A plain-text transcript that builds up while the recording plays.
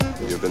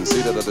You've been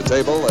seated at a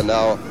table, and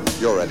now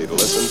you're ready to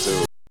listen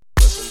to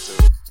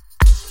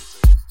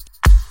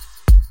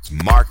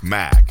Mark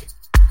Mack,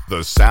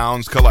 The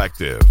Sounds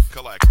Collective.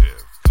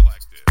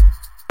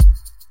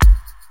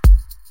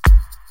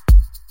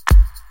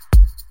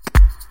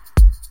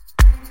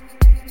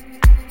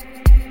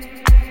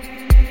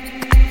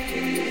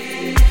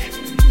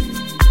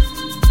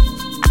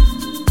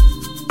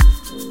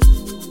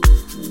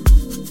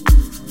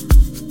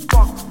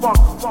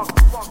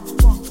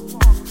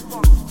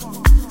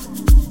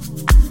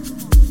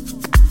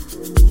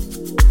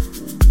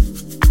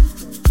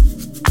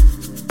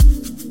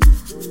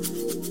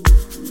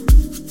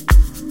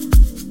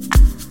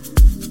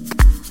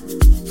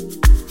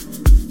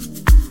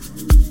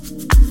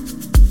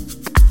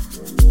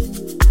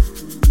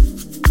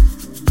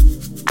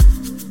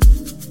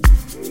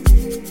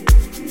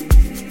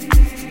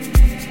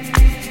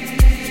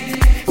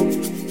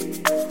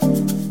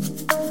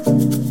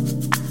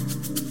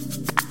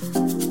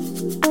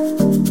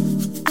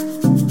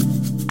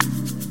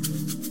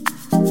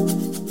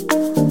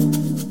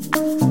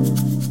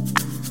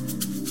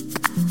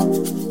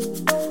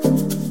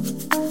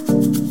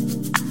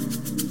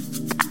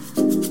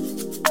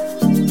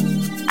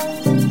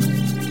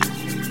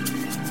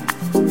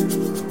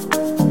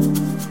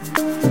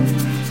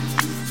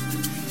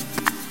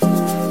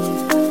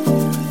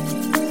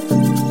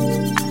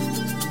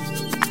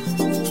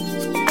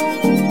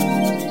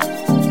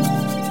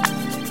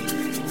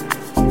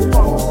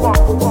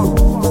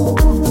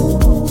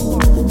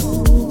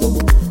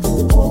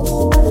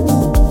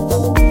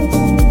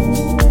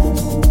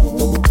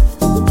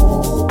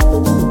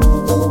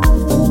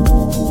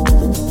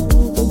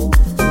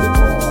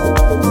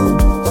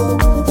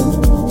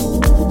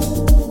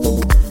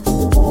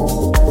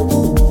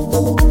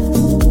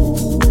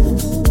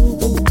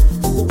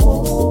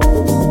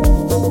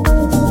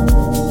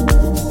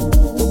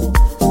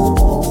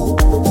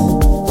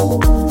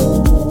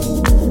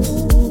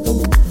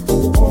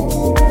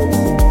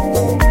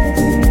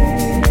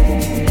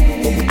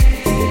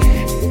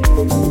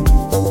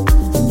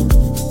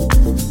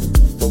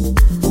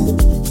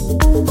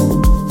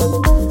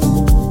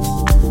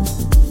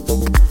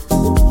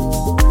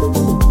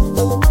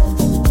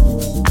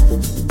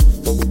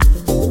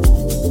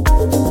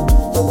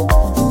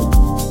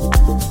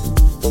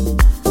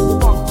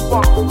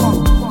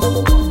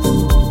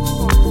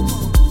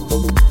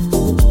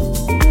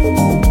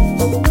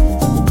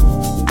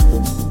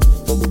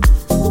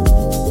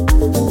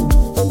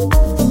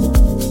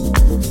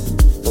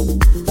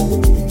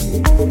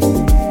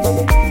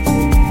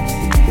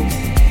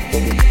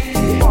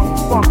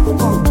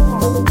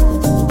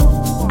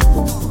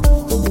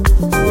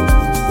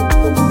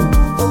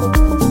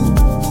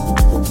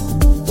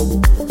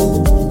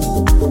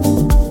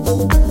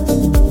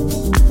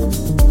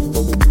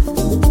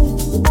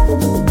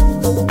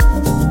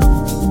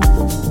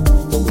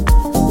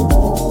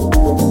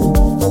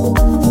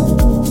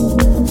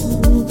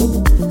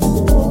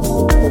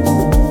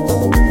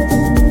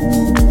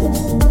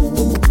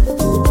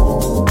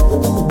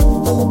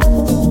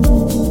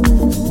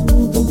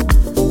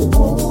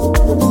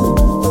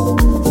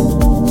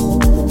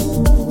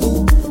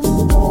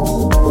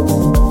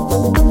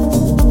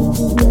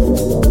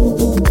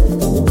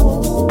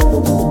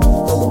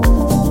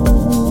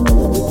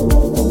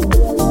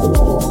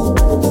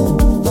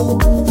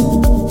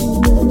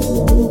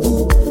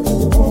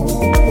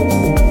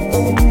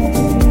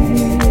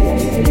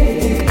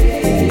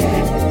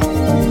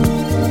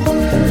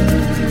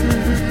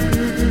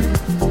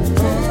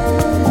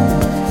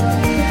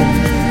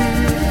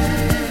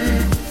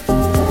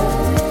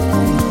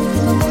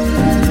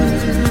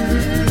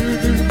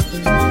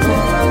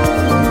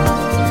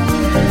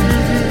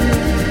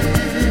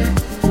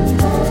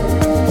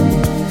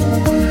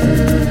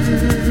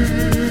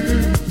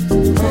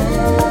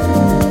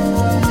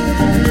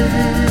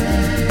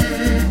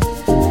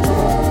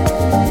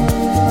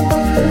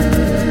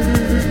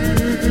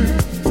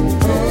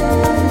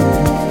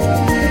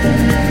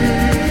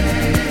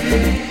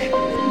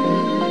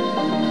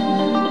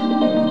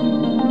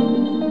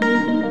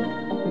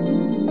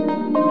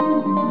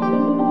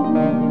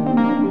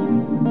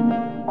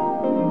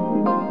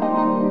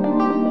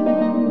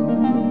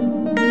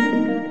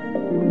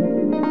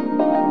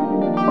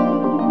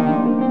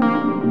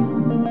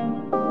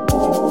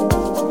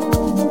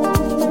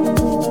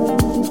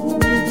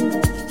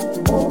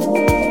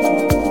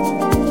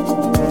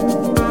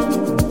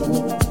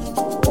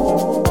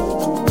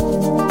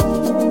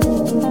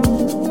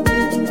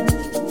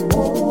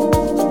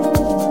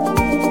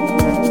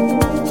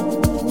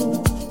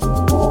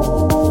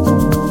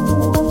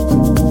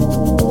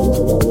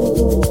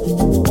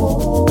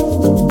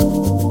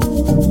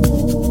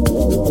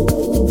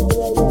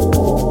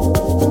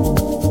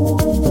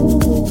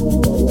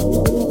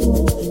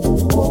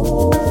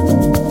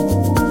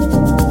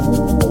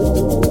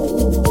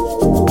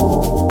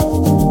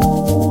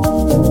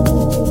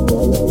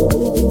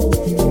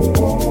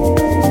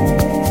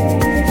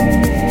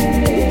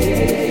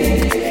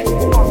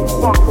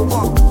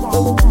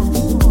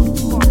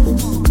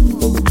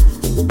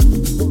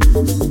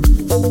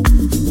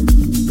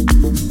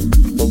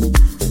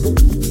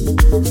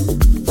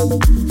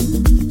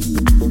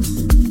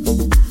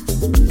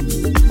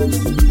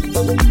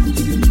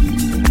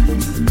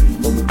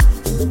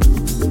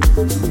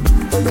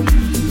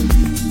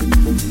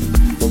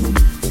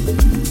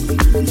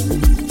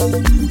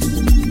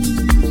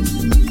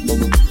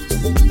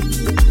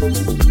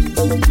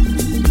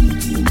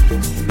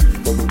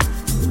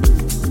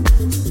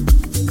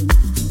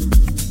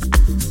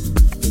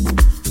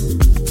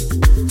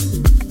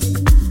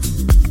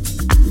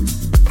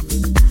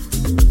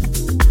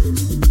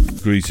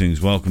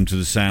 Greetings, welcome to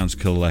the Sounds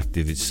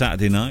Collective. It's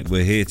Saturday night,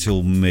 we're here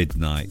till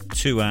midnight.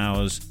 2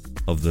 hours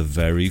of the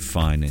very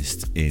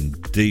finest in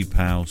deep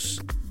house,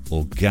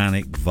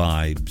 organic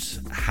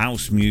vibes,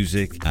 house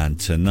music, and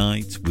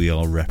tonight we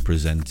are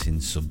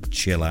representing some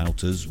chill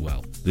out as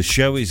well. The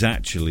show is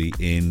actually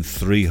in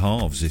 3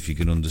 halves, if you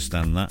can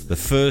understand that. The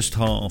first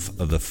half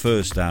of the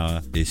first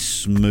hour is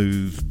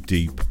smooth,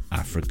 deep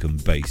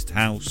African-based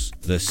house.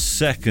 The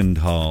second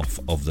half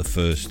of the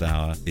first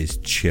hour is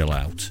chill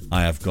out.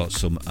 I have got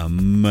some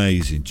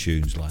amazing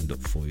tunes lined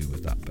up for you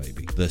with that,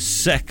 baby. The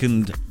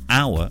second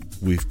hour,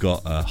 we've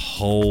got a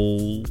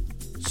whole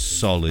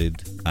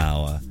solid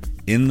hour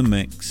in the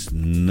mix,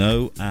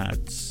 no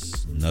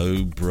ads,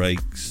 no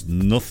breaks,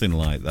 nothing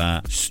like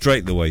that,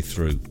 straight the way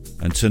through.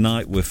 And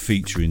tonight we're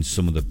featuring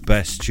some of the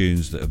best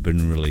tunes that have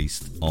been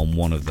released on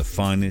one of the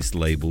finest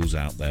labels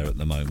out there at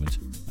the moment,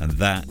 and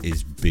that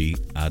is Beat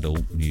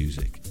Adult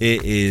Music.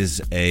 It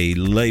is a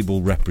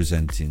label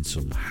representing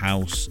some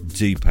house,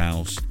 deep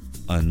house,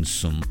 and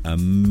some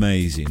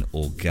amazing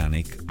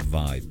organic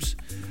vibes.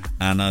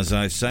 And as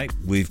I say,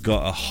 we've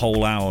got a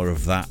whole hour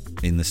of that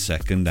in the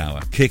second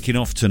hour. Kicking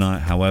off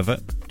tonight, however,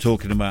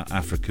 talking about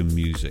African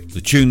music. The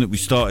tune that we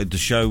started the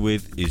show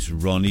with is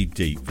Ronnie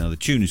Deep. Now, the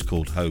tune is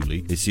called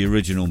Holy. It's the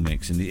original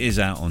mix, and it is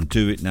out on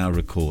Do It Now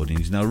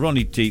recordings. Now,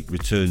 Ronnie Deep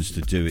returns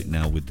to Do It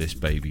Now with this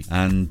baby,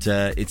 and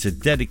it's a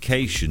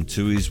dedication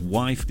to his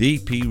wife. The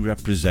EP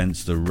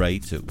represents the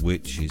rate at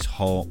which his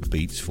heart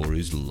beats for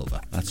his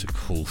lover. That's a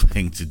cool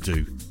thing to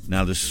do.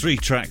 Now, there's 3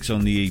 tracks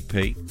on the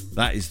EP.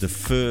 That is the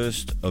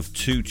first of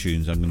 2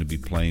 tunes I'm going to be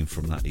playing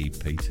from that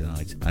EP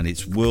tonight, and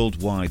it's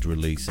worldwide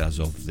release as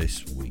of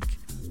this week.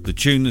 The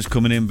tune that's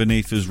coming in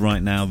beneath us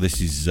right now,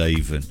 this is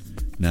Zaven.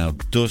 Now,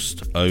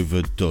 Dust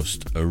Over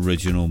Dust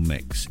original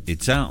mix.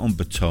 It's out on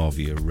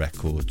Batavia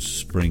Records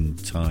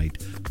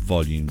Springtide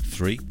Volume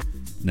 3.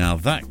 Now,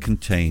 that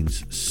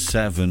contains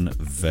 7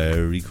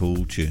 very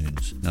cool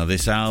tunes. Now,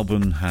 this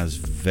album has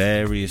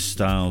various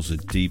styles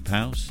of deep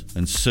house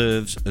and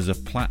serves as a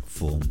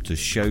platform to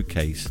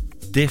showcase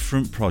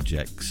different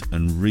projects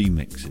and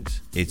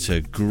remixes. It's a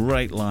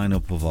great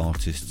lineup of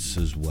artists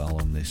as well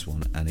on this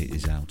one, and it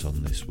is out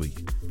on this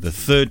week. The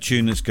third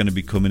tune that's going to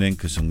be coming in,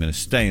 because I'm going to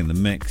stay in the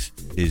mix,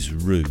 is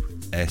Rue,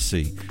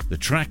 S-E. The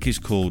track is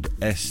called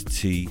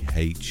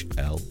STHLM.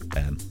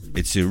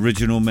 It's the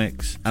original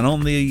mix, and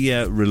on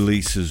the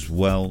release as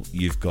well,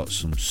 you've got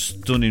some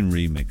stunning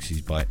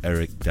remixes by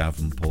Eric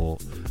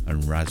Davenport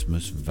and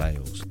Rasmus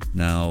Vales.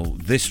 Now,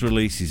 this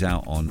release is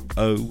out on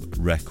O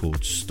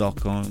Records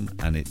Stockholm,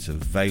 and it's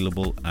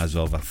available as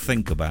of, I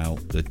think,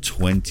 about the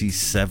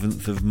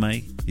 27th of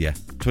May. Yeah,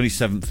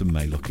 27th of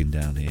May, looking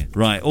down here.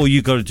 Right, all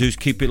you got to do is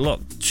keep it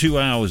locked. 2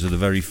 hours of the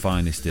very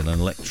finest in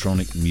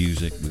electronic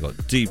music. We've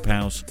got deep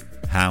house,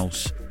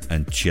 house,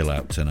 and chill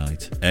out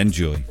tonight.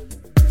 Enjoy.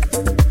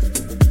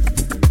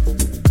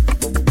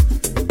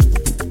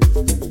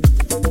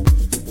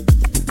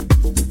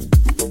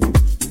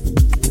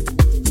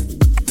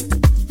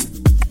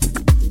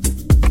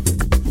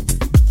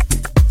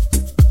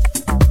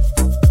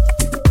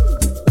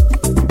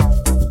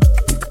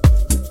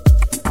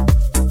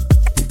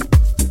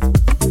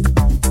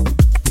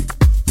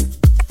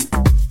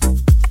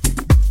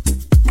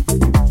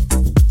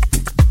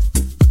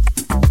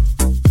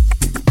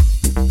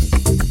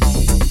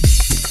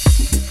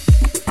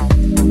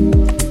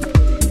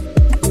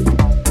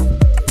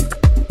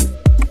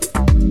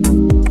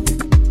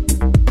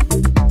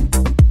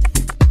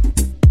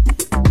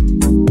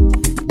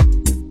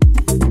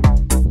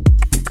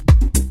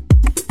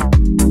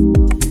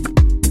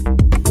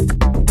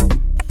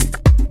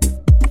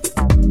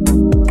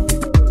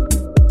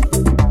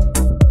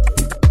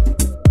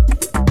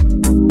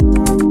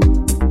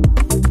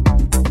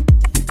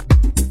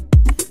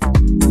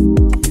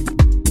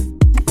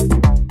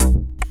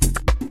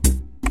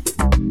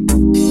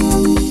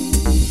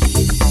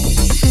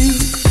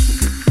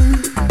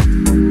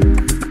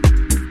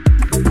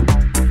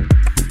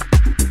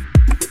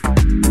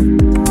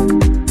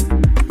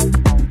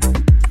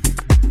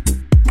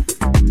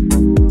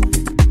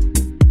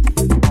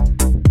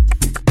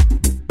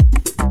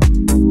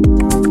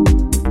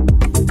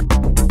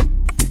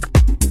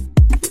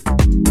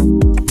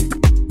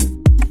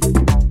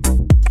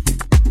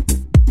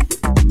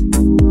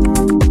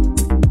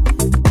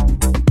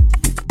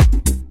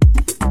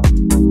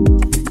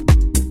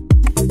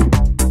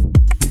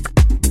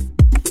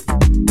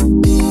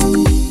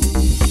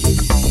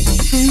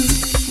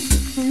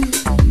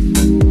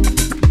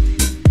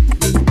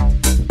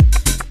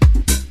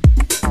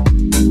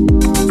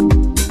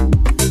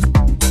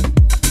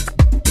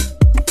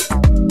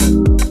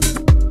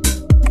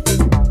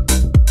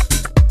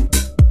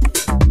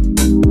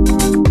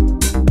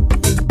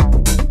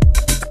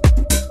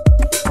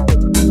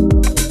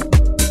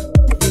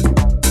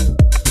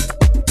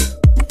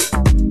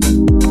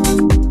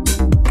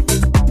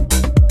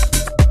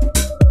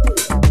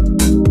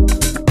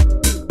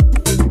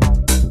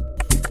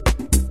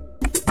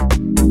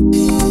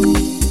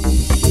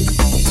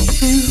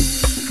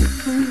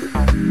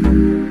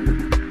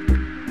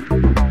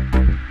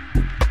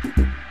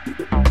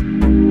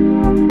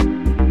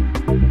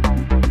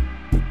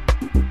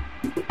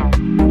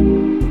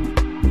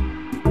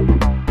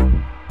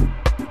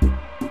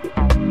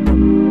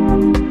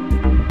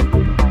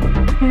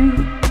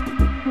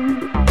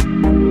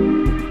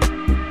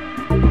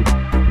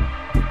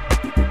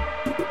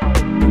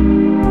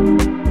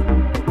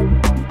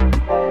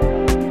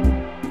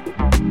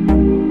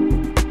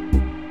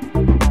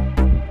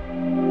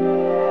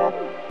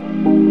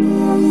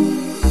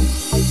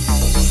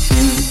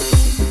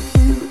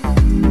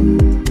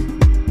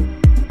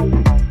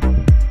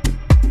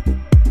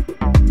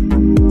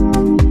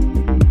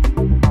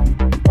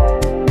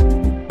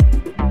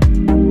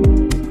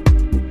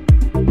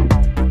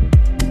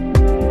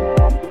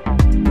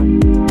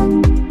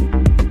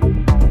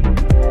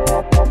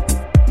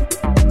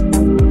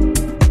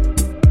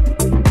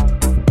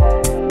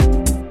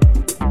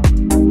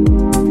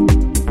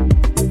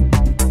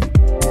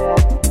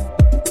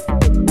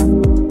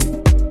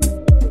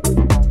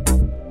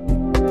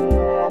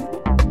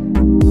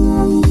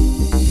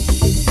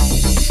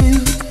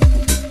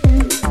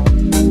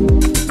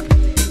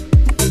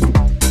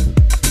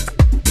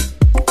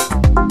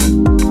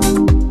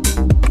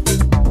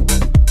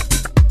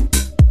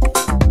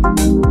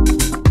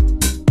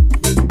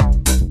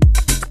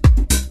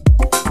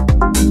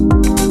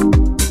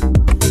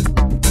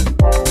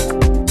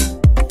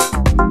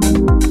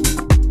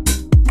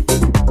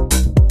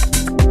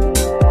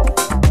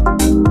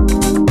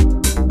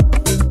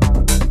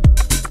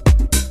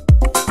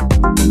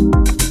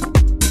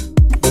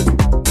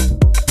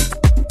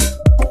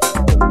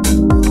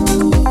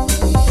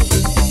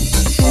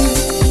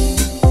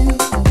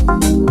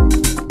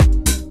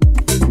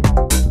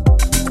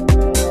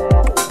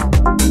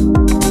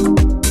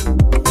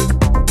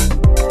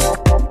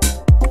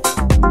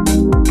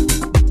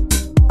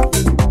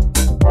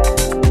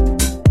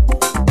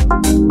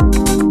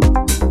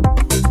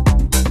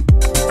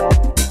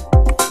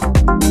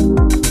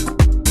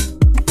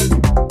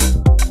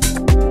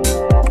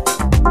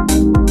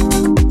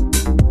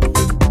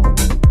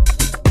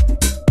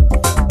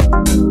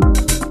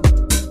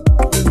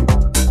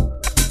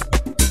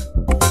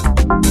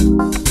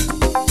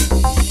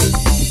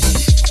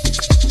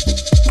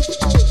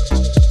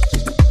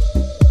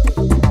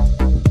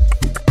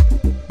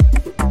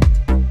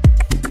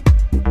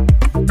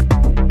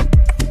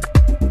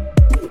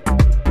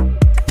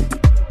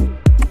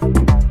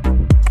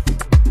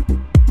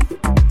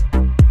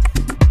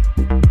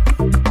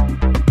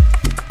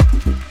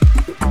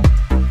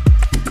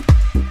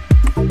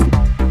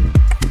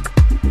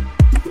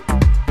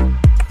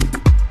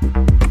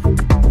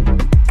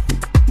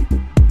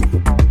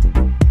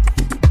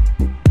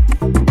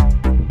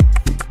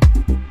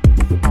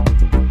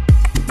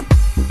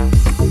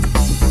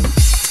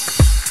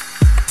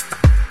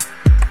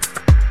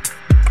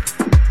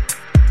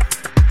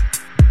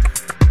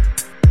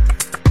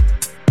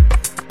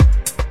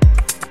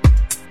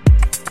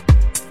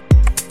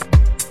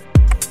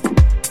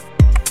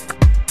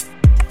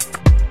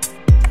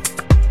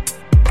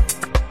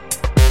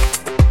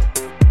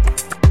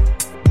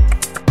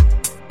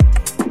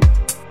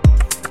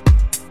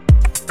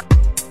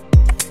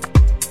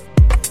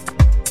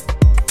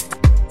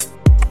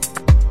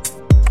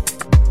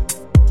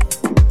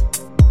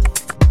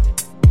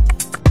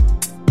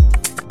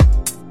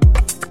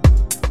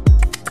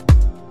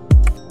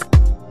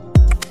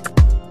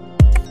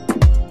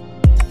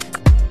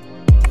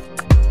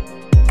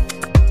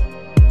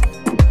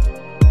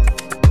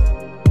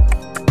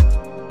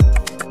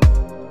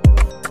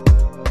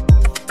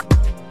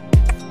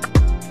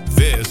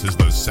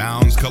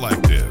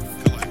 Collective.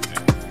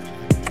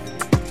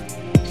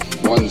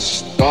 One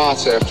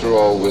starts, after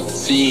all, with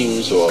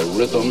themes or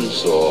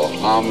rhythms or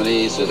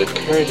harmonies that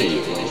occur to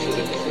you.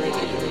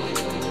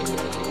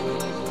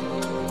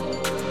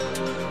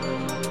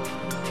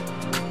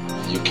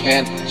 You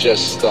can't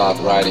just start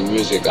writing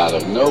music out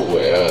of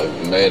nowhere,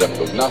 made up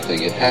of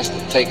nothing. It has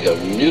to take a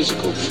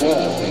musical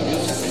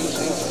form.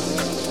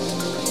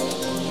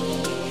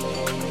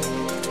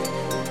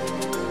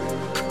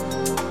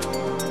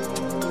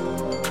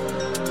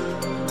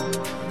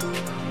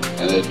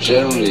 And it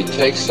generally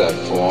takes that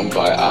form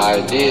by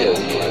ideas.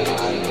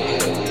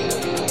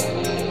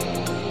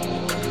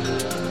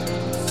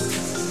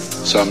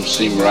 Some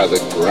seem rather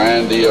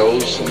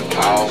grandiose and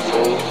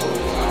powerful.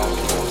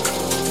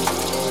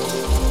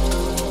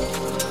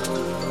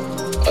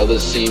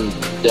 Others seem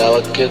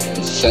delicate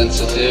and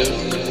sensitive.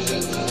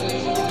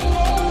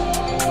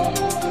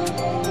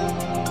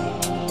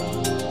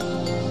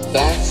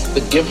 That's the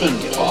given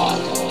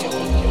part.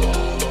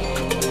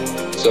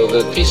 So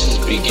the pieces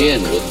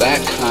begin with that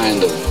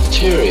kind of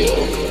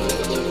material,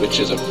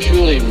 which is a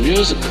purely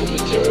musical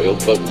material,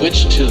 but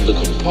which to the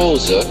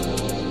composer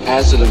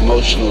has an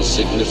emotional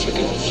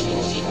significance.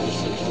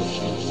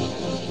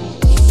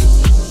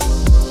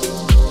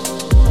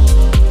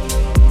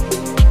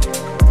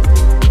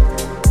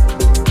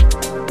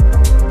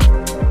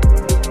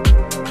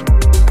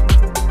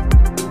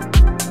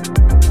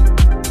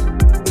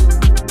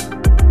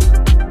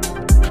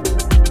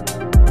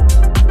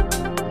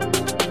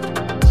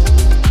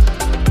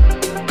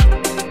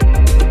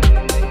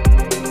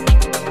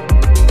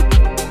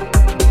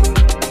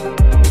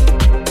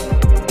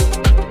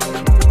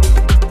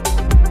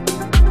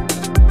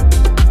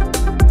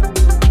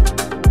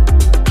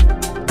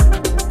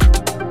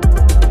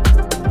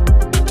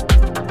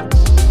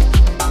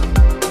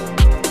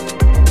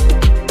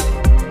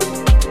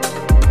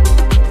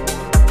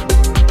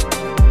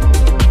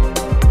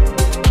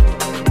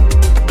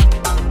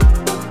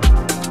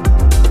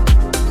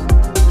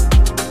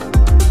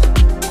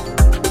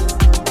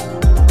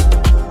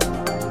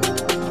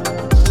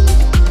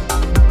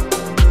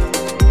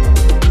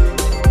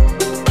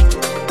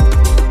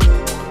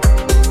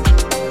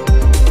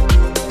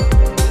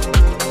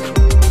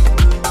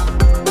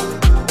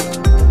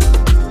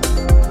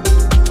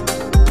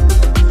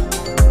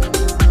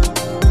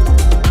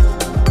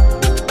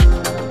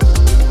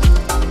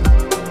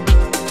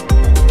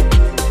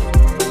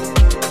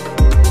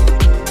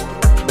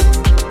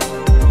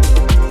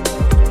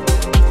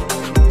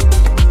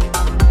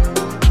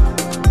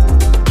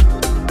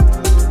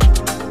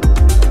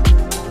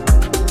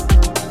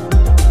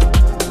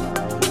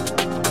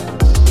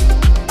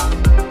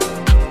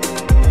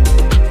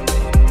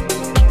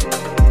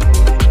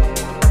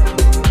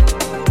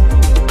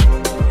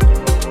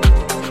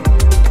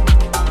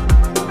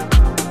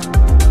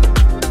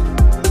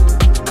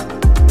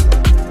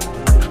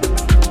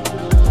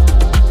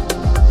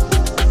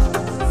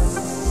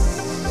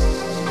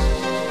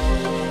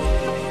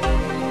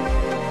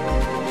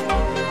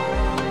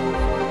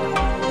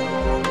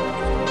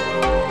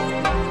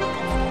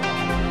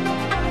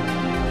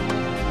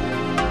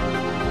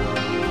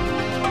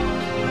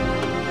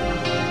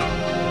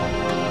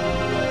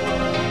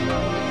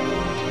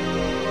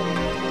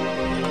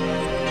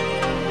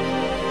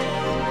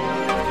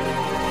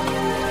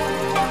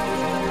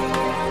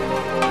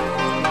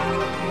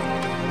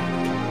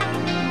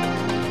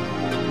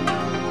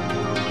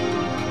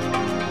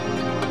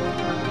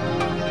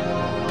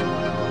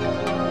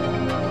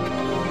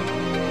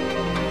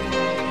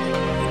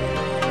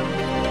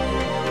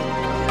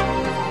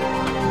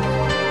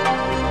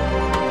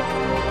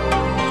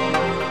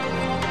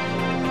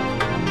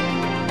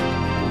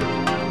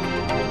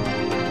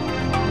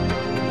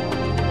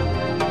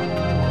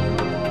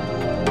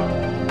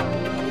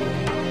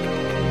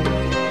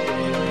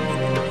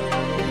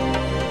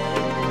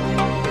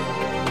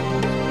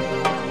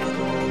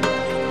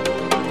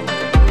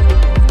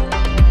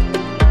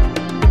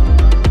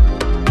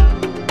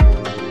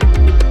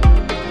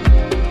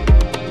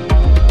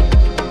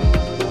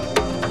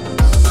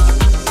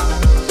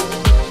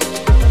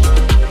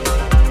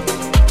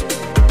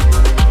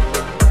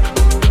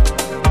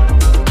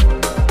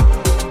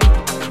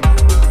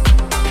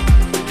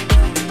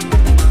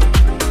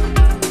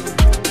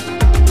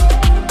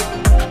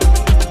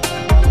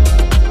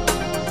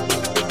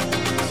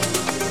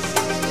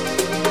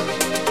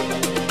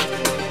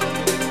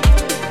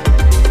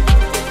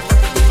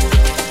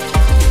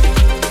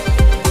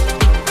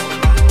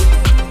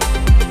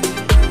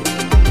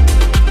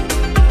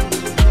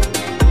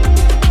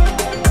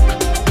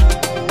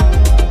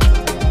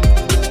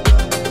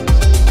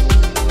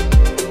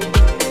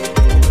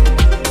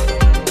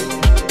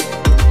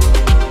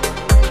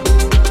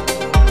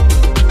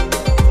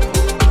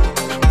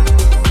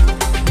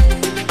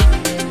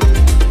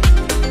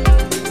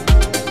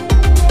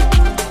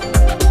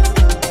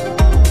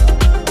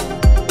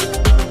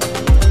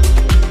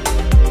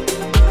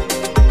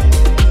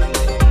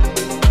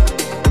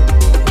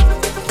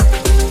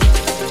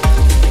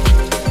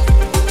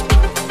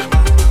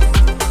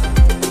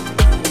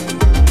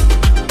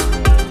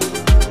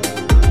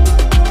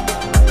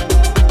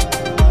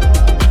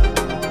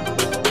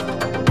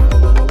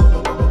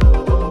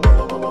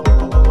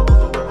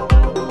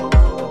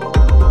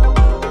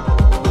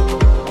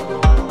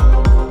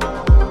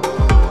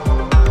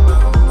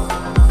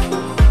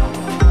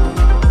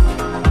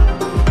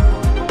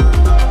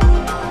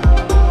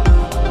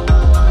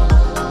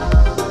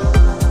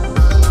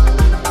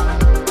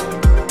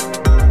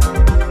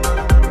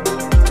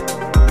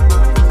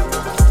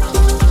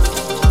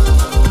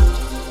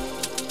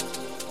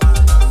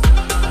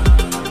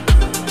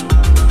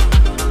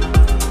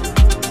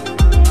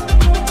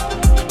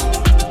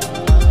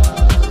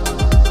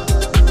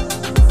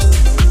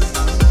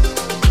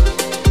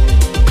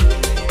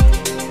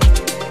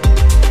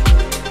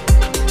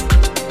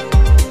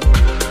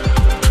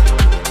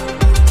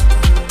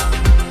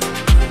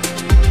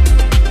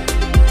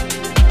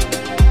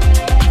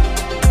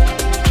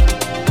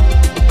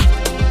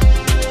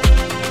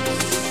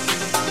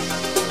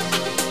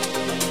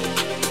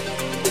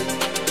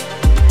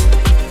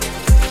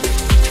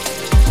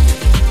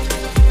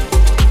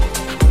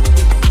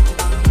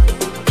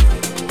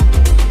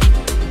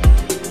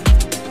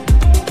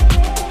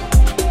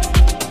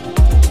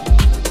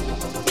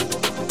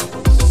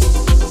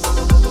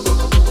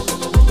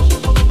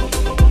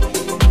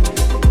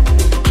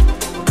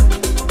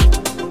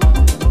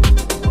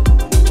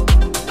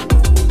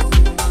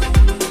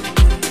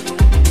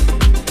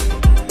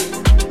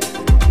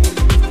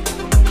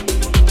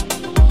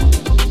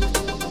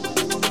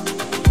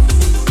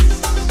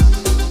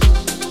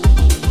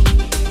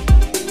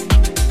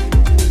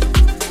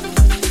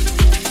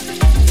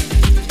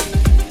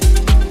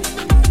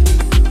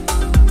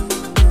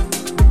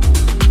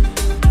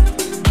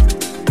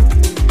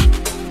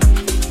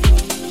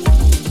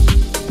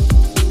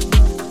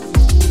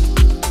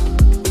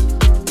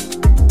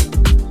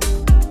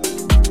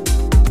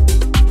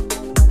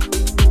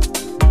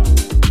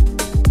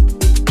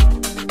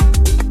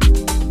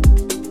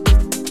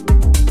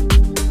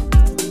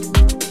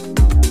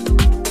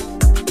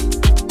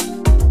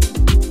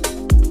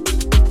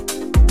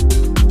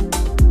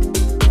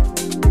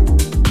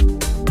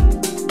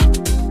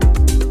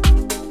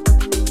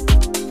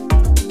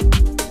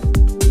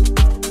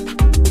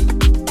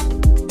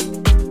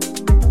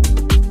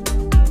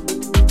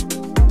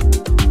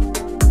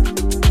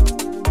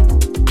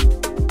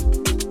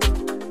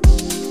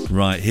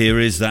 here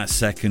is that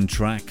second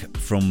track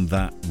from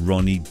that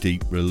Ronnie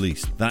Deep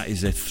release. That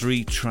is a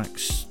 3-track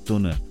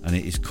stunner, and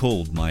it is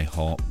called My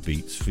Heart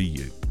Beats For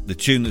You. The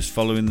tune that's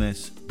following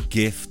this,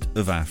 Gift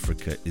of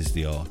Africa, is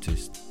the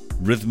artist.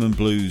 Rhythm and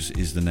Blues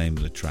is the name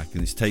of the track,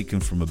 and it's taken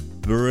from a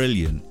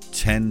brilliant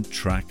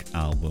 10-track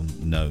album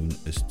known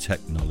as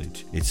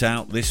Technology. It's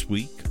out this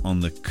week on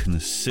the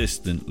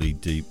consistently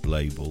deep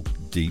label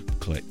Deep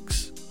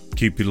Clicks.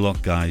 Keep it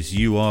locked, guys.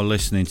 You are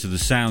listening to the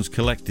Sounds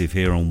Collective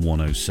here on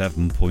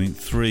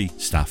 107.3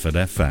 Stafford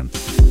FM.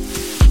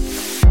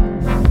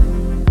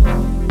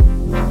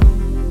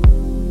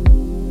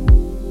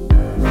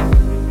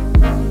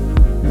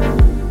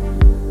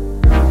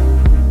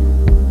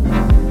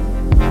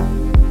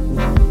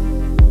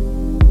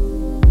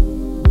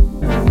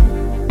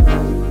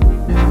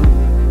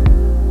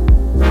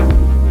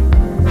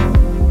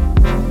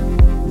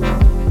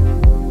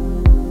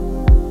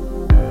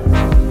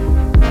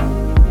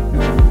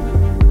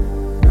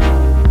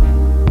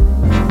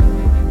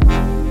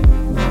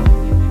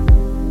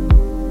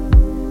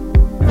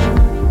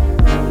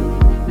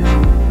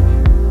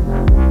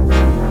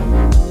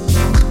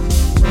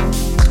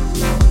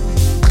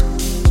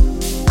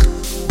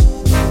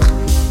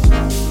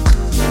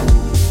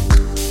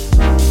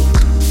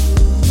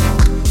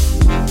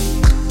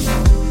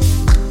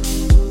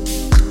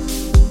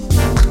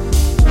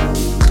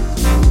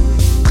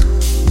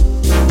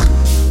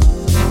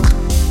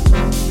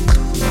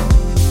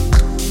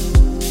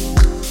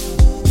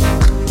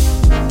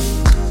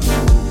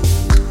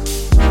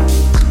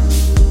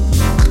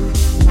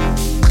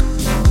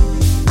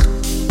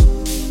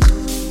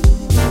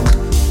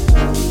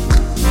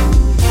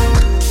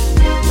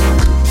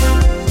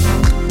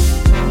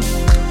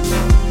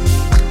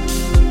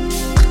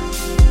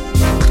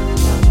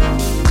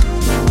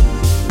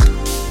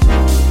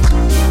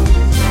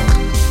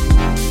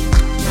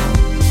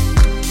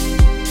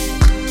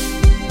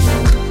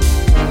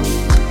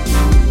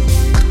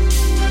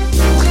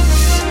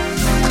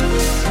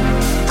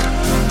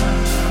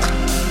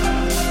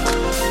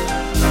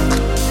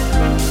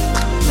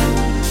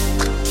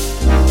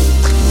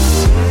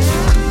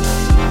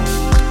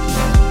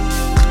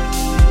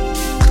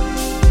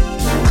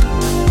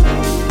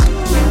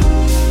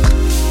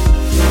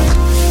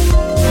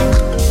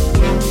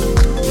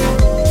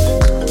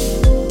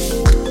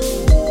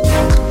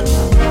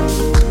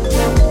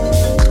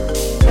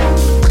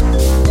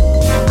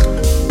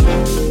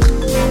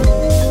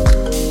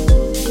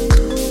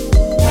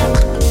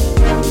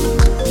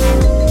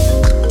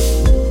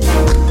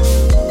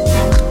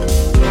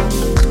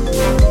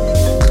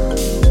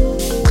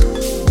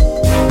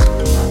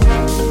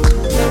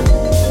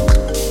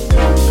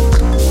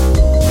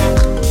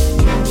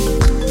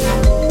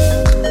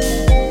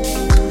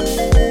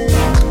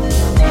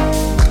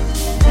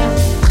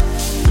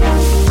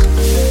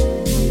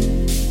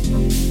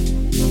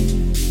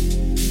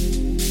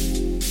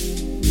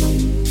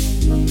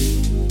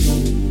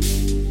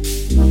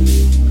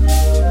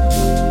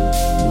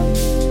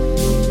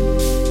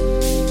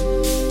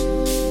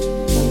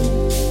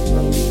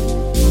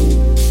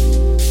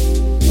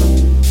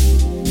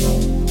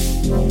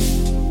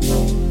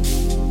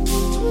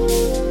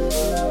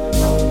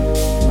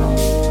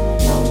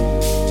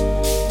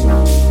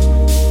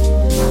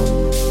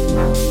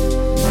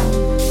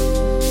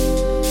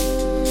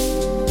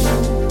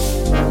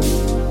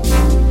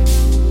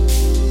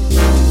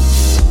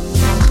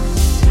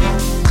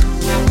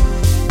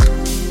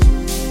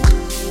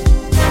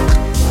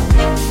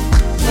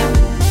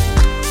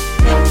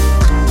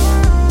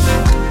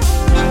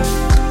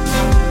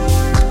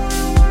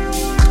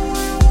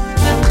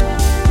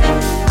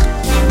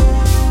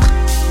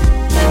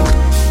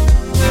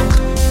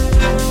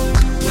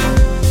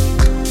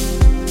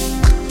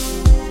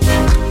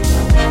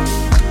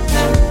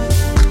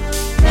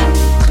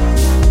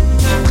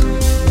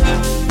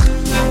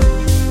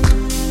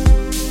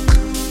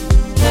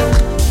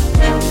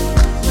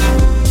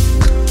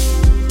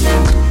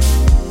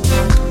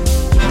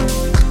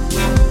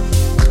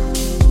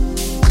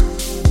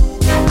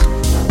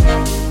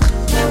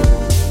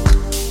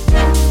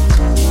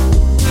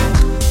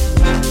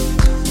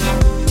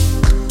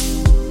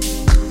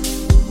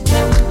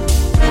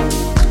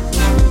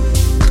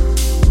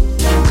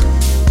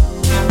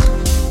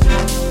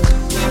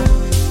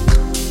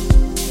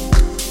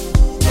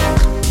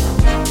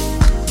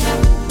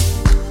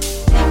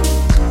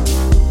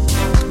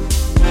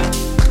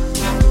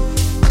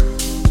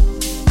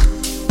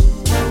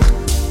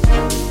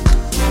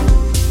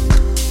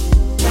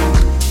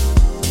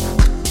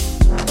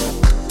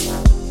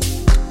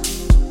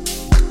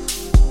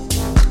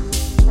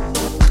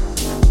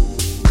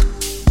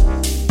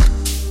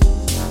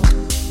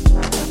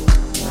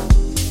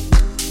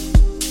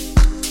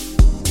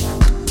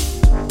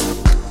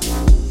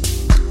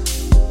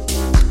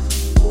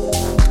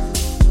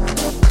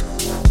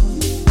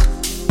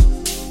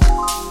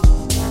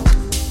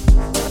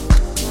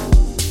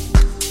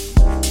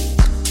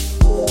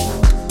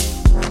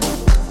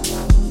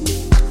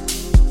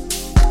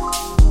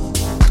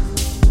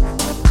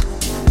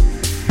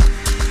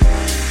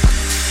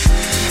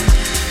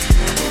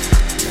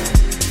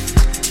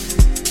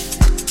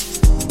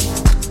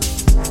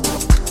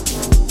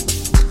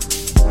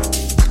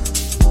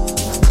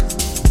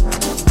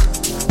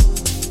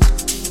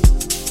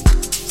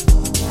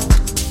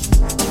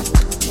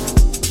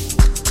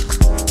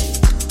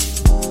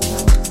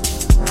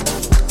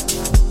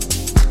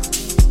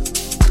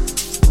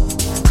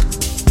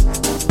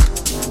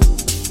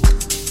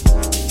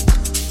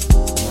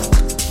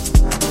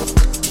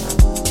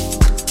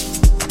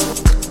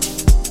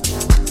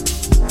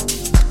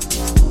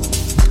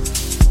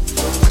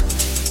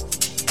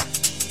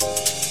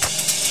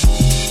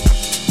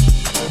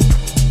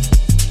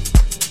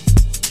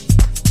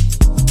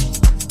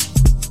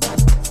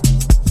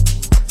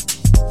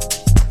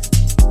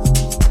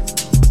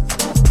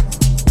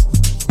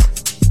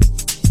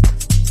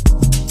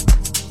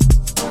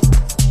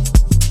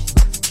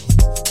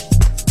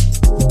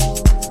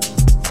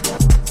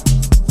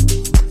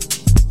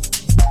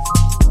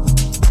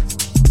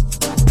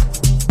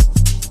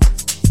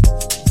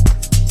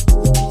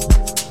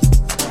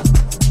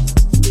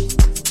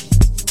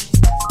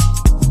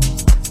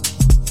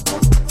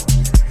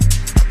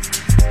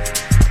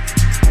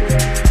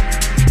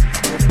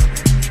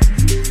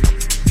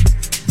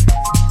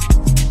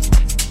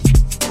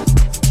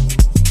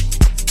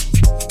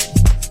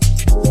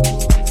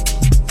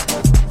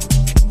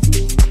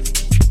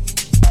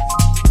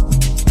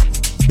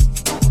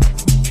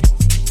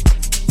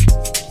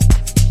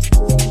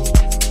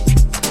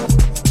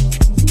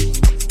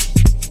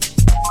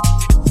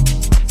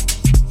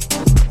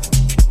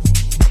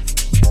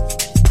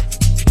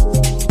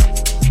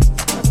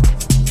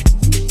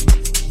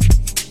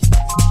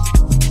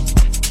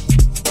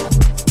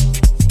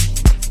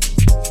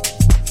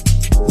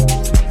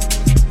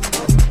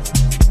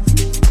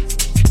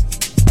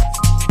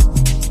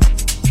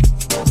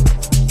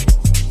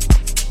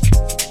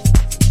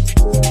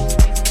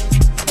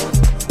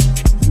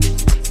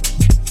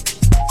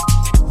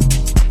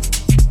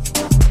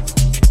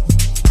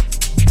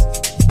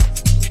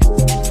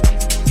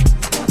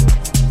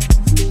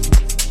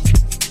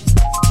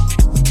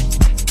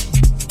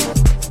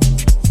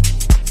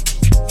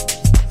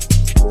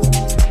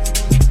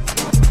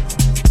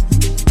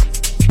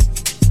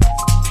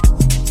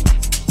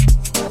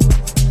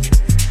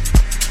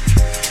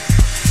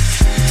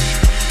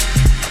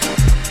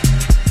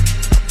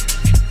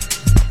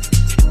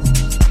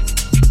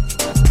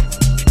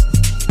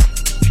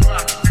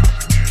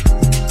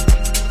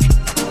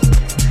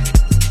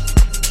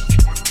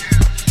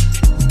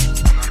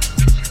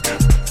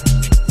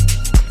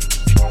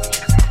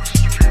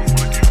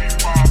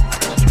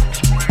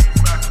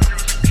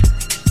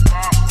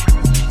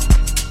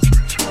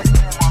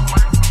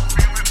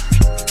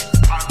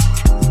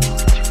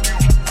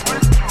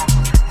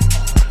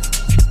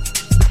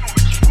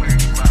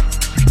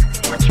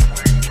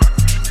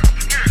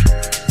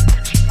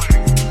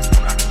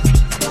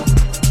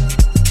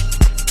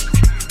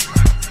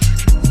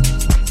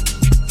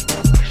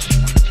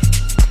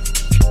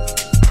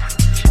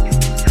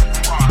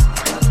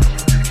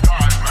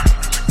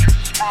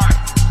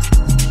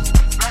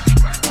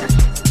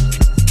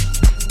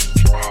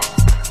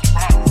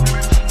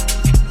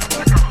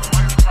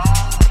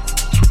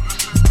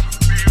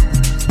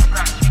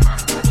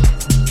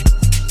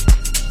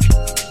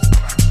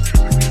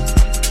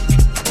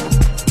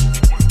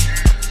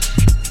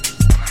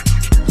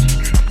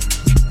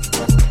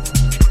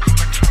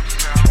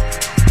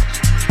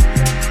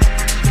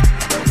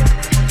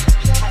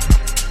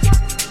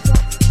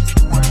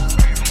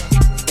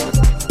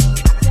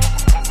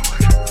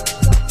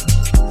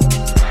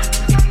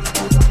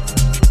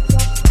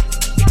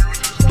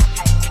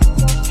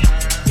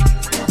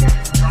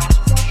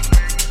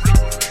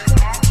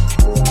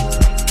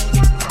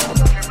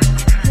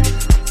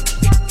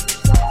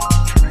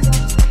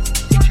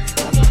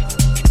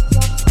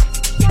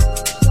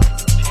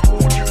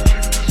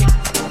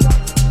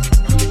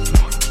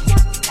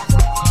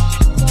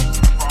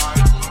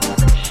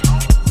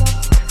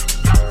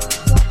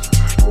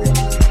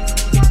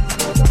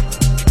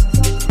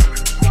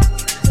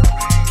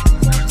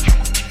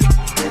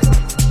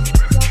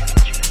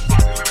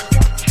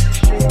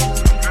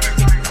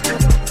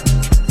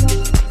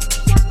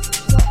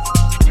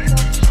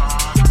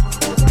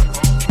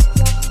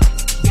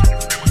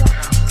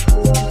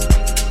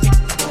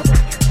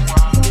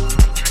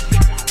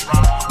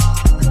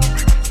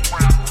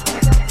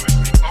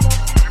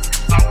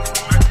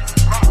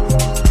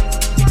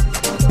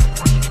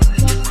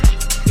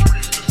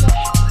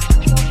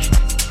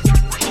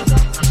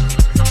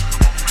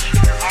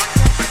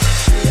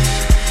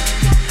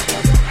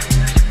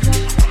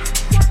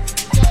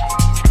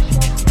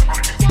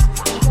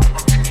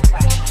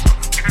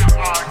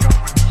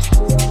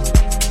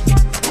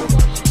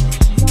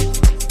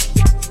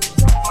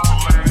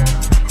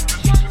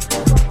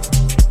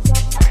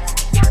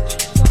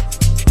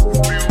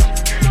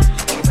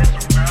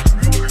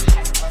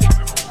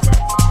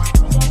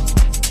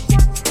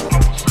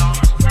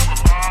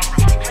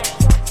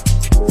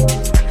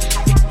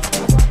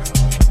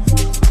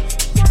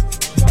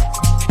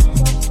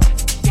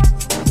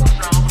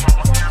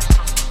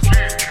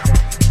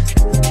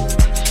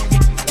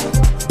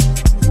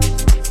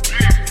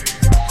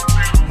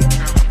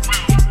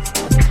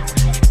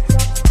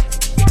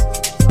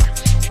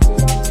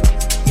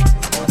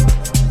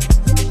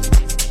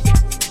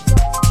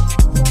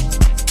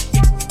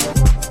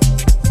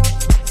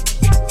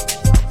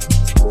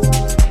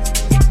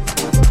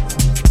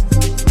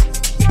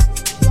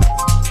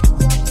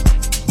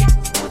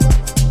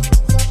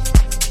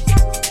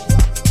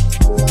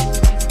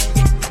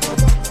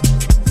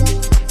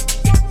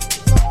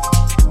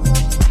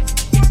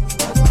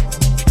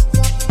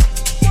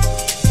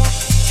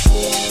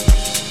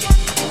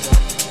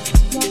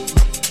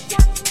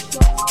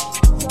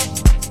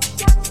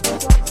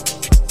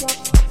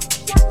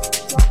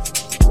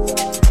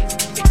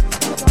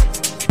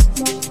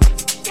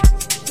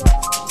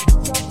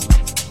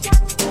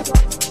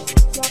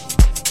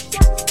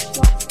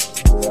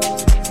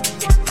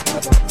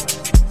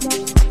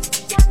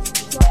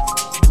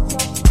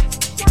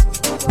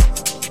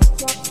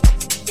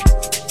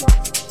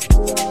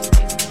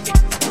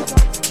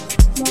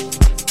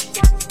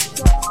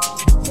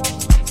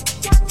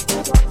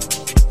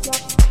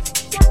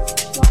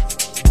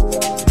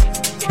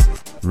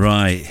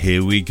 Right,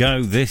 here we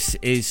go. This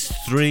is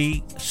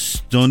 3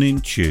 stunning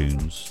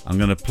tunes. I'm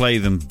going to play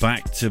them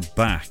back to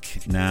back.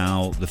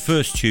 Now, the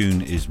first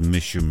tune is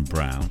Mission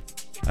Brown,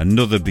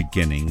 Another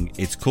Beginning.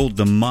 It's called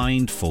the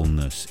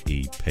Mindfulness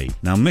EP.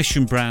 Now,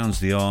 Mission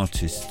Brown's the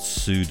artist's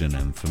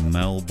pseudonym for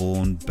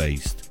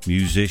Melbourne-based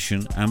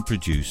musician and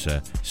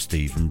producer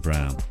Stephen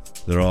Brown.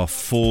 There are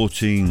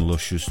 14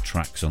 luscious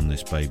tracks on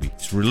this baby.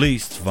 It's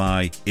released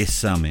by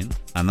Isamin,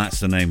 and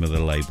that's the name of the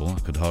label. I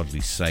could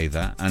hardly say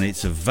that. And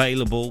it's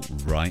available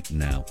right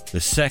now.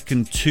 The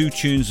second 2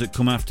 tunes that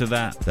come after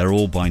that, they're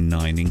all by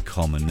 9 in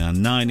Common. Now,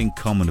 9 in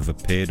Common have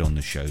appeared on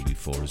the show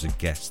before as a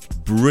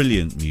guest.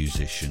 Brilliant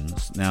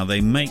musicians. Now,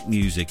 they make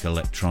music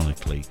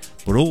electronically,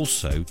 but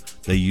also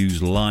they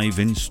use live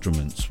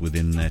instruments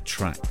within their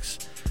tracks.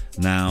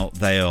 Now,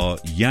 they are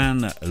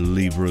Jan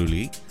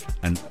Libruli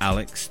and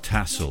Alex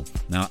Tassel.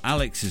 Now,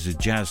 Alex is a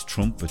jazz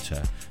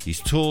trumpeter.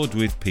 He's toured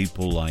with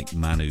people like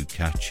Manu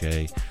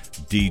Katché,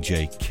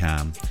 DJ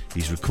Cam.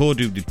 He's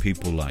recorded with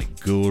people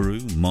like Guru,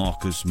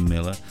 Marcus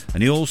Miller,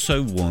 and he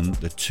also won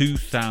the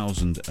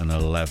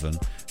 2011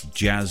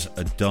 Jazz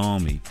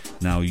Adami.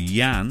 Now,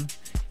 Jan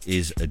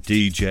is a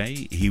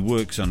DJ. He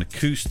works on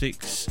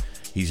acoustics.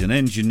 He's an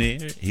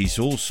engineer. He's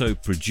also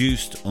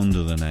produced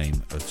under the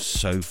name of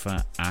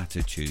Sofa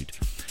Attitude.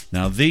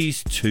 Now,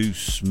 these 2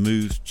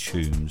 smooth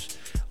tunes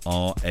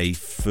are a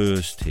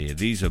first here.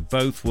 These are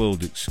both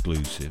world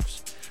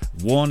exclusives.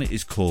 One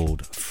is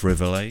called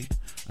Frivole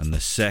and the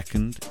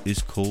second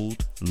is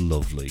called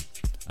Lovely.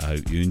 I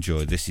hope you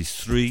enjoy. This is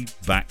 3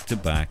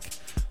 back-to-back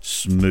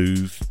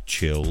smooth,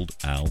 chilled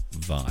out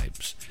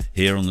vibes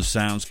here on the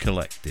Sounds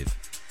Collective.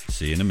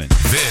 See you in a minute.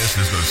 This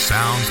is the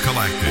Sounds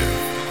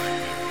Collective.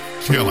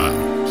 Chill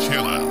out,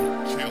 chill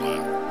out, chill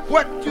out.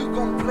 What you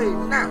gonna play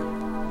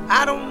now?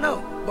 I don't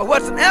know. But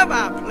whatsoever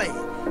I play,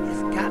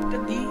 it's got to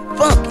be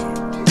funky.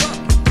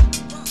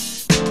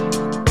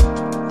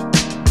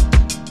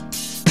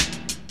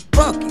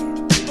 Funky.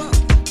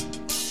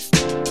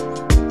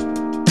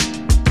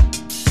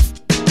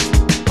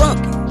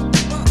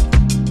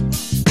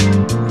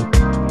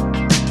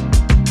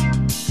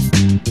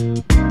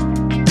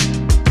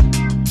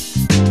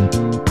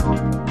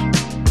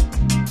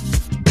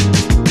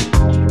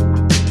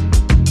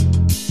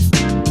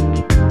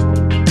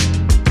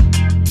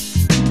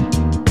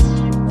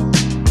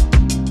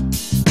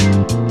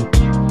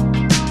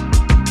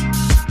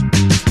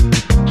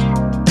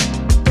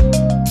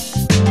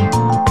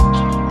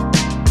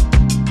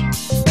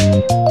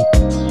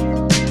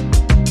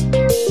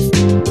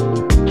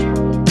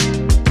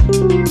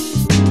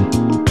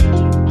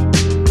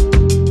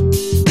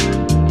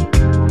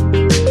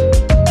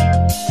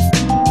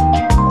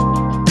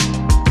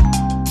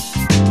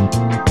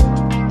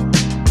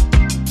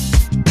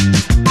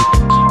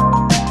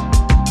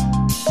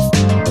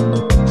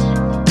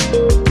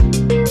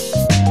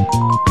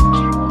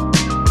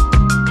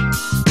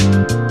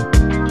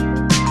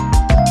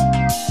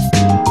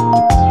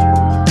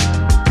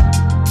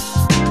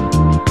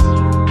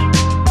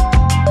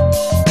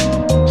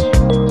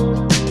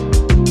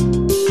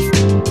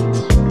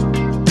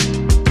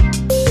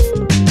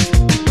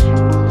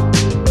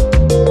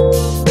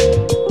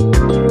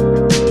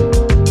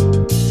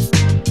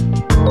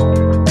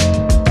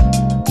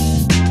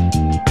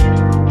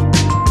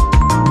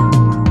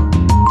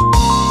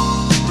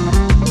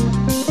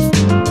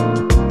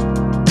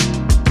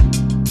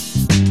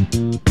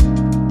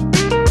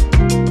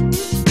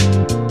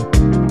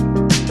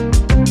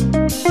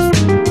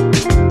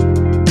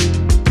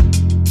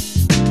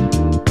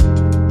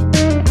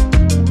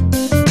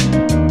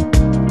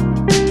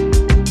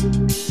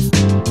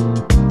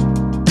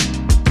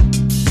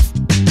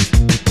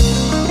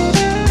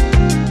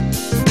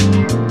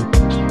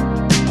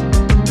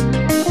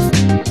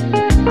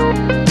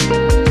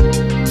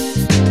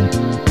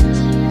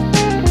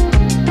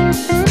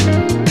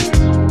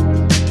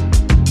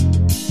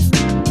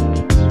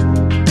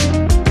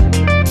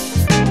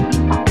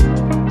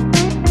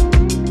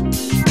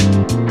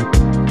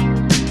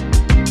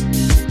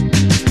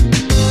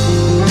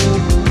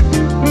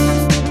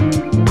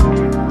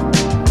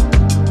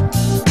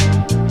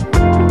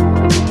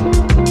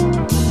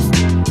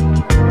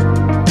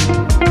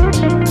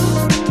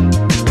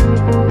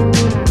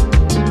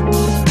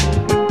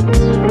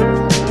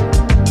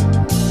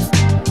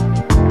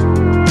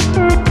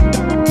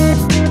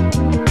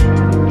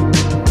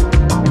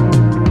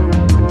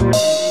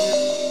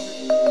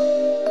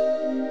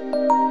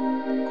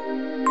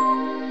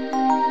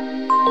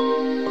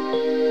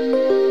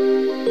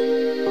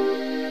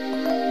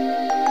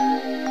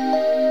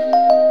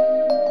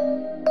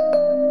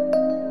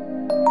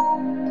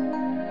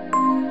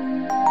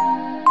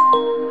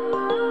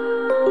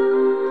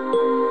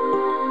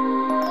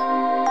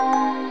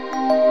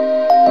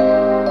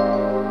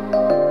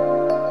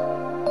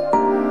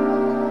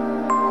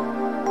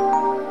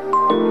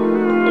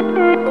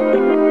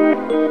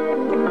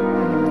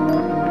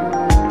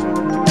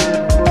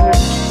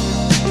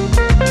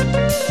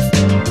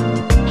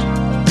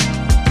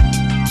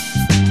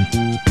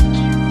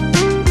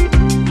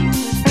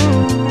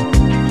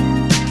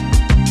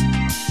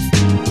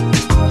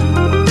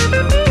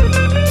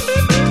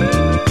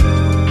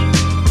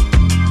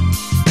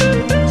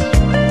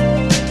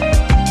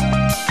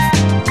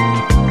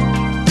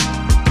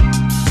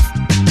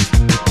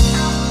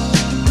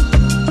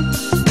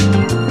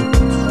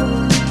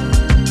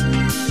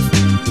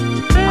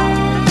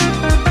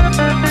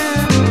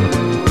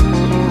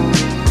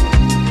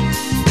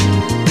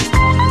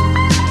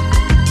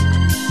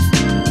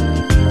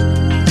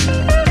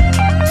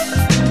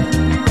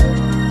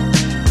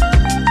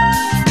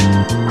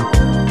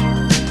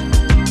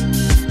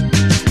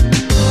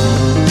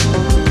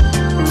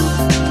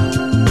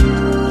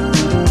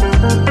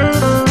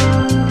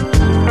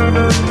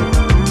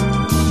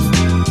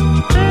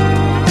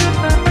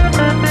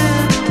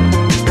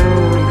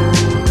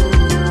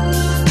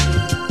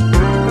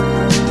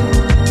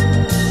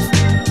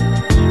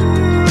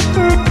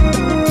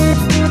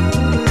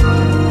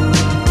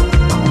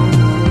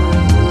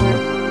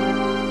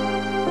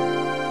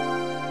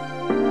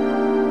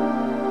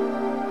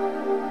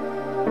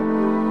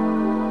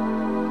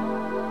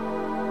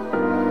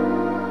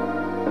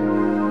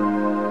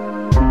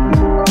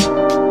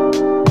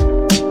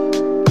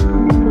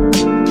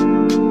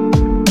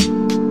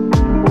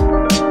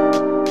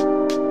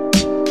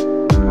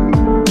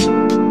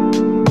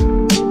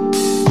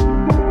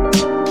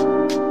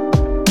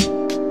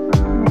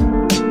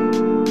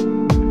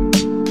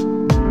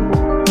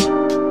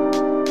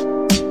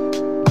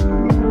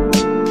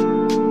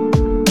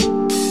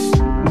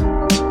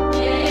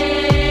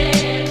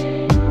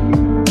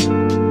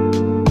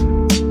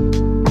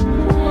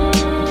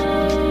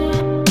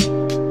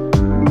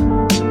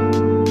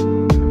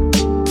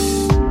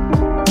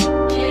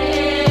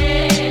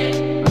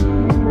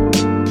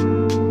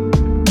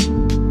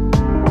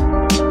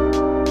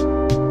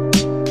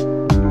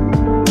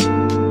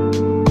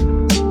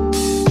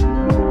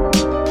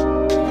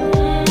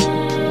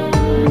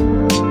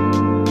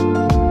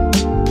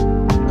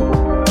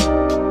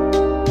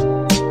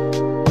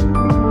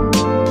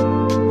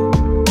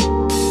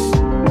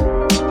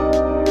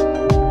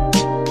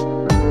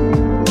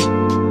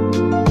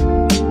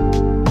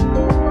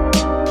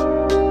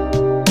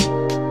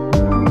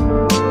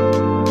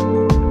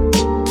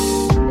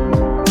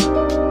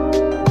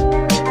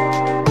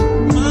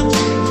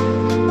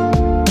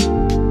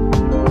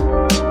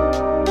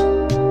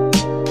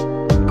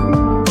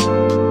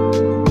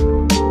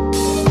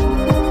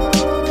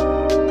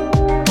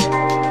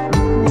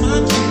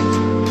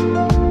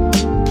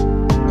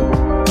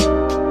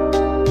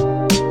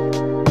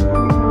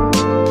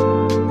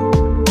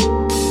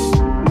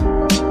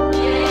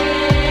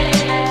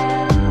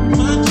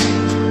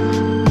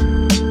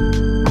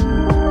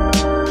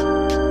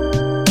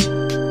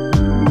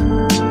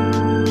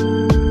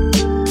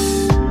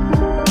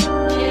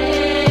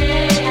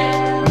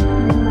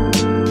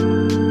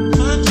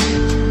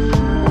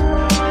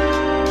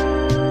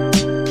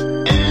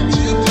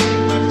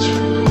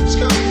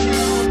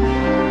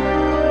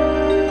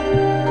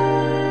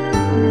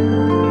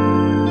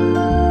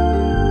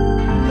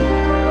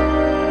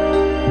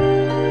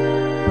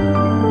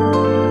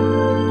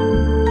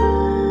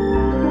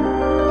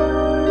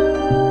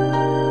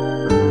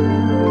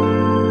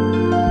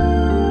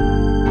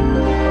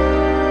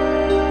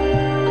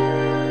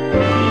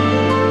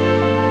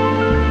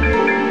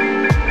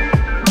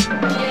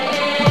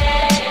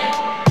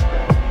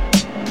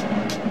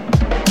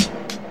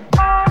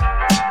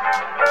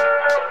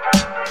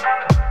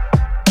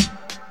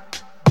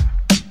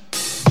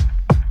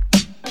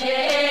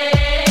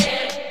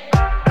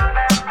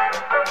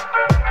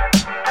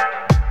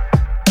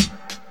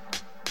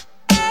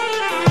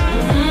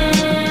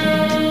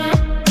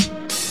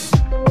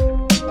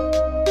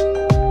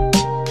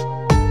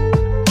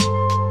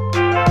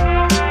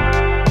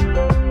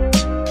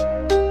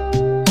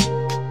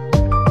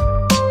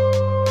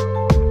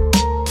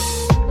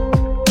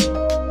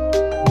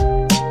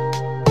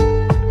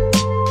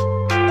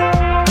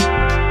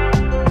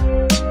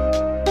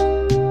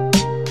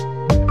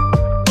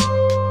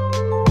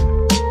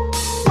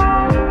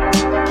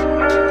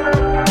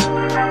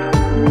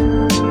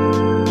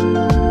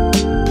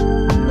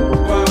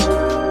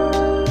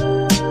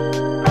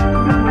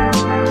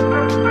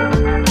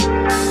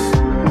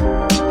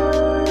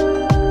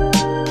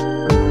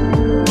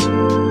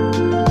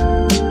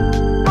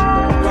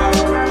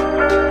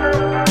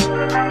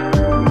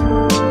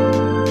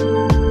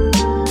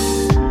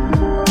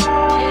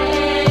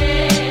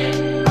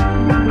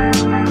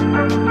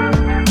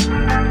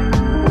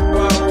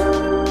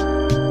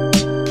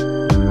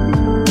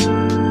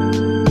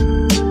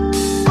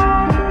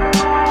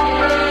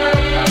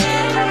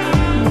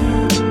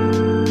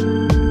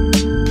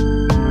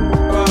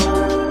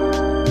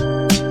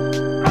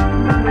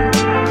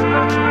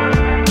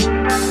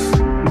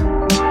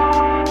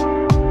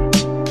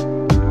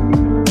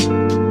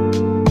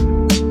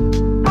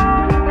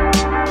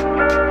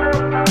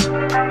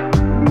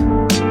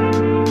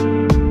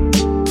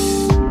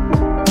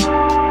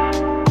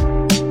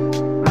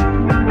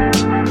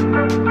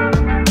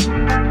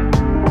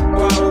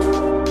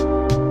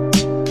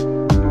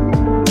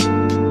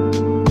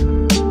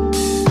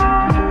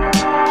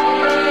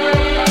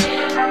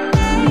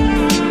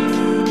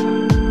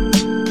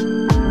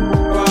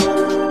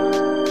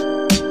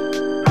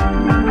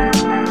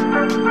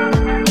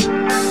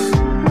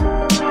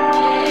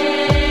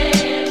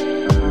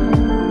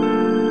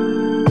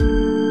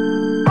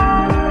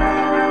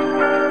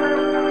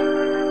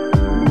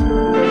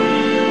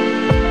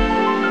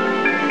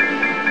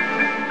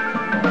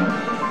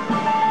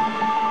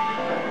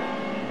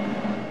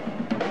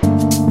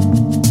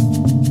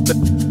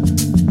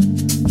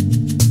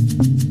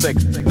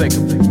 Think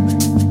about it.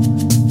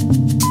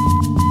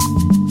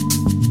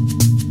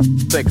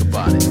 Think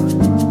about it.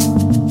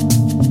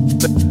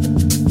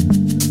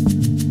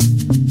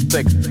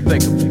 Think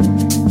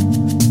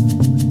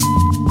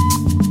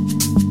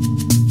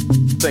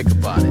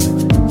about it.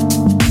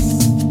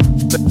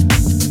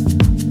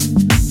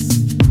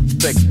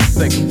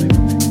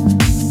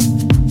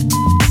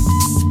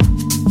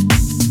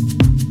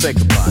 Think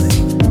about it.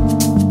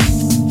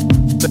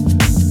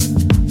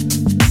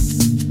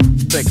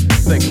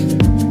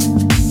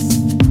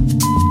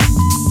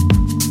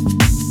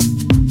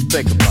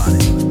 Think about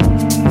it.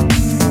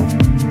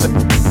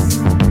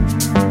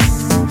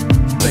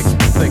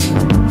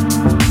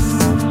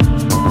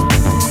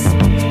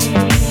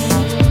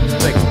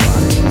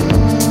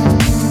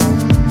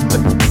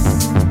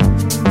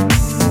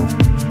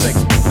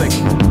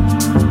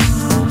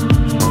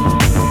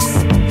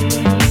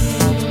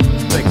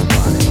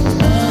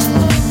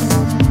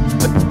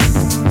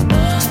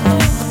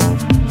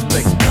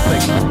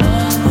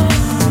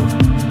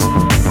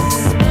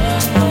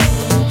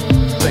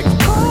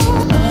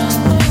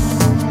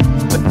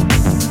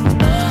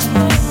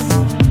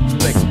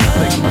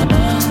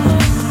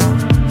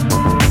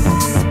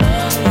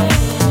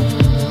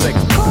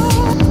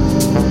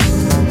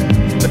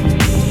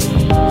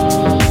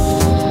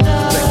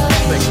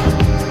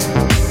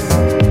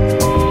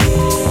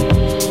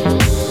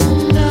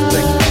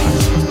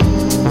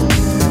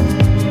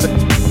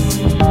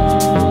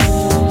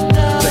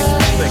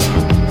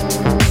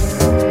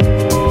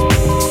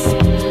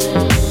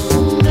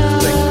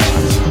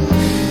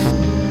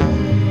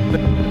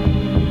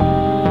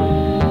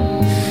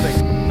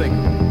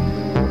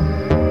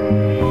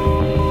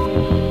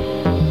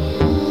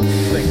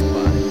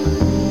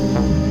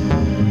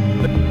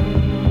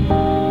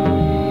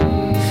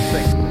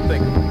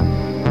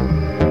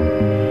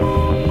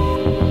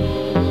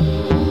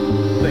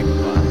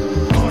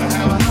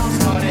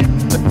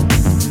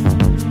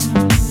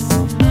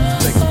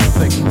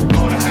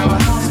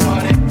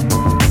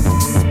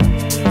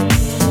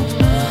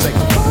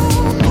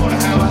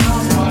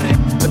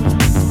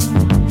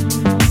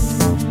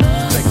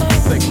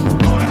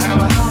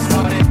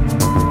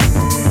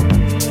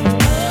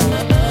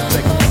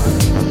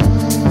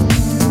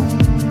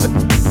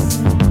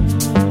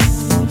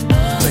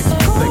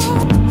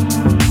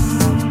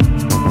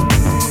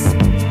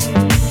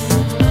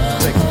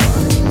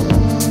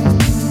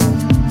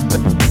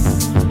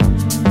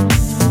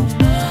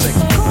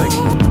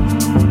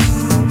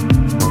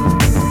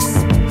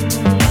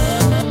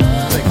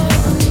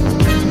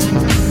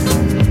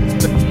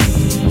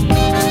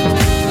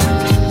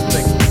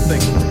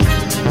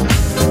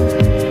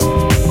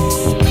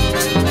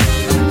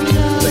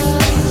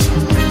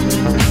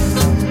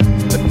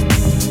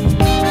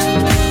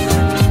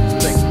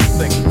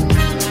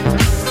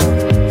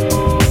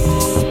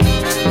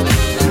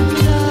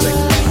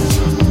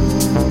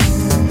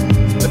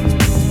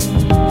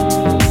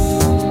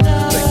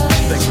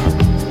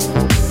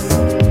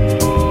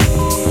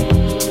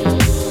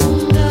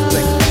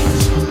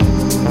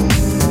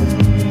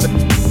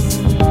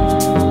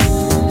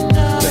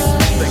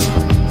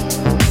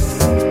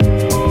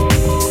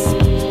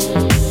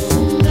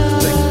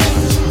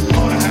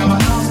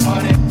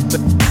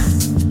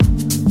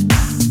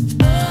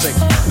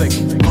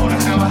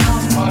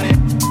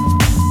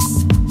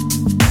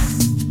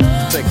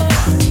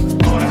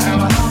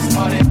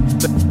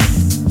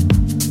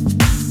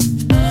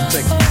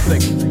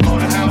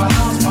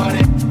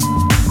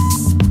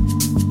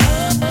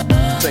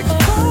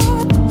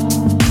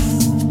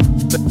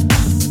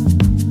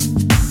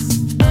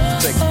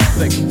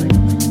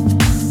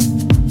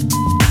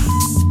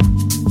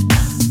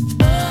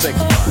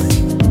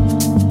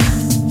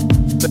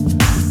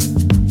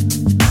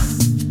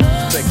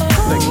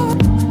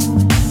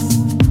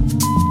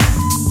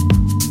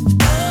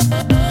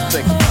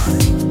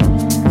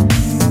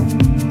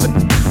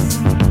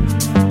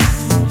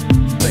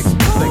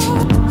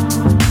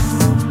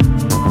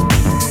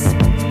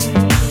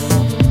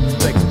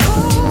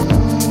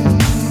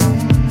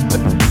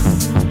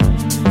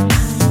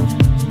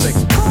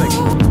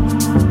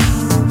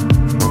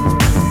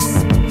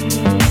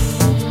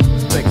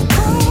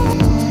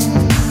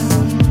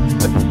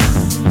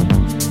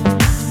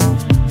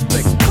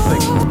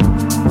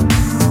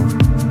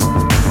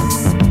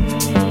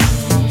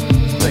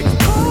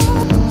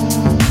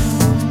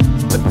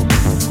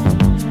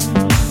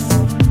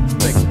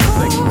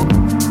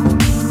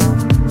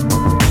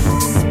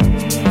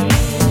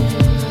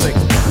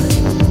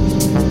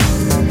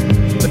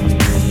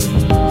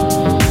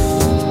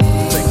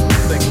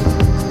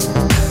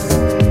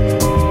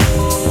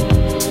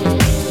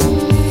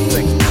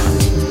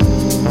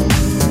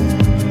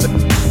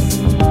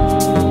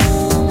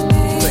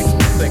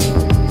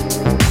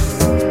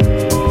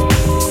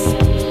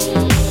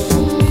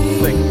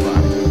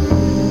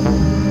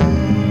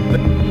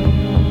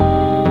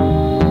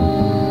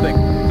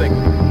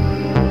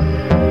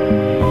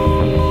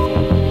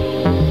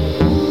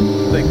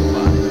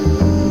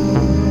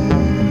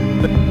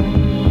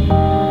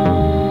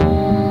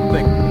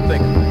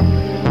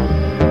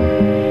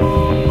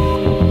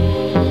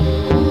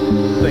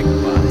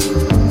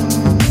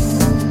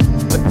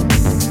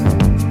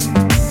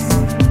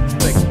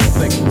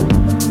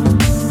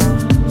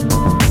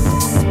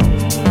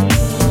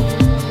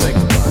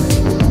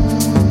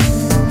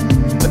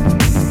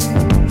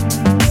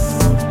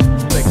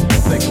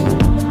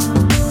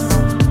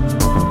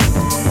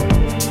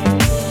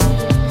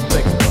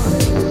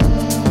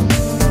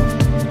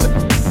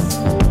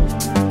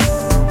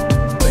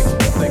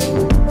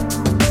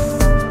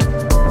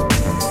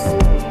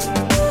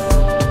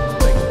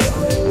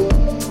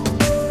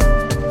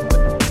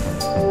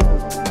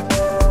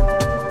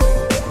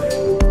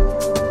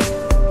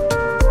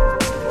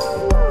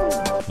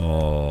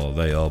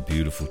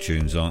 beautiful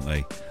tunes, aren't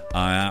they?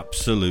 I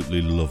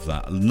absolutely love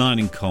that. Nine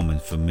in Common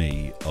for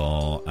me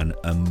are an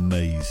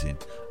amazing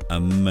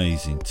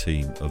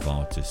team of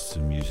artists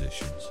and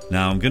musicians.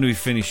 Now I'm going to be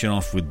finishing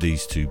off with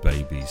these two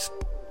babies,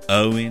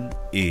 Owen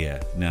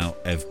Ear. Now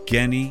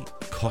Evgeny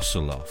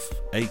Kosolov,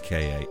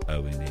 aka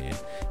Owen Ear,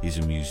 is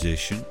a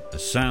musician, a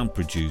sound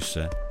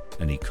producer,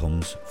 and he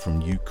comes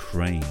from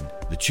Ukraine.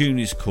 The tune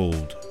is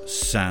called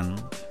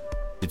Sand.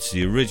 It's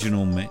the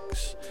original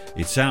mix.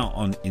 It's out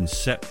on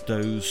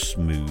Incepto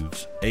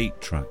Smooth's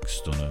 8-track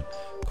stunner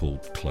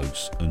called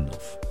Close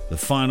Enough. The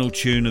final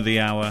tune of the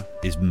hour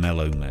is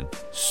Mellow Men,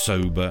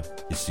 Sober.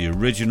 It's the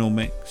original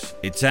mix.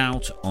 It's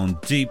out on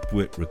Deep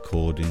Wit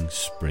Recordings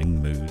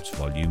Spring Moods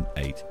Volume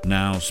 8.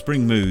 Now,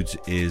 Spring Moods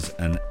is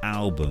an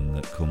album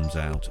that comes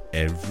out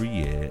every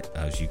year,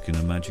 as you can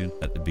imagine,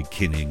 at the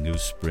beginning of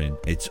spring.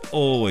 It's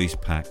always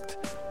packed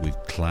with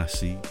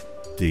classy,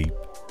 deep,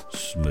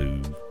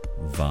 smooth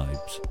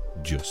vibes,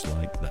 just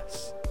like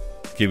this.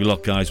 Keep it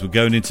locked, guys. We're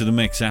going into the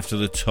mix after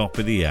the top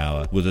of the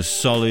hour with a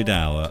solid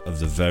hour of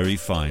the very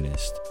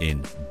finest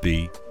in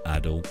B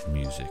adult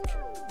music.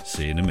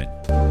 See you in a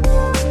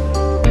minute.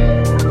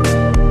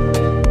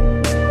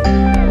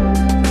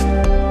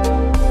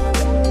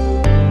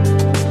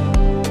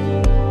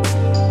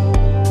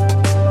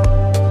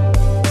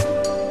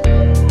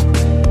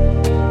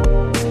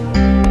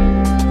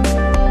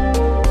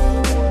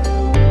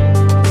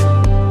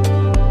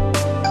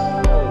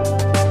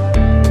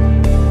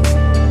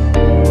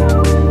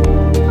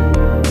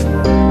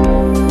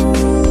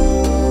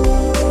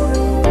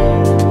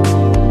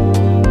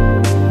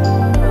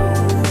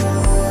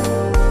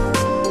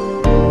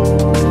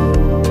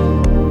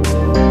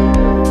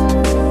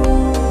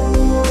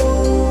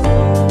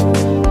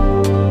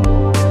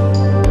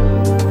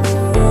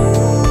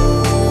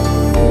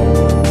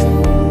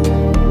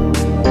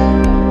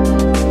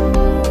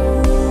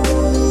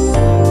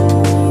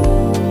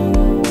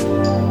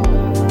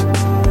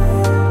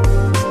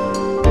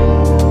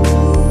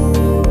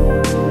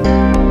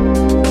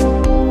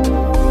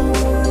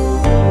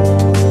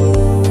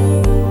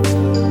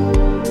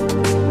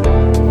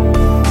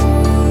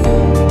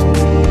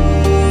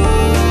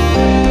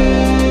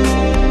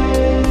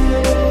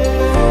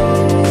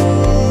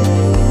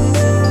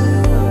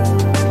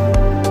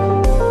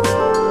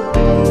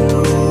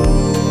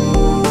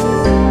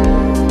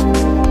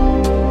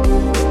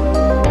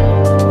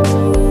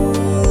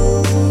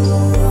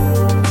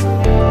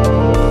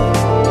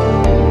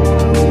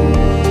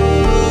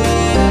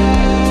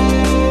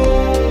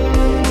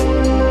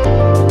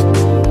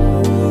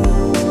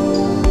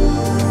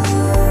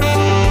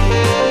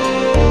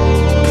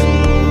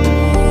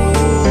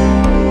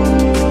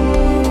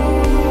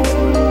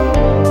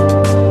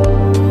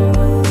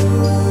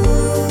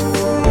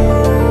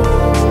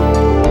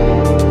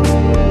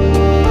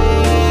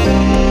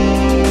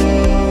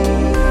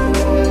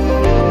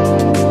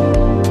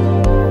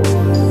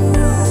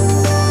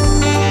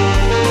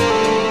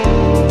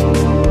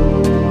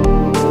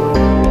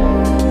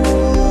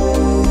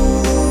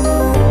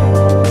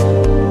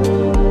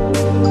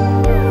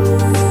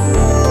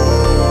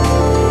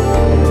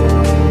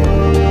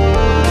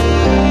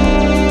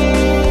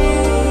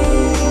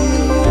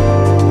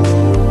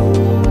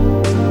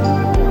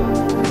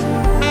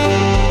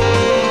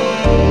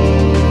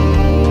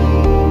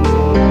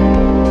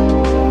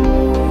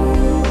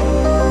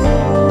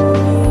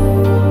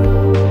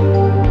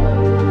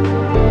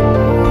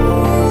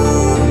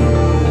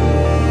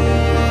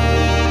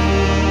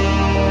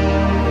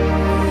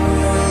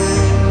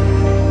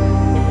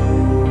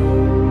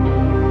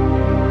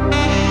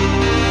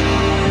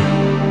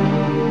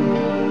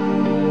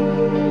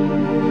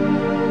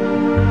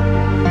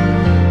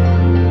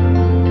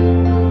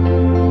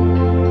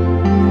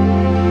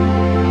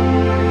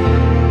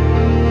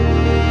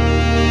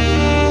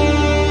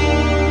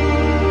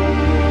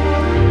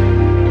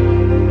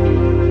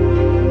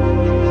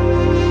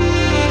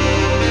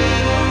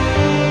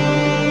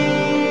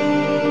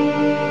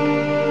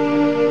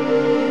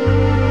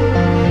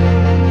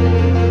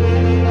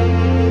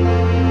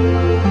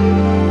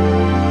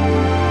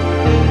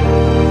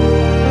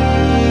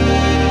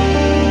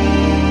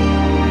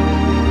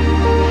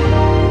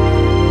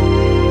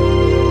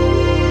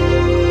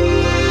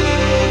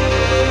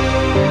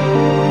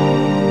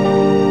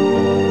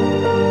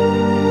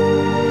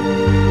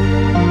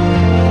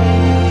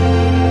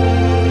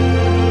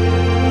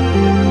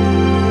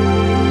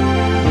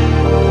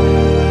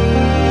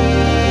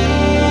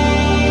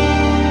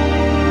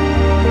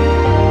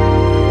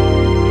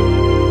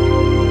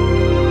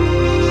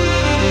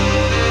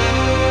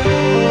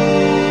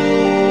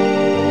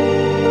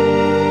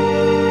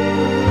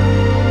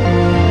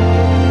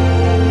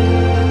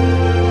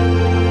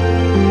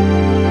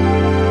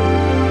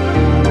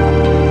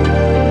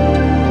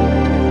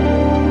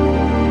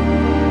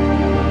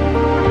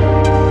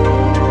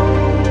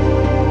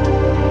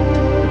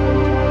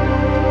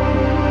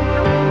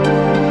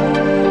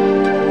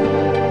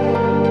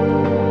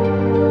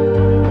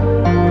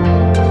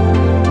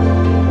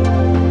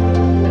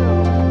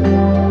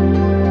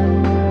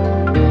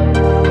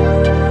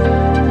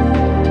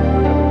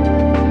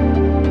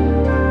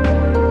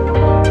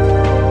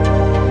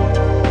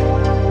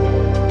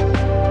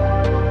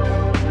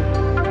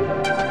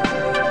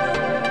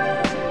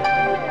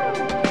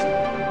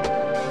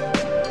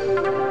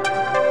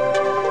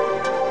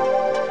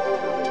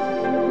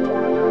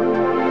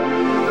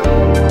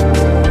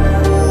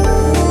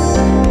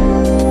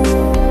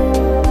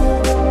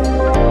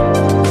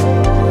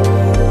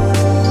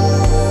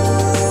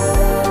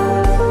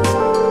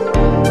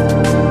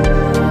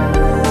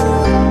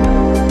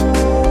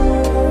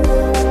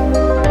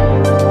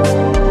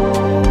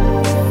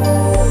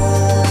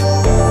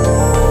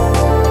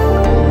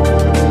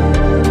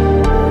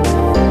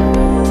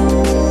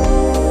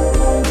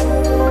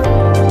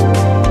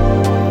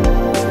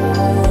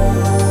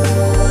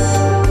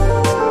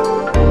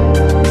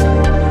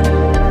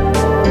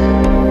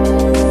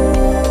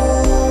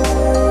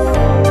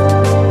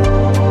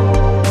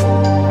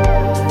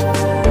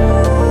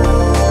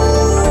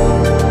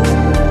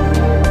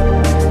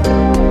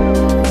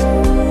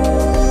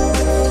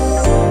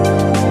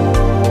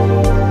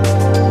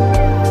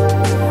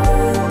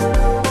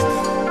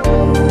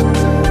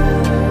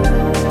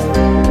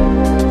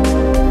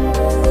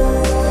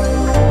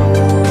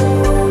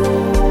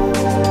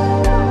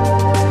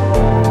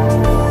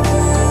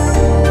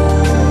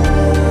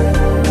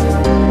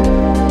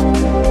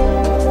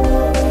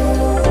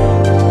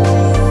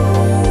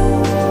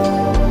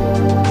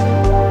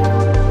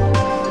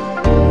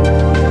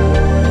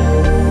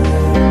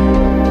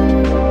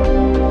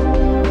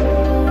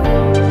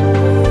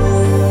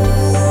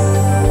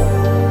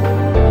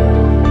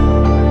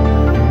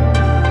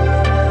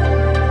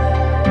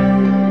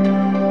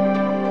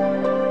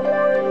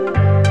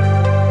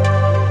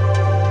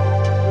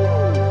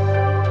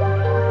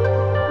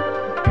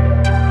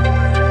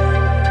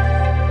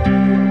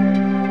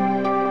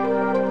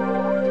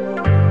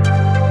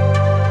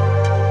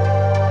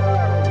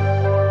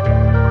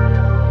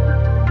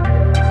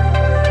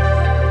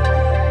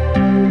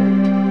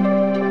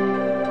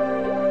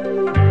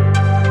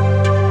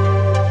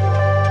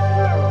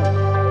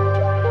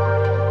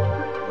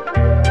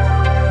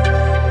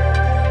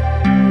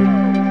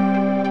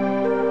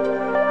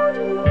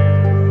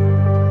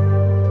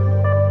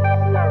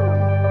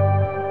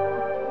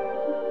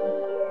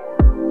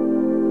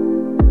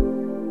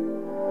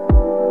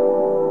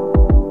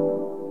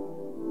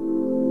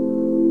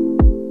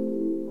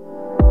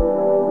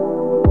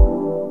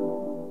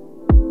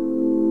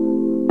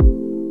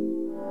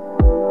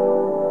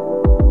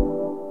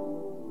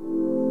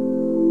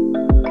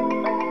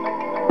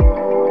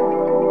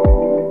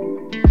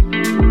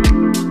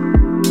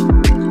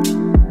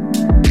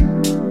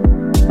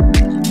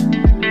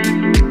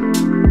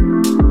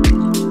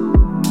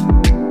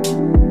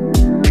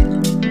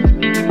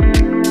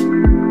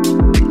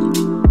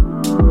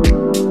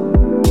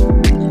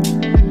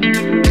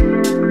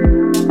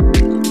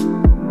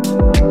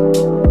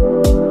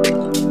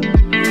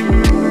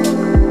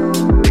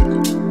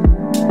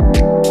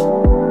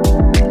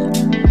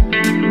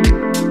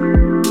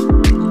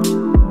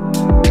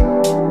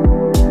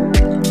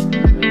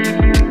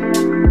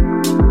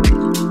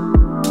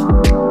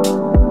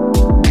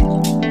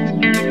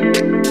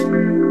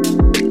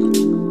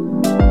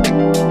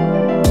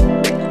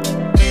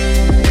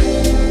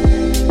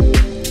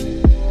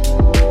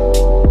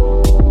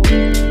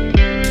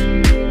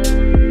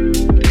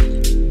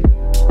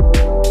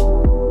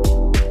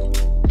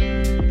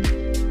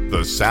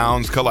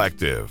 Sounds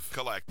Collective.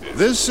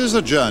 This is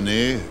a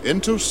journey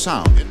into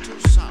sound.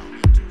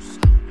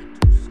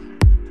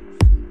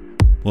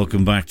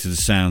 Welcome back to the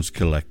Sounds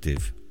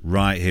Collective.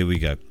 Right, here we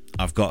go.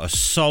 I've got a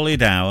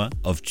solid hour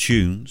of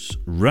tunes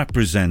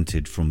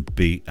represented from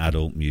Beat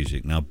Adult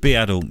Music. Now, Beat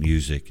Adult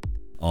Music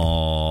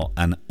are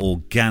an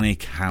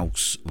organic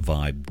house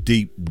vibe,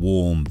 deep,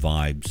 warm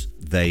vibes.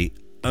 They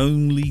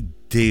only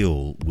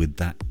deal with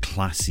that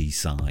classy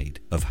side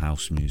of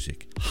house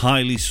music.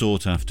 Highly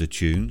sought after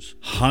tunes,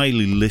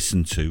 highly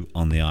listened to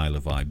on the Isle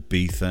of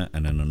Ibiza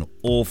and in an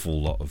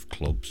awful lot of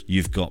clubs.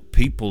 You've got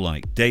people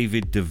like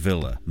David De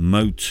Villa,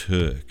 Mo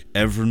Turk,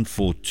 Evren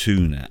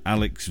Fortuna,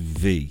 Alex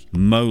V,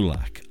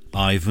 Molak,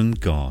 Ivan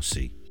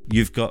Garci.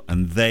 You've got,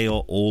 and they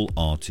are all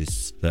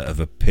artists that have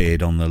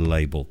appeared on the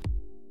label.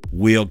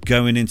 We are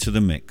going into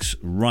the mix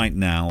right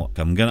now.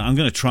 I'm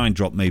gonna try and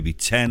drop maybe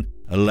 10,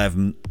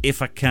 11,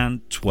 if I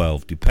can,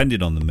 12,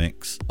 depending on the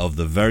mix of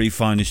the very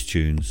finest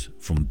tunes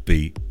from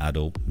Beat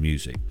Adult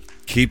Music.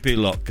 Keep it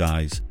locked,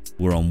 guys.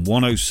 We're on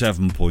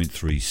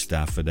 107.3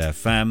 Stafford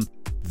FM.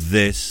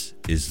 This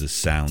is the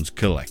Sounds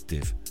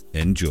Collective.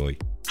 Enjoy.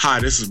 Hi,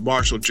 this is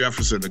Marshall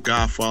Jefferson, the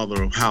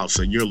Godfather of House,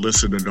 and you're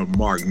listening to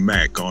Mark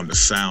Mack on the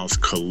Sounds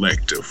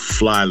Collective.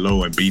 Fly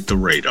low and beat the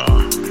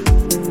radar.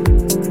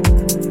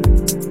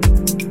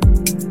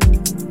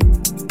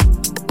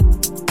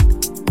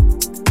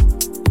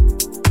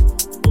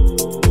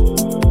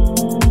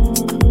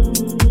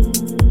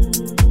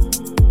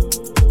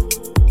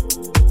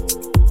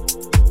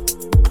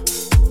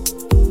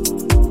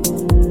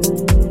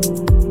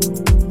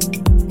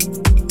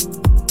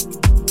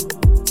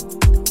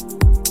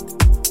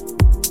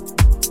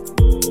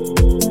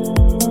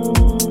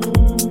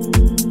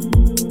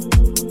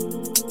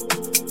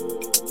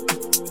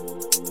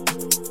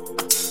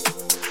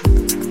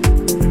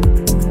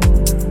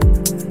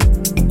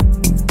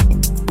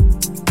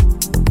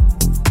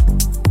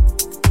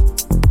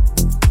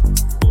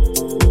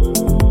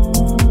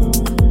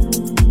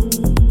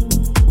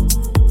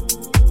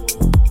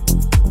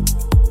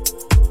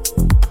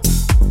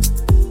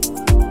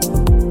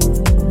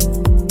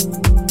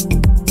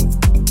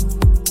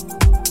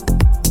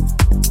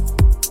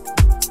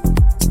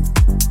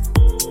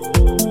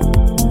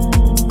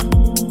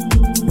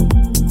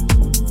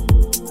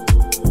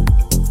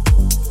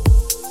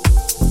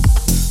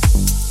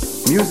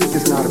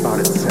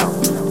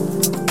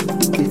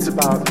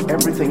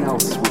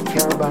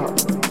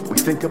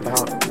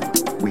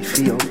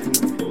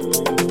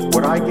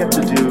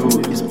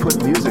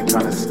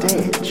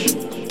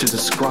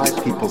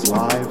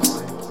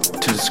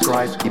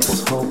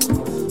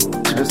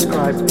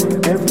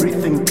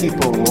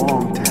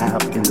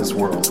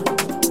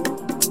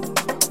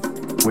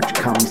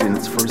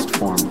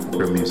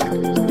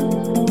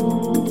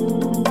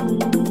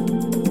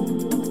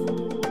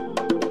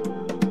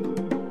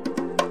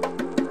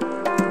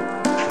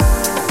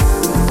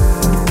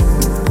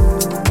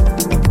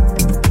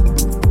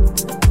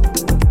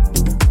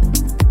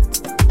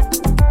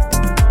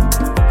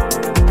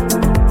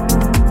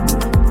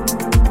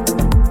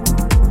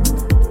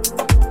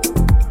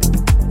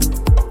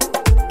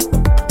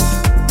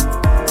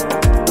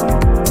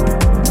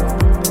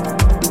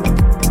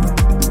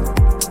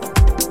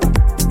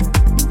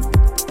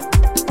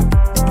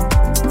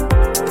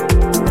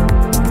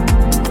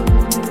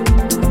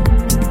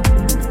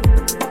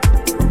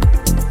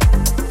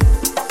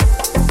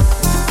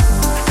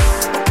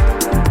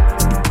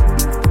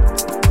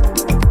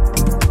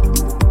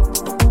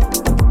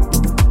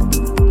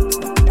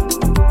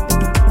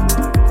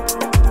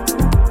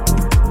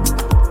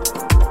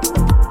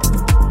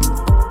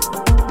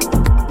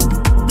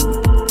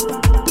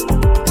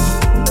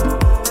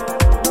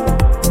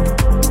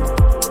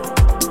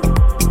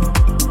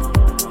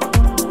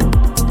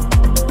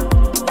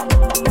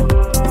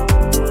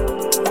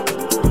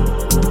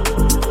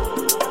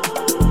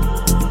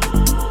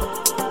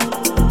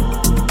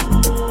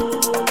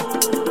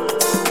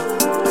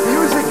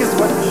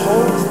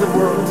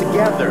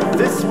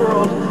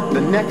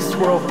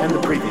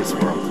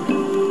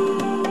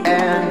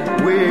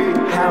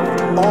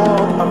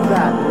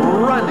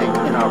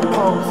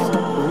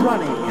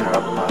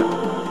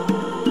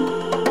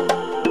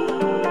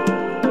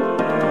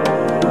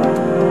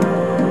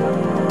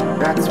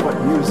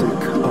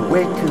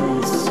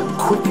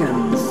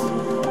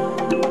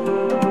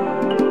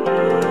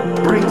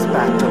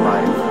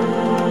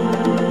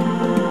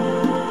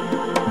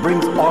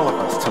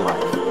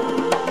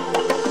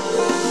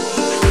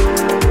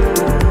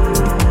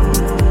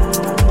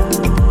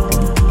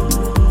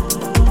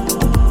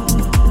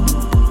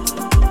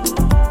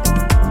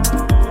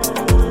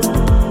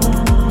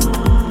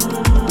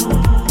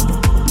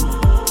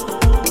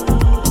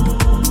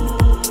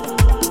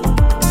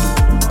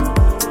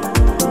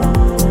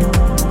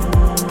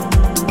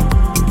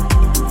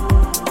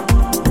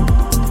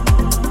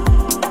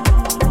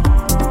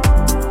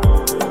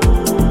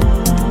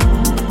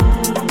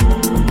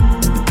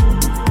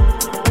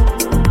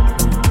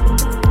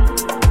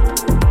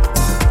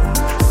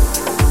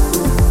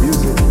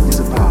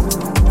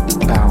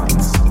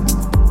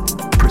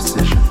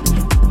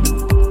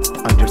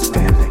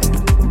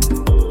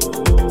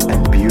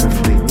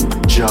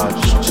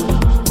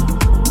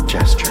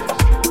 gesture.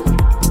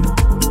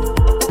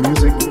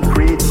 Music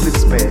creates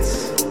this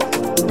space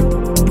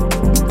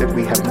that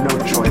we have no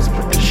choice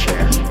but to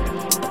share.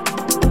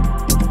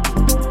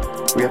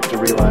 We have to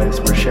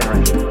realize we're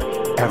sharing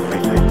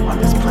everything on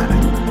this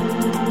planet.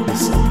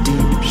 This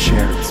deep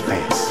shared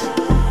space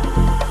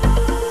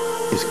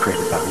is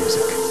created by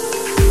music.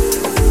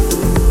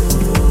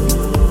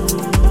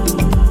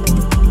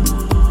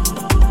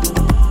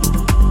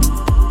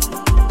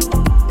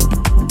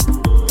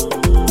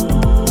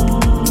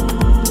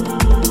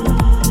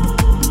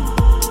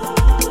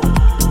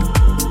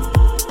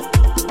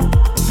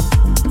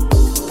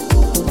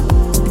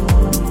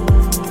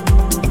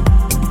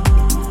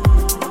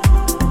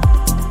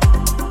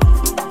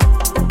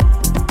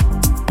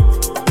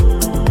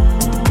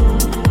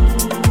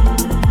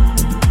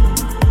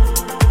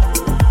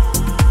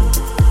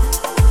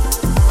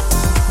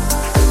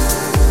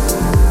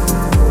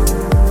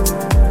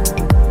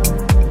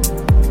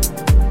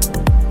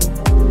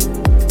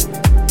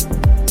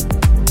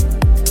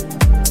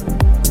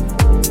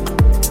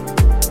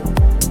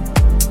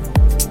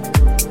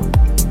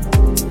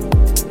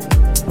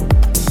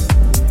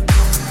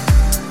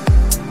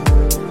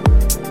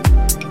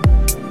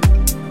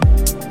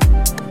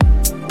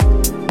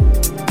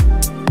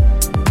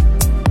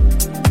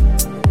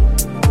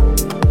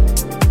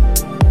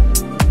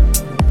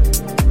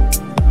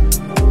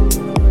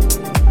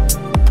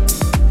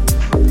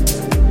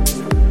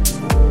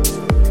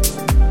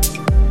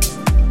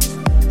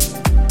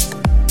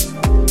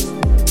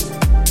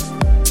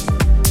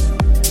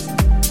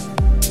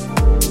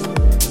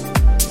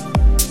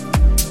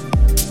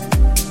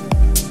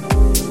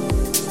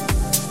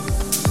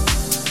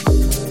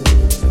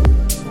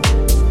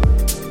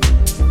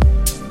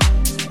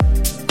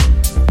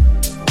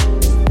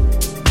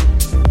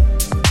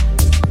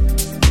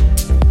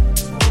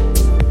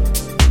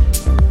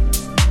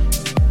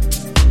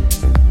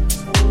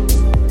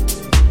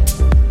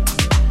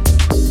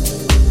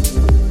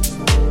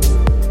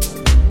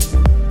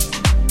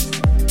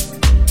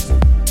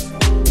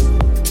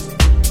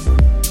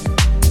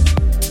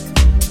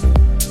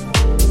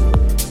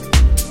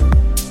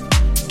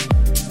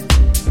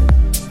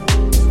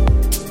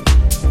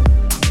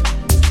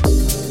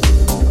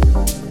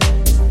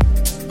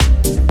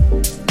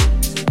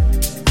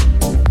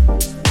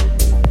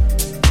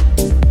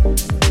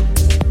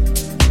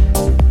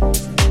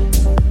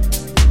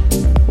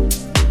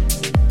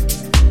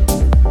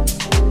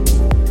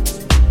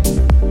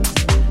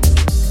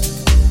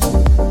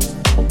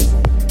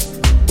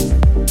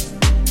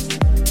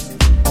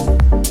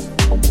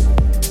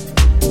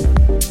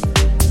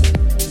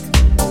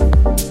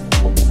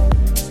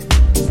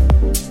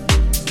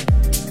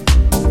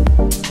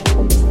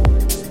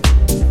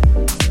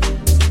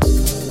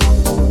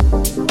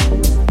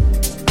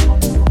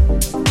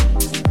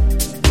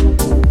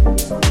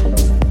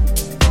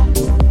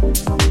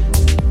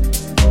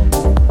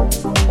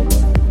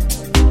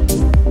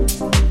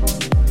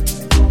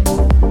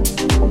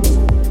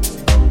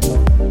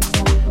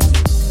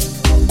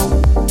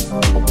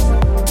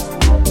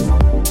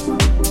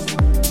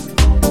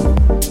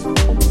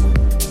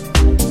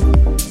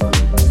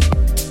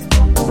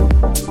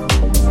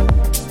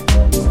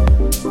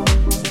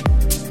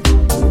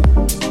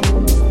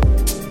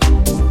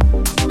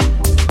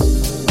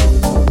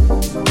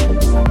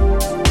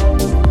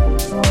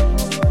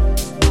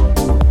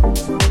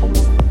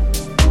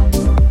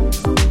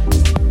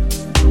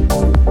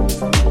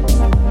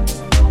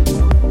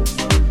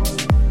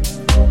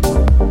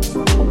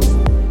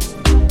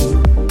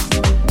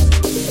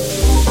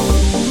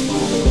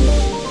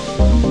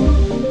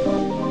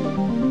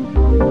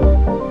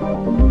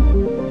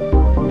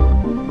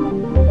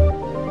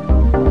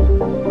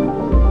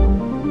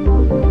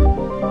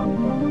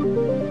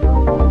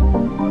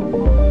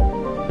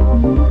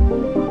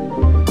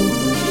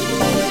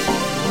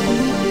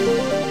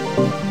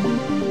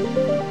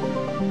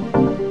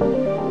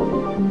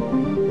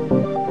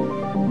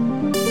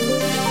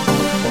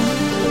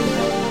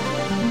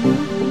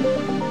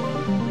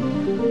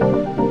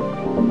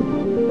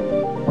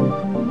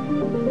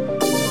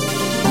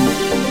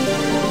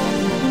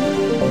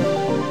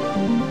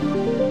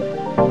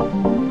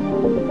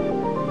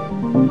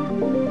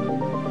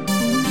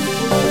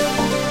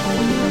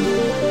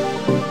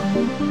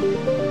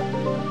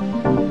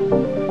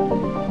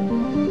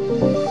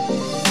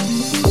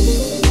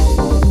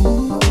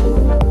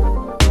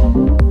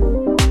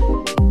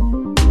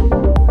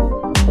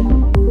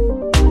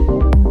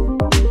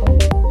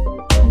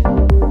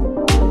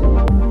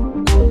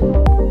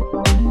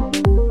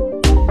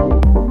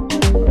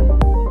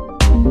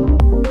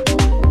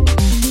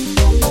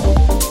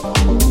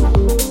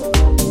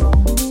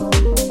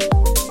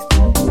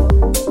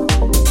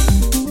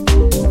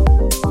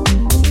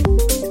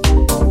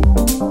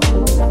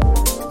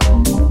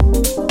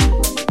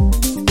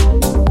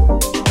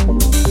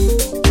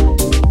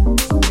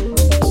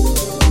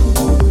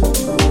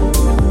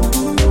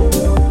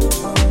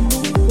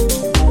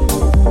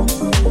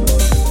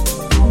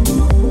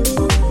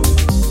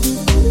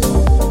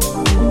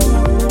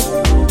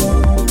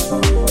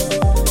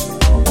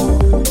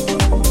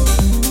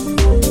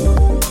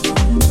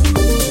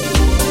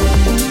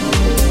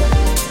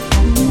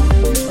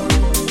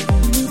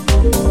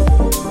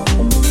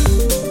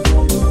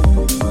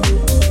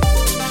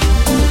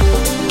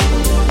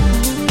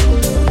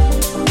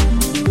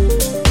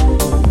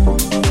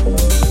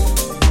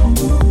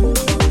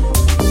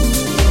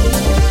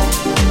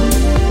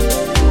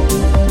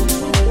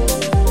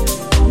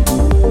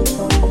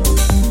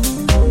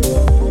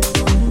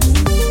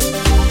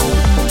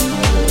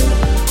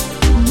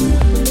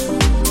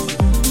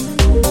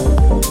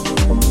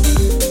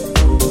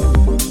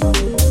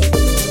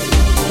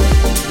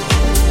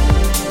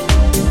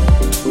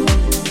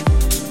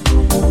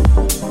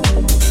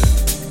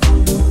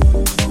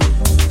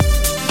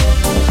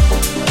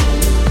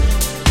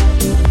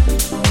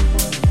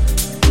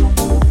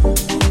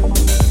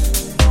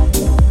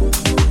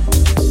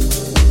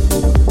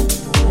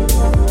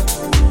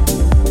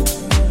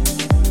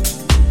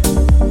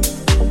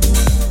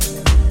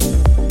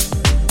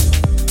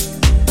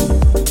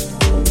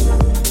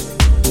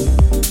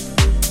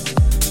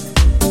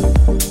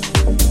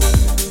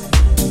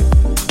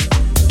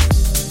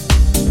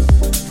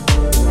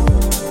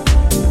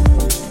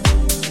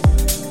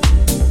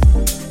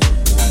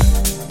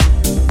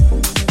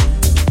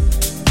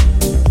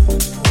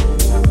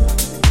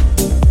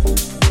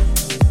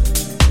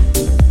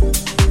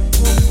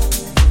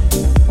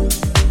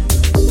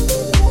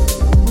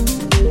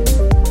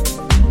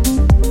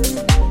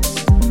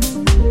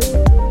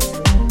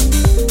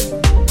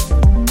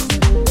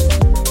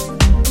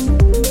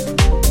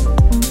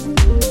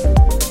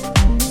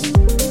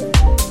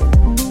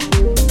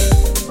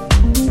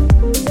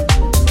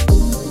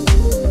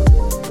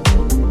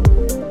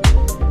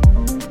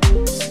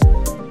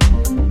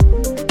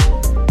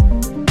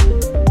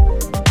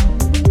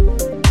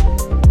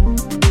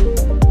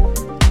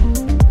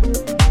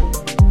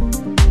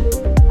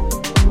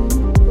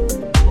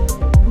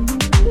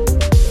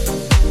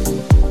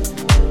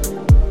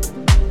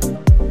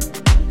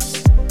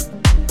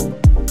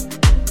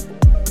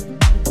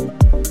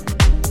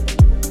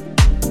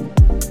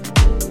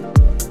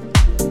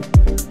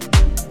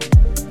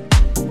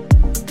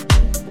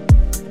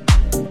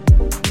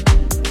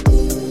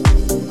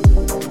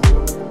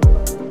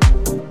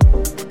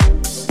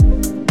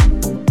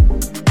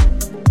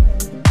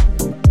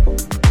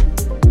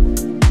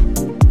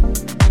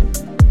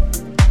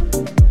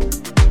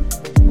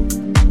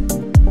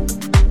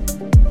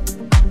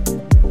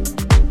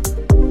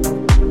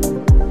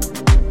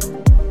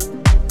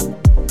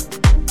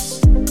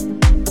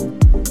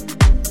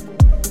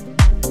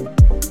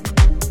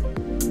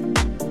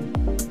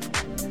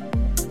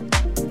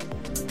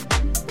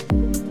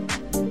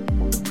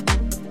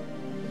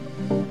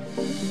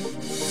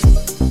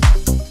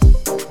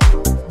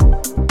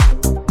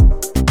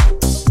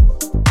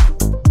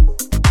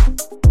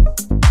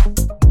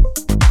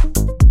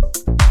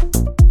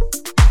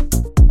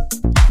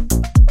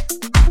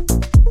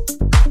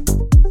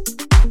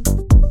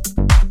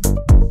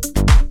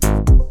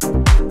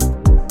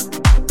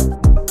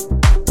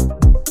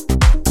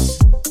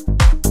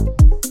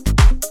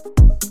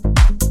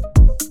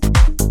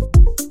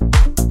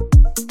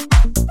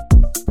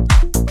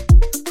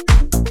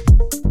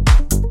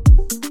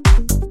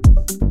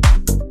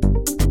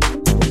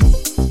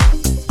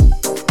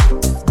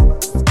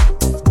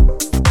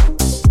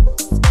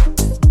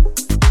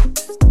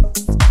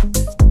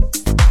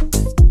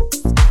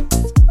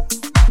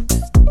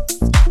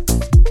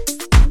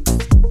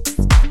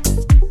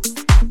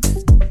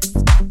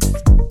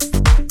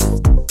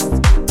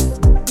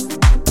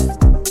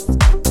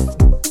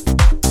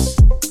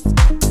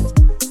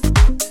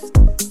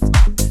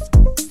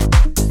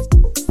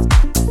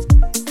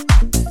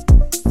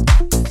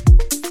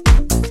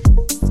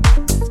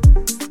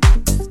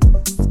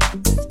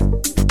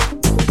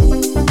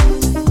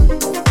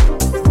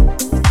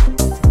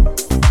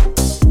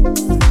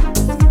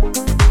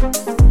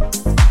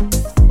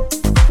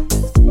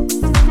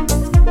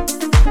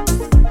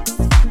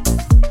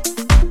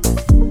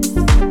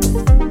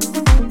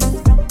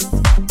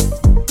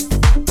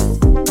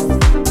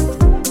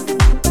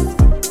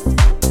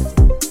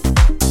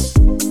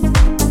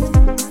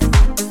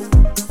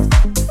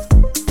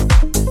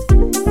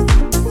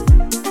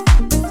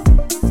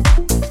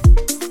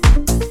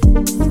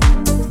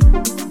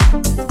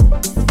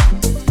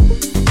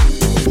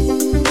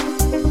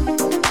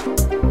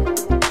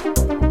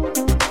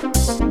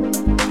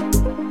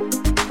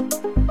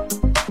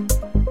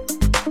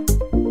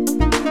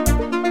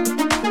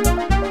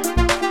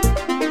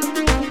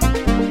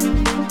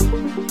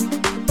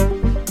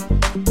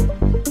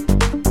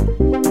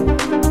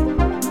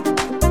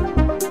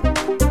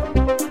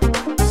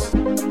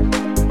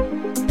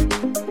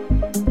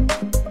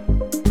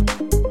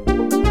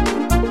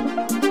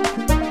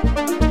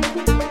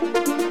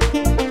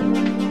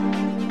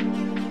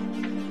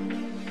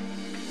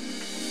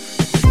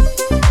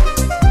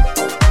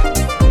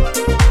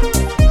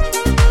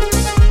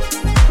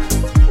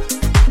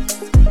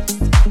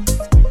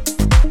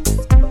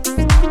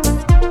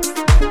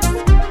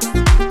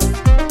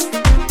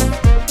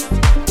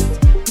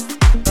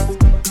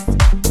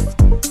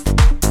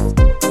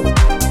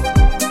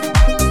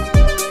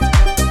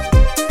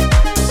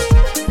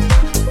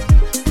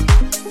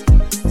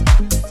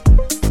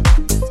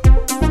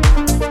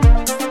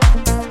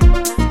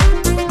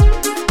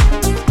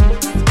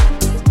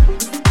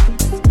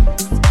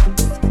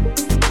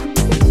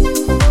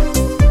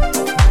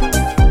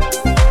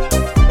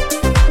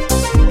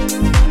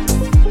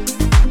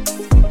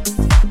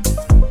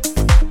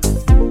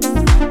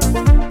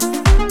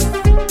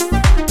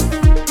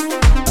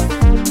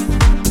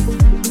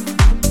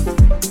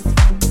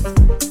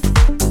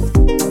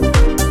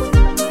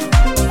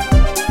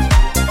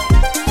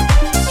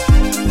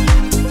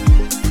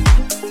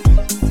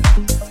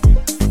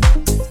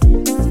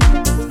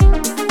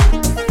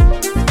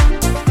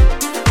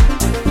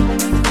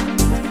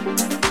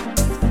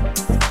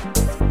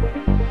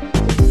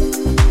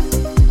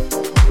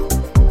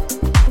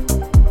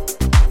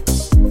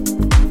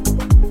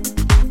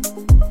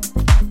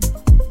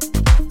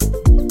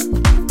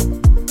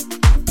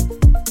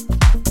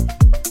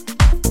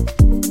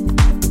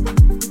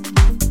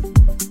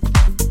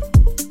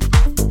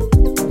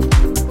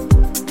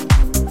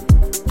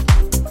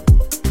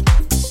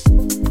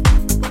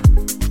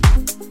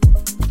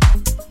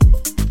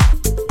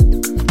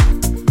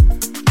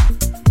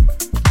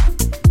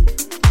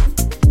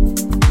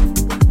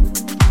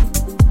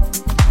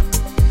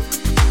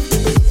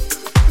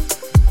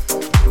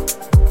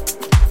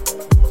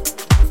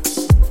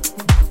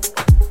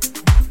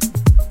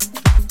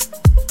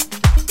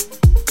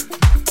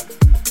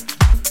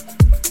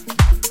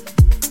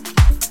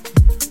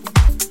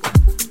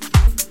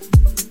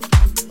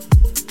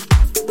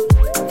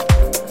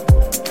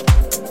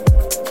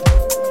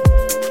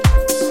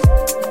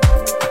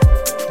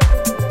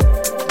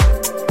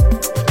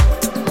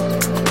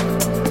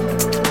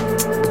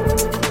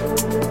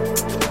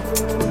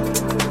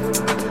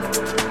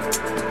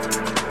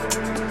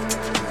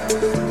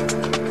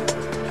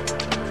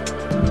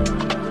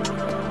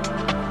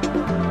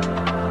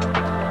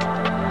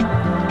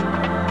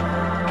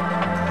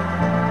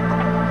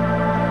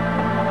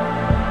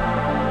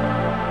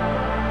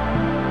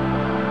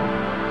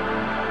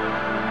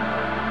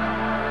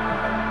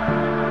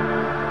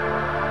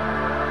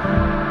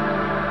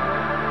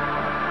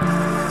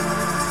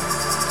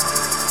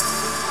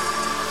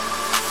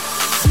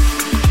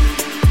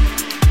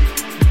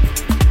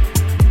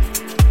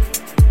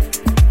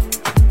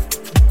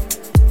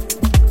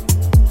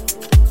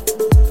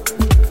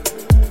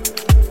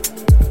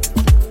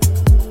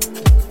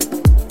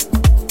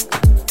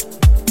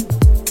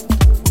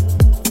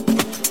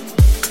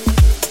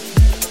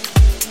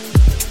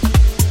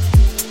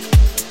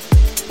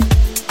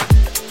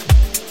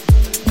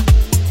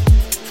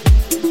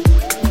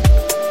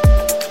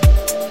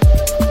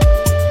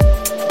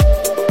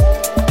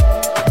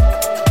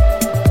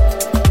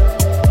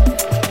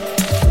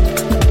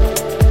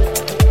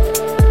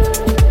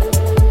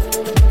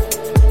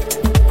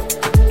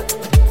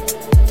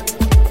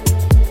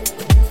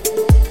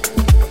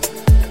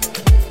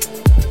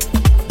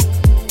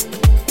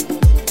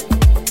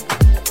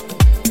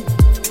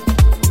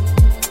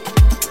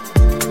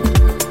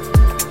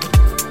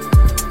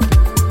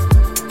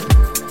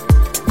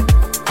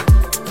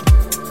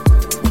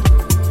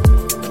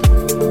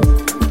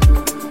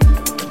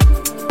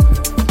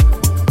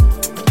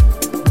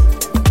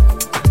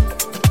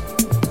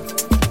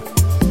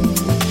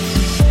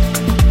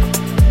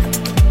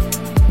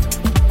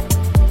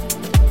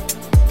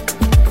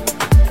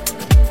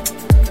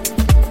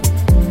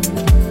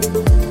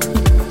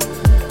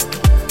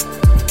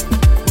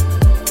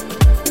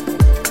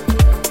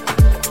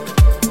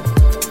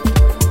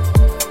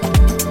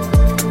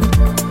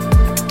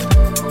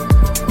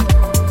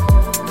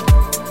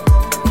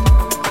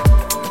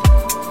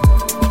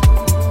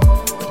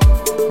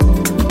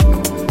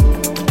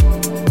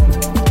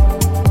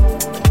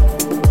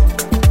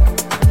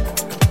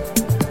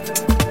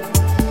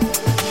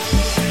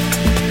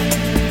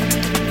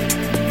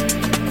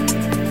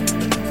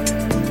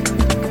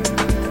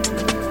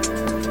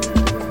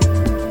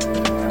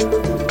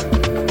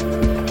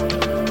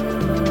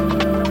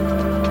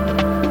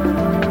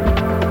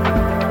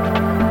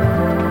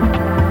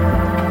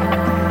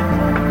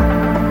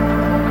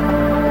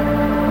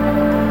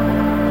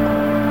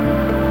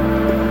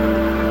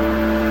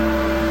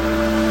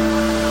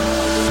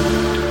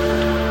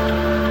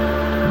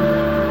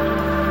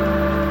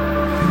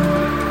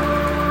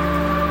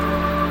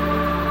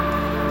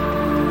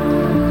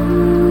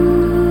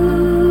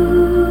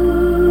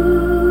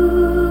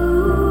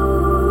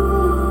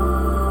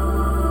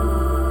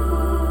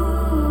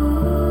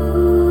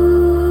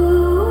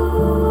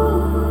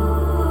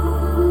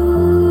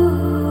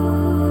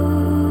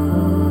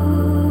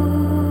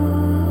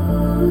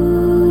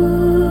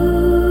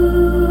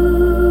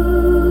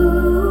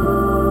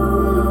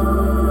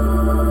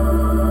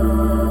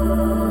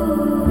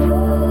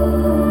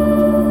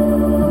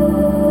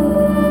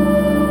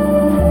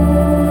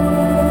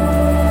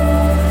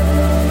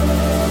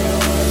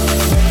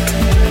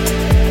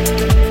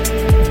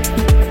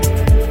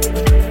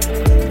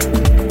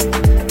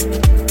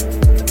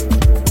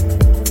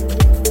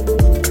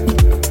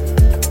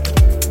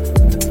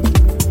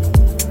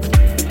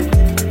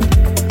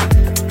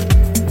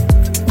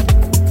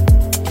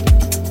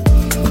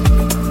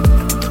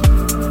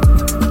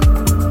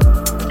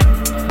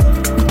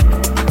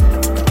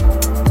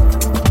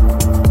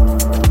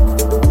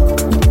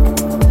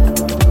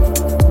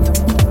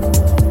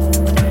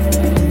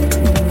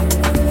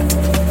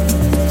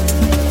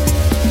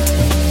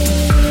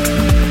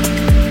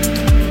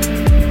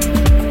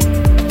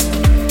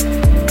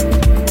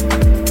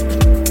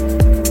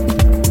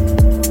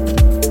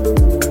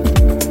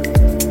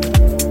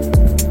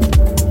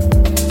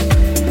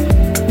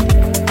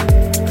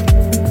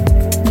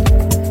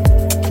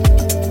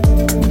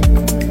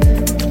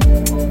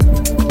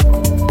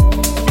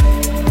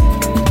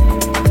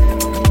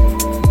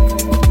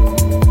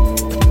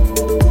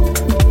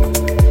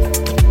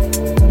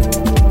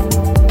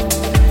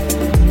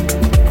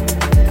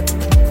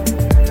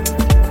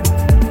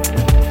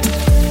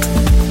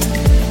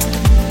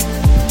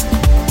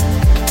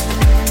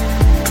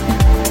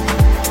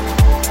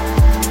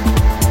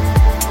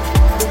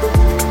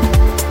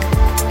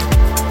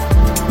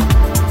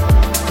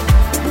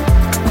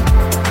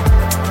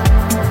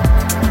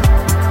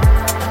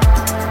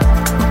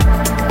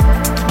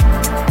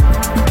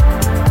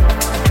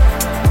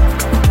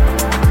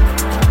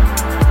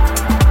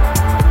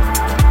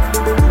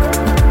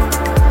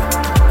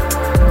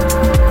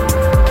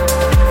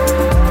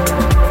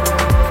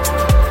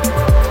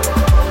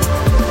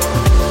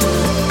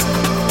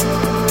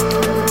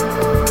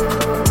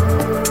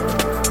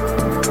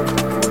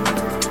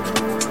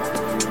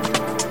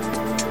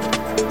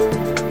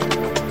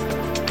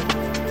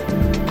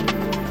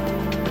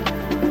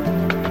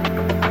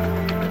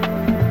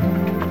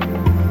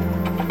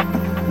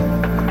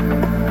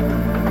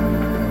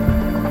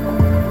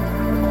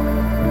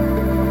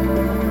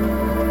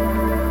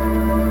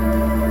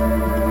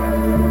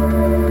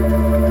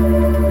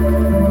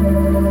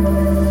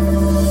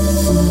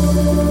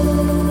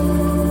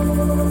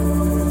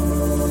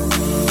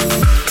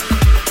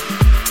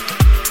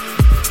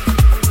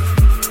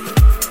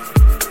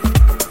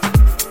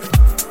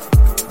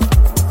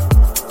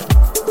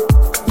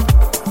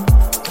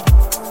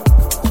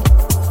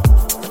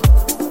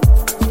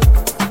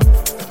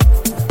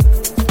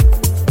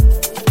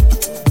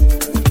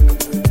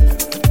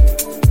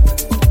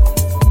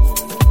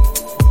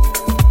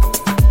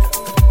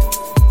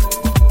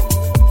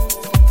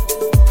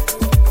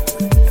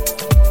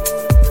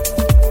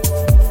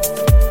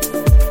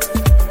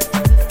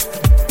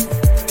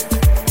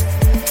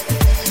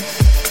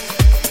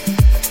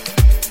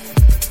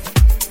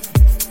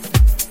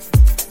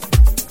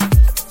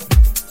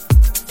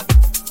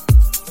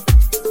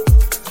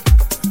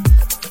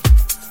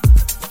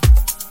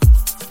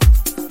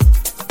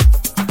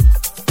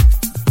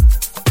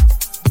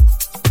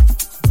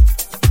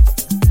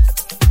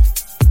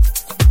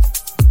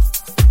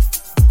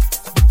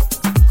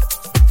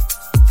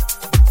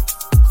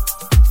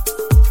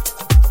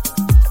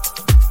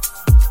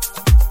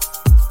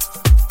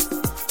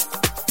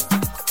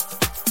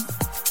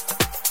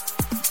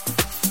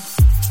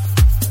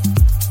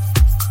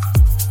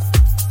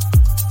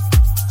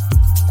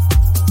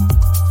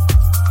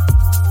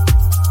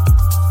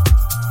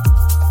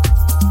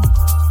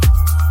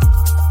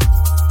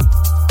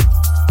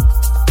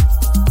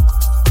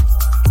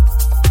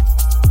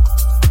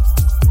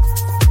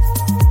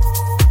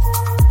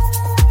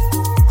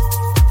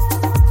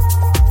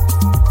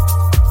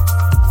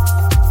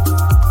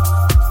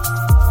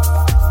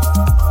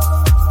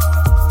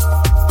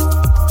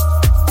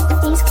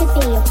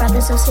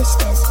 brothers or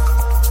sisters.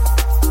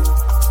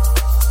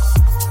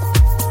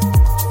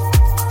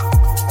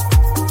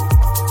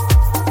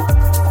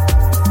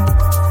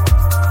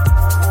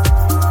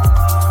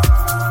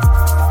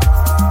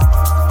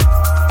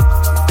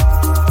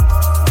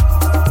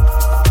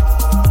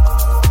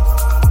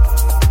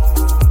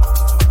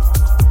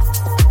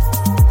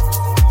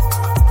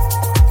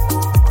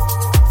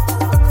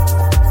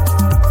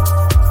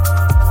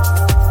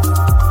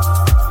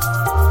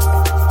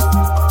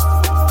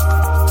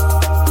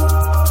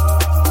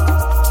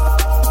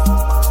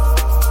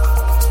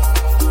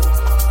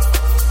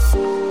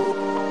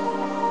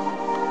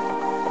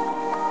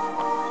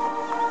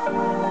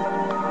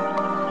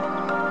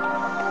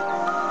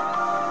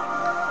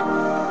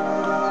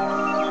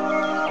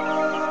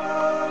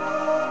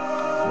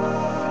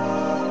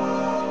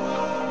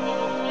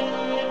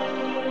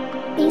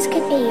 These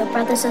could be your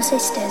brothers or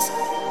sisters.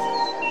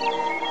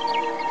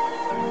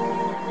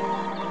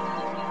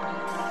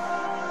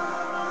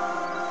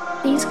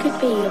 These could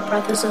be your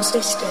brothers or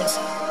sisters.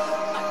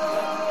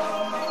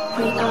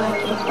 We are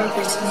your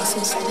brothers and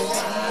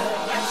sisters.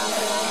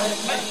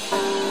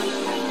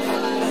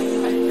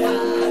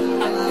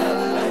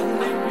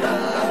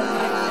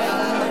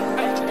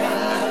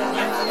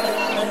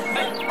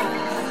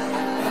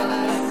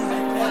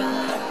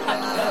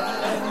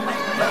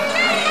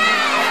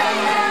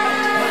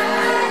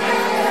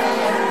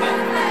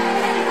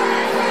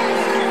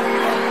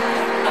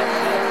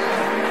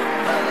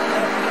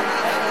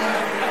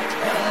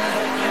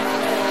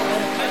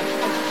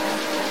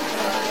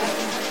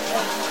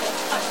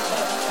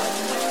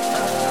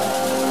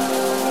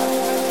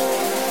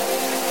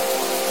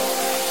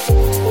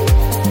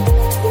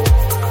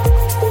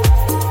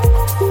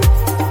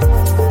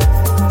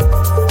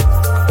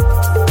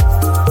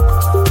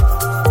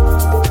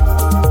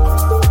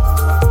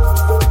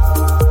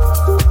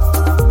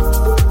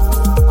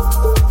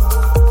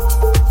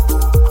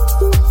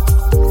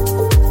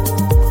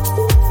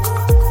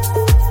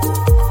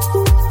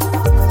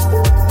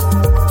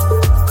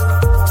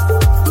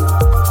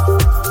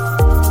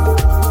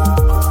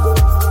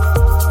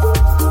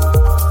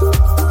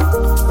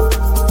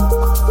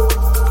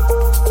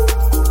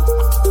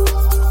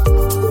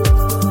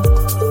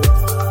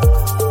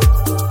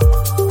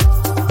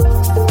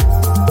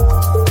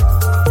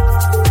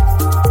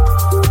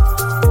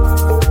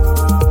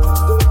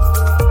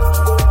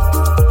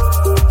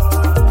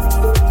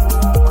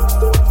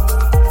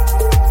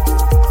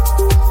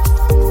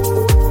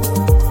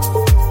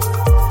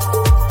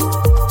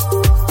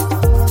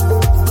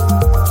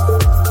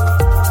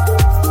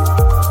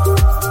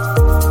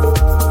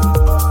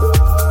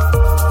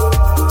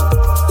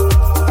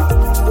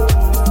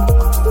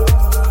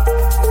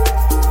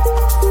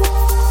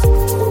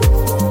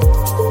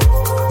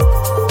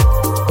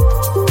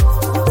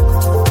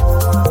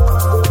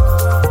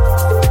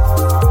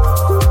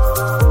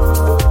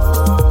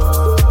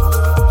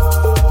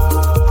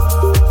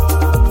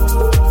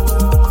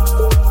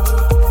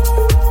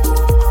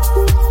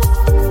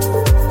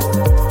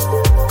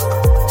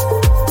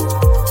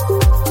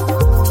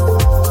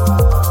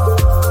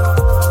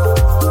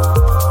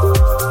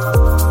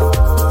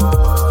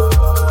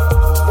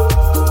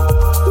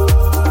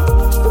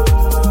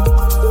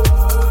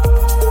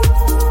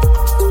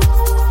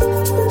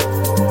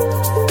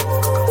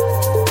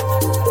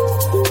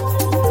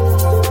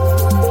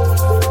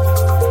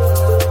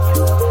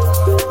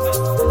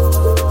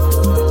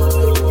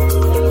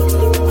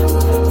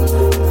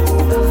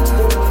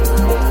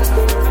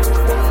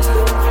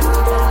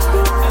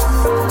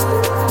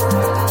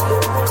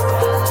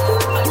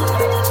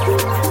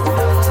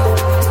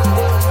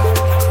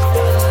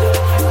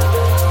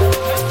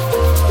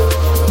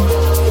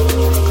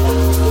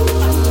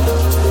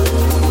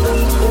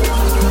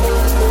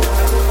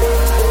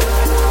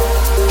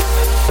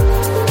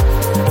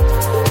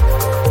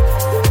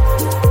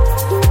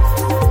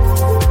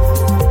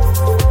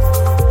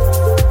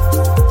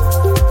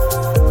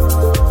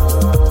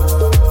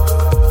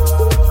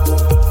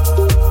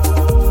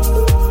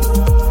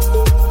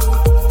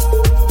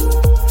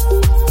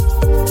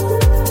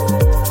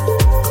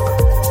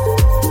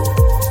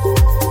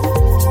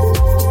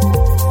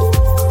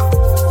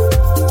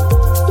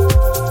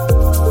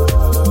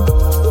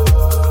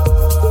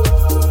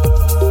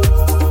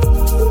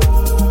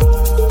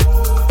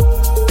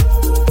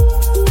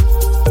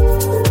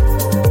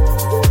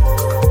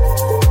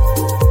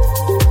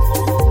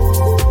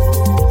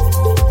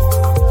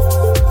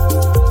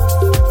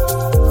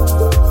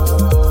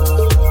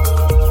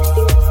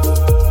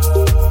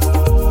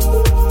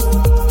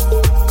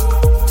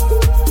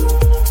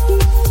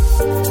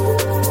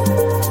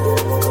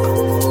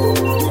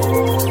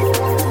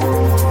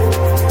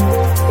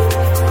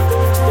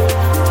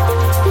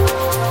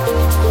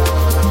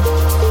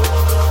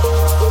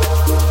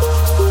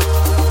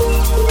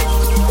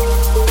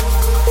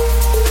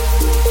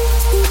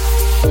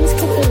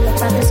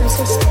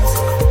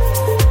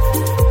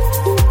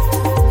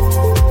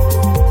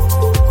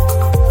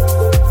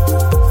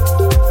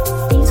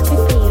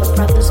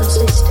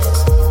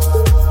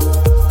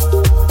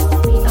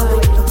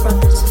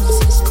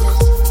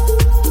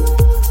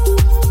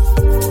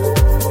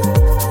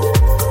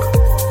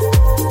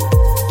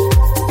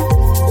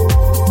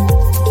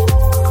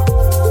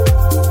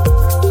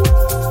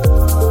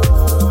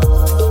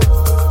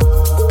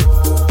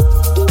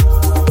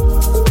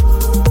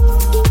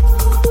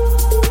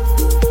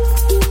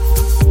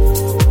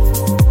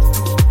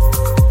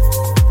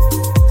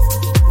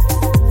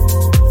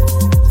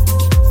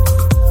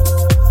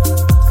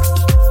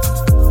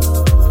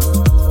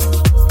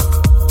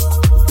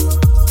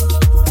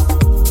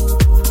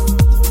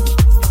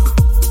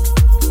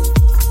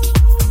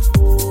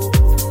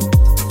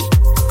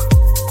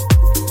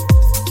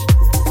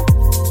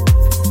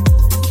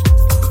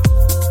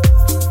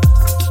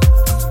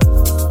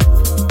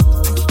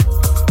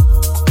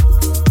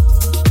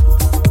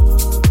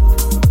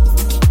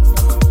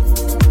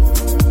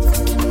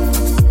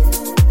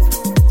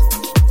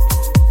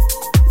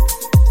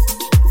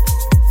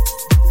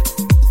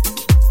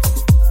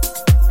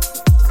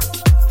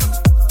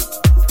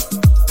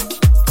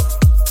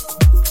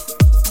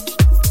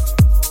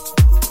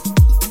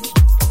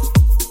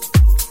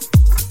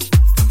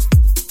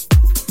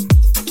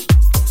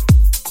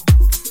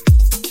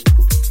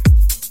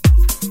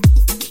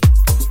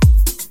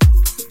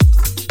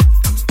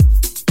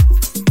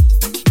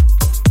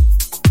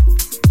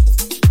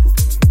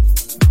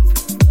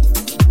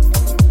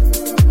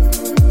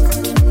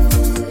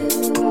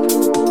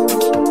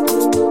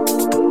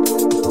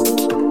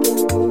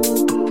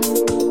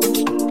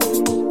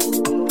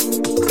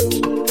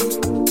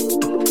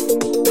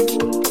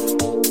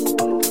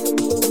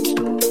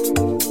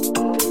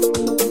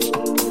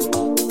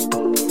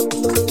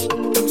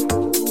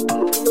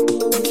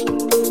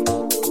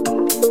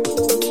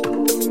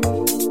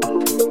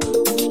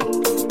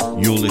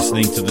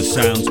 the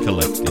Sounds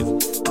Collective.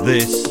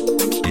 This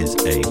is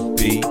a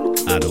B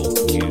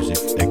Adult Music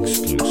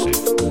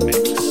exclusive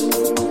mix.